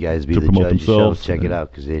 You guys be to the promote judge themselves. yourself. Check it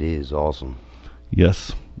out because it is awesome.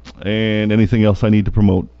 Yes. And anything else I need to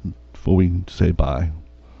promote before we say bye?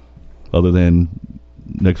 Other than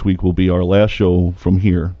next week will be our last show from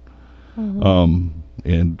here. Mm-hmm.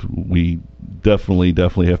 And we definitely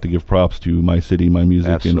have to give props to My City, My Music,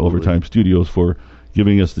 Absolutely. and Overtime Studios for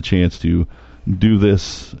giving us the chance to do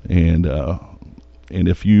this. And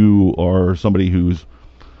if you are somebody who's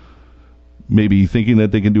maybe thinking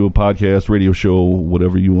that they can do a podcast, radio show,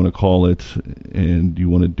 whatever you want to call it, and you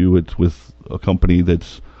want to do it with a company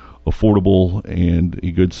that's affordable and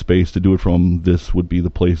a good space to do it from, this would be the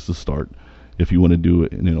place to start. If you want to do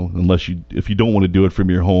it, if you don't want to do it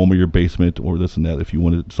from your home or your basement or this and that, if you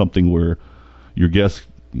wanted something where your guests,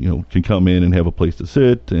 can come in and have a place to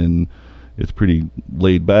sit and it's pretty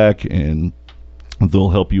laid back, and they'll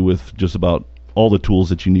help you with just about all the tools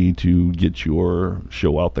that you need to get your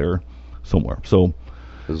show out there somewhere. So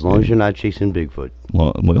as long as you're not chasing Bigfoot.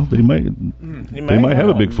 Well, they might have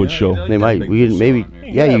a Bigfoot show. They might. We could maybe.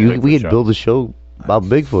 Yeah, we could build a show about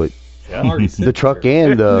Bigfoot. The truck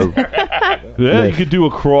and yeah, you could do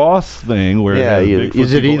a cross thing where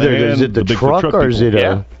is it the truck or is it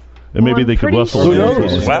a? And maybe they could rustle. Who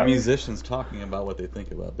knows? Musicians talking about what they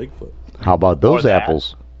think about Bigfoot. How about those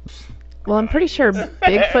apples? Well, I'm pretty sure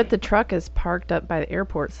Bigfoot the truck is parked up by the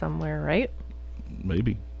airport somewhere, right?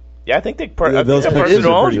 Maybe. Yeah, I think the person who owns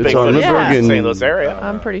Bigfoot is in the St. Louis area.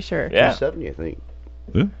 I'm pretty sure. Yeah. 270, I think.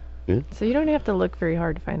 Yeah. So you don't have to look very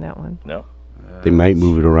hard to find that one. No. They might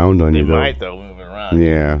move it around on you, though. They might, though, move it around.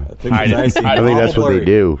 Yeah. I think that's what they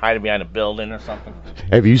do. Hide it behind a building or something.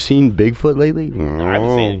 Have you seen Bigfoot lately? I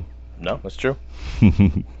haven't seen it. No, that's true.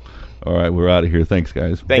 All right, we're out of here. Thanks,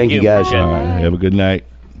 guys. Thank you, guys. All right, have a good night.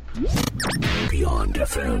 Beyond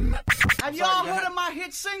FM. Have y'all heard of my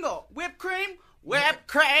hit single, Whipped Cream? Whipped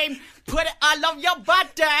cream, put it all over your body.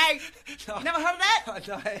 Never heard of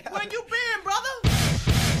that? Where you been,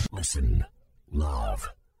 brother? Listen, love,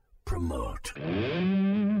 promote.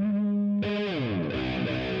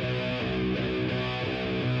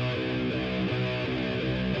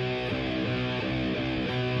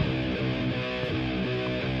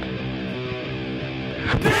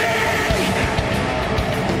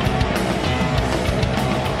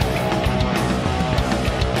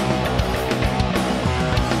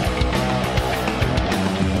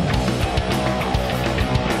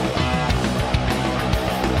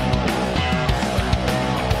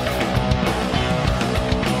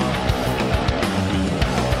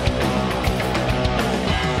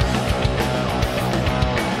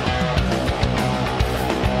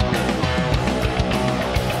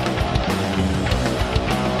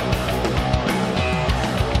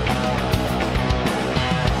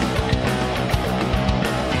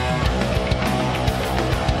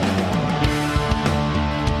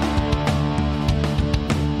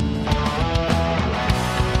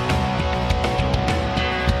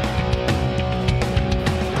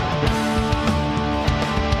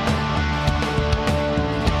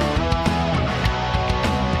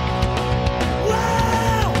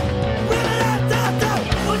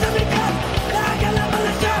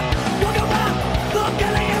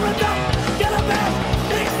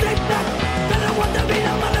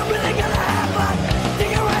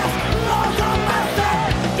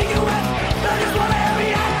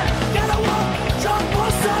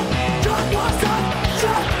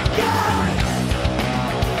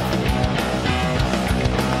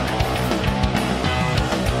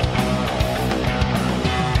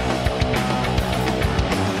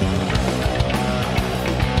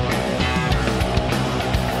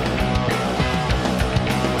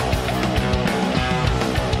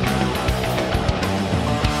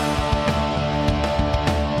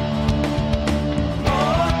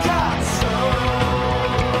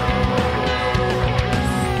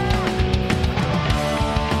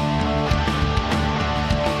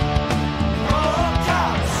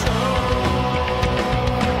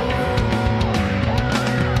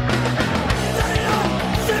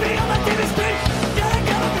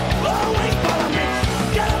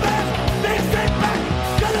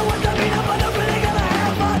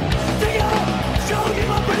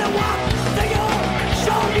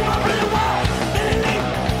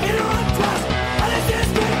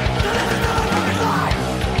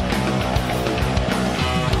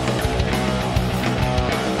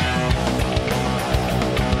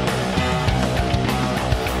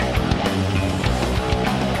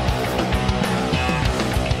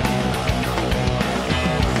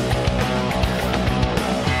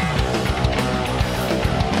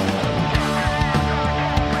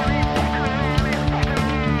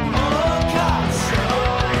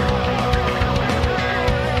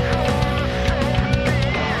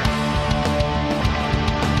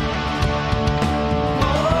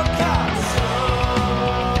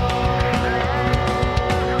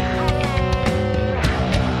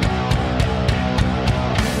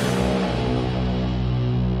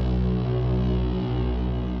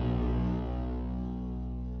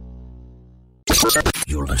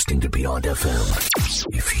 You're listening to Beyond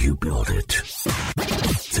FM. If you build it,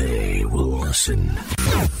 they will listen.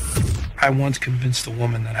 I once convinced a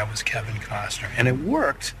woman that I was Kevin Costner, and it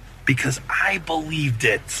worked because I believed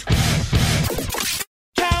it.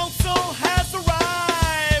 Council has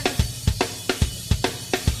arrived.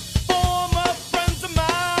 Former friends of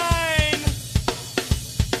mine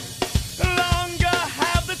longer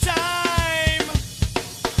have the time.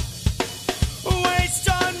 Waste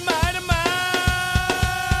on my demise.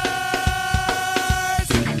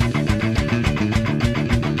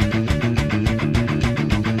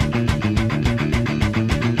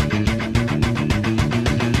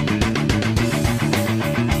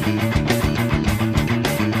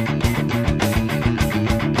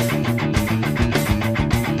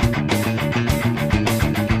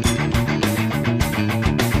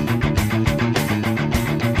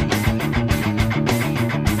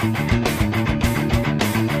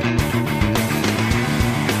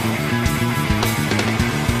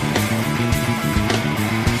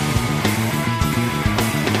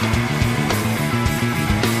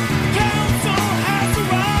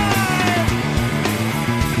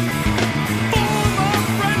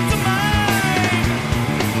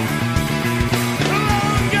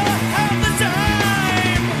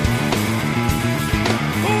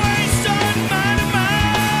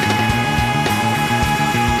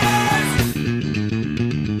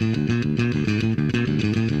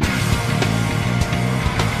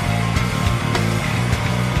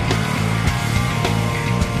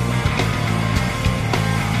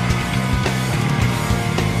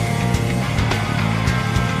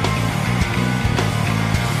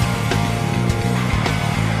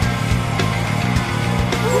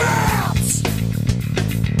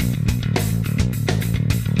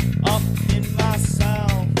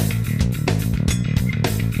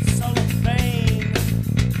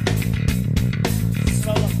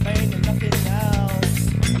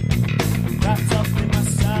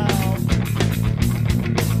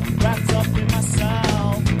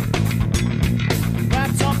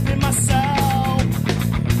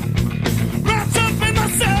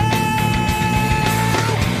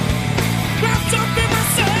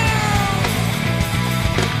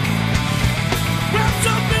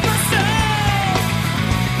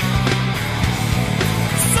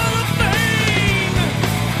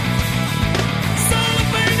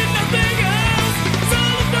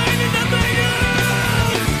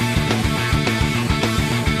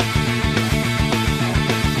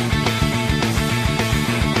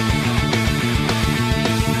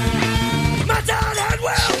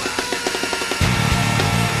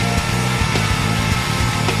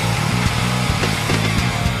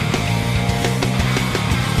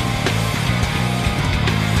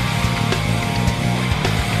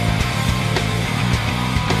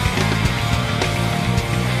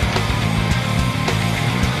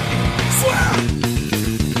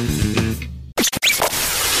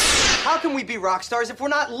 Rock stars if we're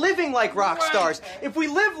not living like rock stars. If we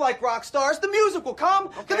live like rock stars, the music will come.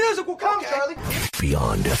 The music will come, Charlie.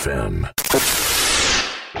 Beyond FM.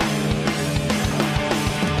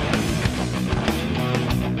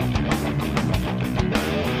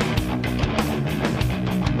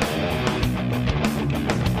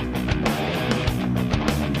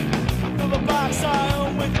 Fill the box I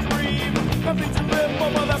own with cream. Nothing to live for,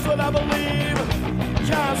 well, that's what I believe.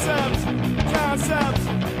 Concept.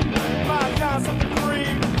 My concept of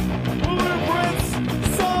cream. Blueprints,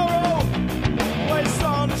 sorrow. Placed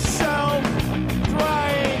on the shelf.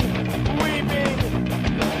 Crying, weeping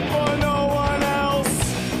for no one else.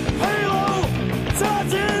 Halo,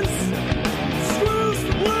 Titans, screws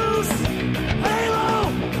loose. Halo,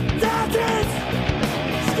 Titans,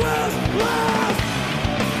 screws loose.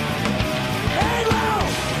 Halo,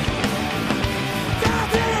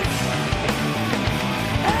 Titans,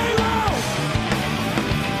 Halo.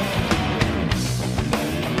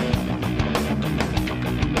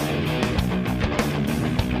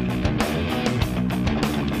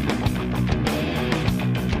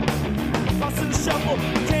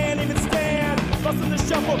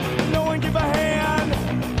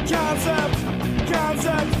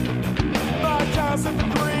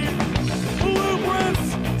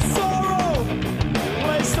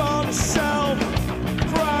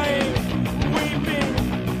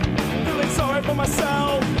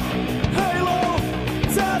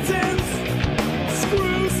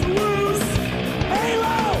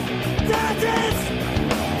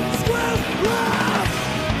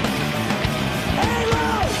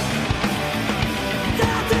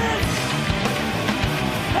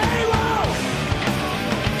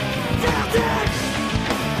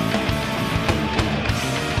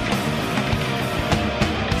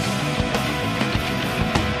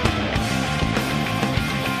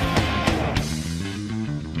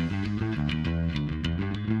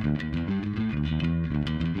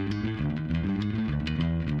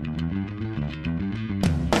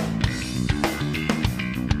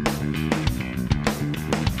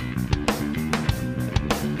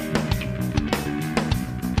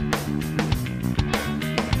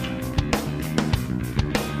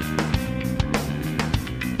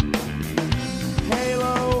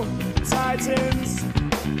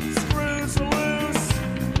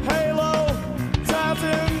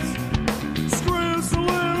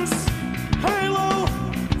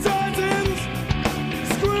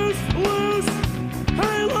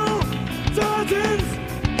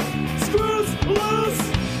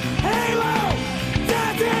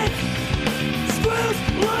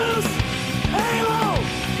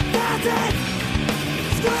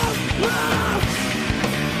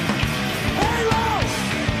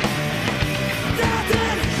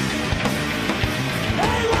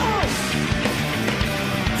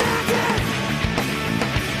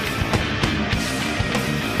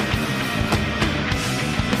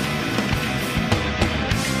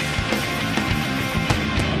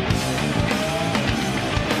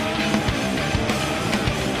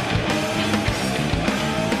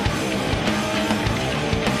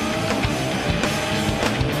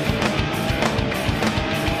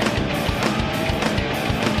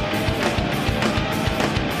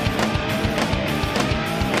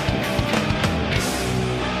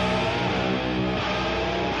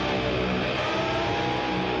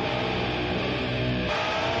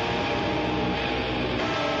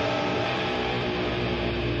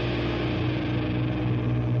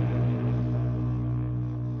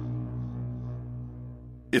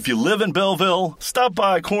 If you live in Belleville, stop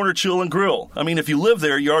by Corner Chill and Grill. I mean, if you live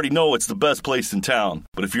there, you already know it's the best place in town.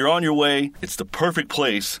 But if you're on your way, it's the perfect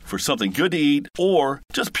place for something good to eat or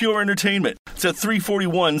just pure entertainment. It's at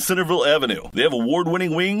 341 Centerville Avenue. They have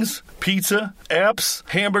award-winning wings, pizza, apps,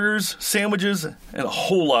 hamburgers, sandwiches, and a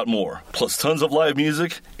whole lot more. Plus tons of live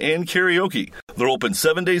music and karaoke. They're open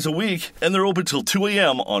 7 days a week, and they're open till 2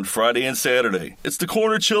 a.m. on Friday and Saturday. It's the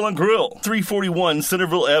Corner Chill and Grill, 341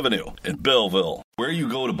 Centerville Avenue in Belleville. Where you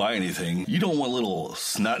go to buy anything, you don't want a little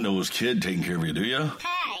snot-nosed kid taking care of you, do you?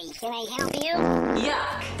 Hey, can I help you?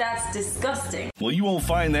 Yuck, that's disgusting. Well, you won't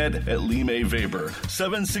find that at Lime Vapor,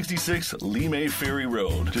 766 Lime Ferry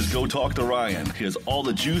Road. Just go talk to Ryan. He has all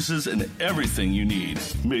the juices and everything you need.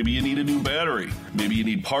 Maybe you need a new battery. Maybe you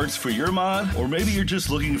need parts for your mod, or maybe you're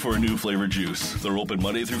just looking for a new flavored juice. They're open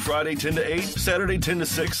Monday through Friday, 10 to 8, Saturday, 10 to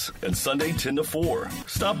 6, and Sunday, 10 to 4.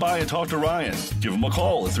 Stop by and talk to Ryan. Give him a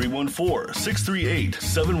call at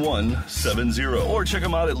 314-638-7170, or check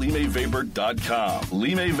him out at limevapor.com.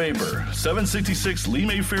 Lime Vapor, 766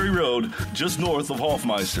 Lime Ferry Road, just north of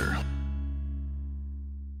Hoffmeister.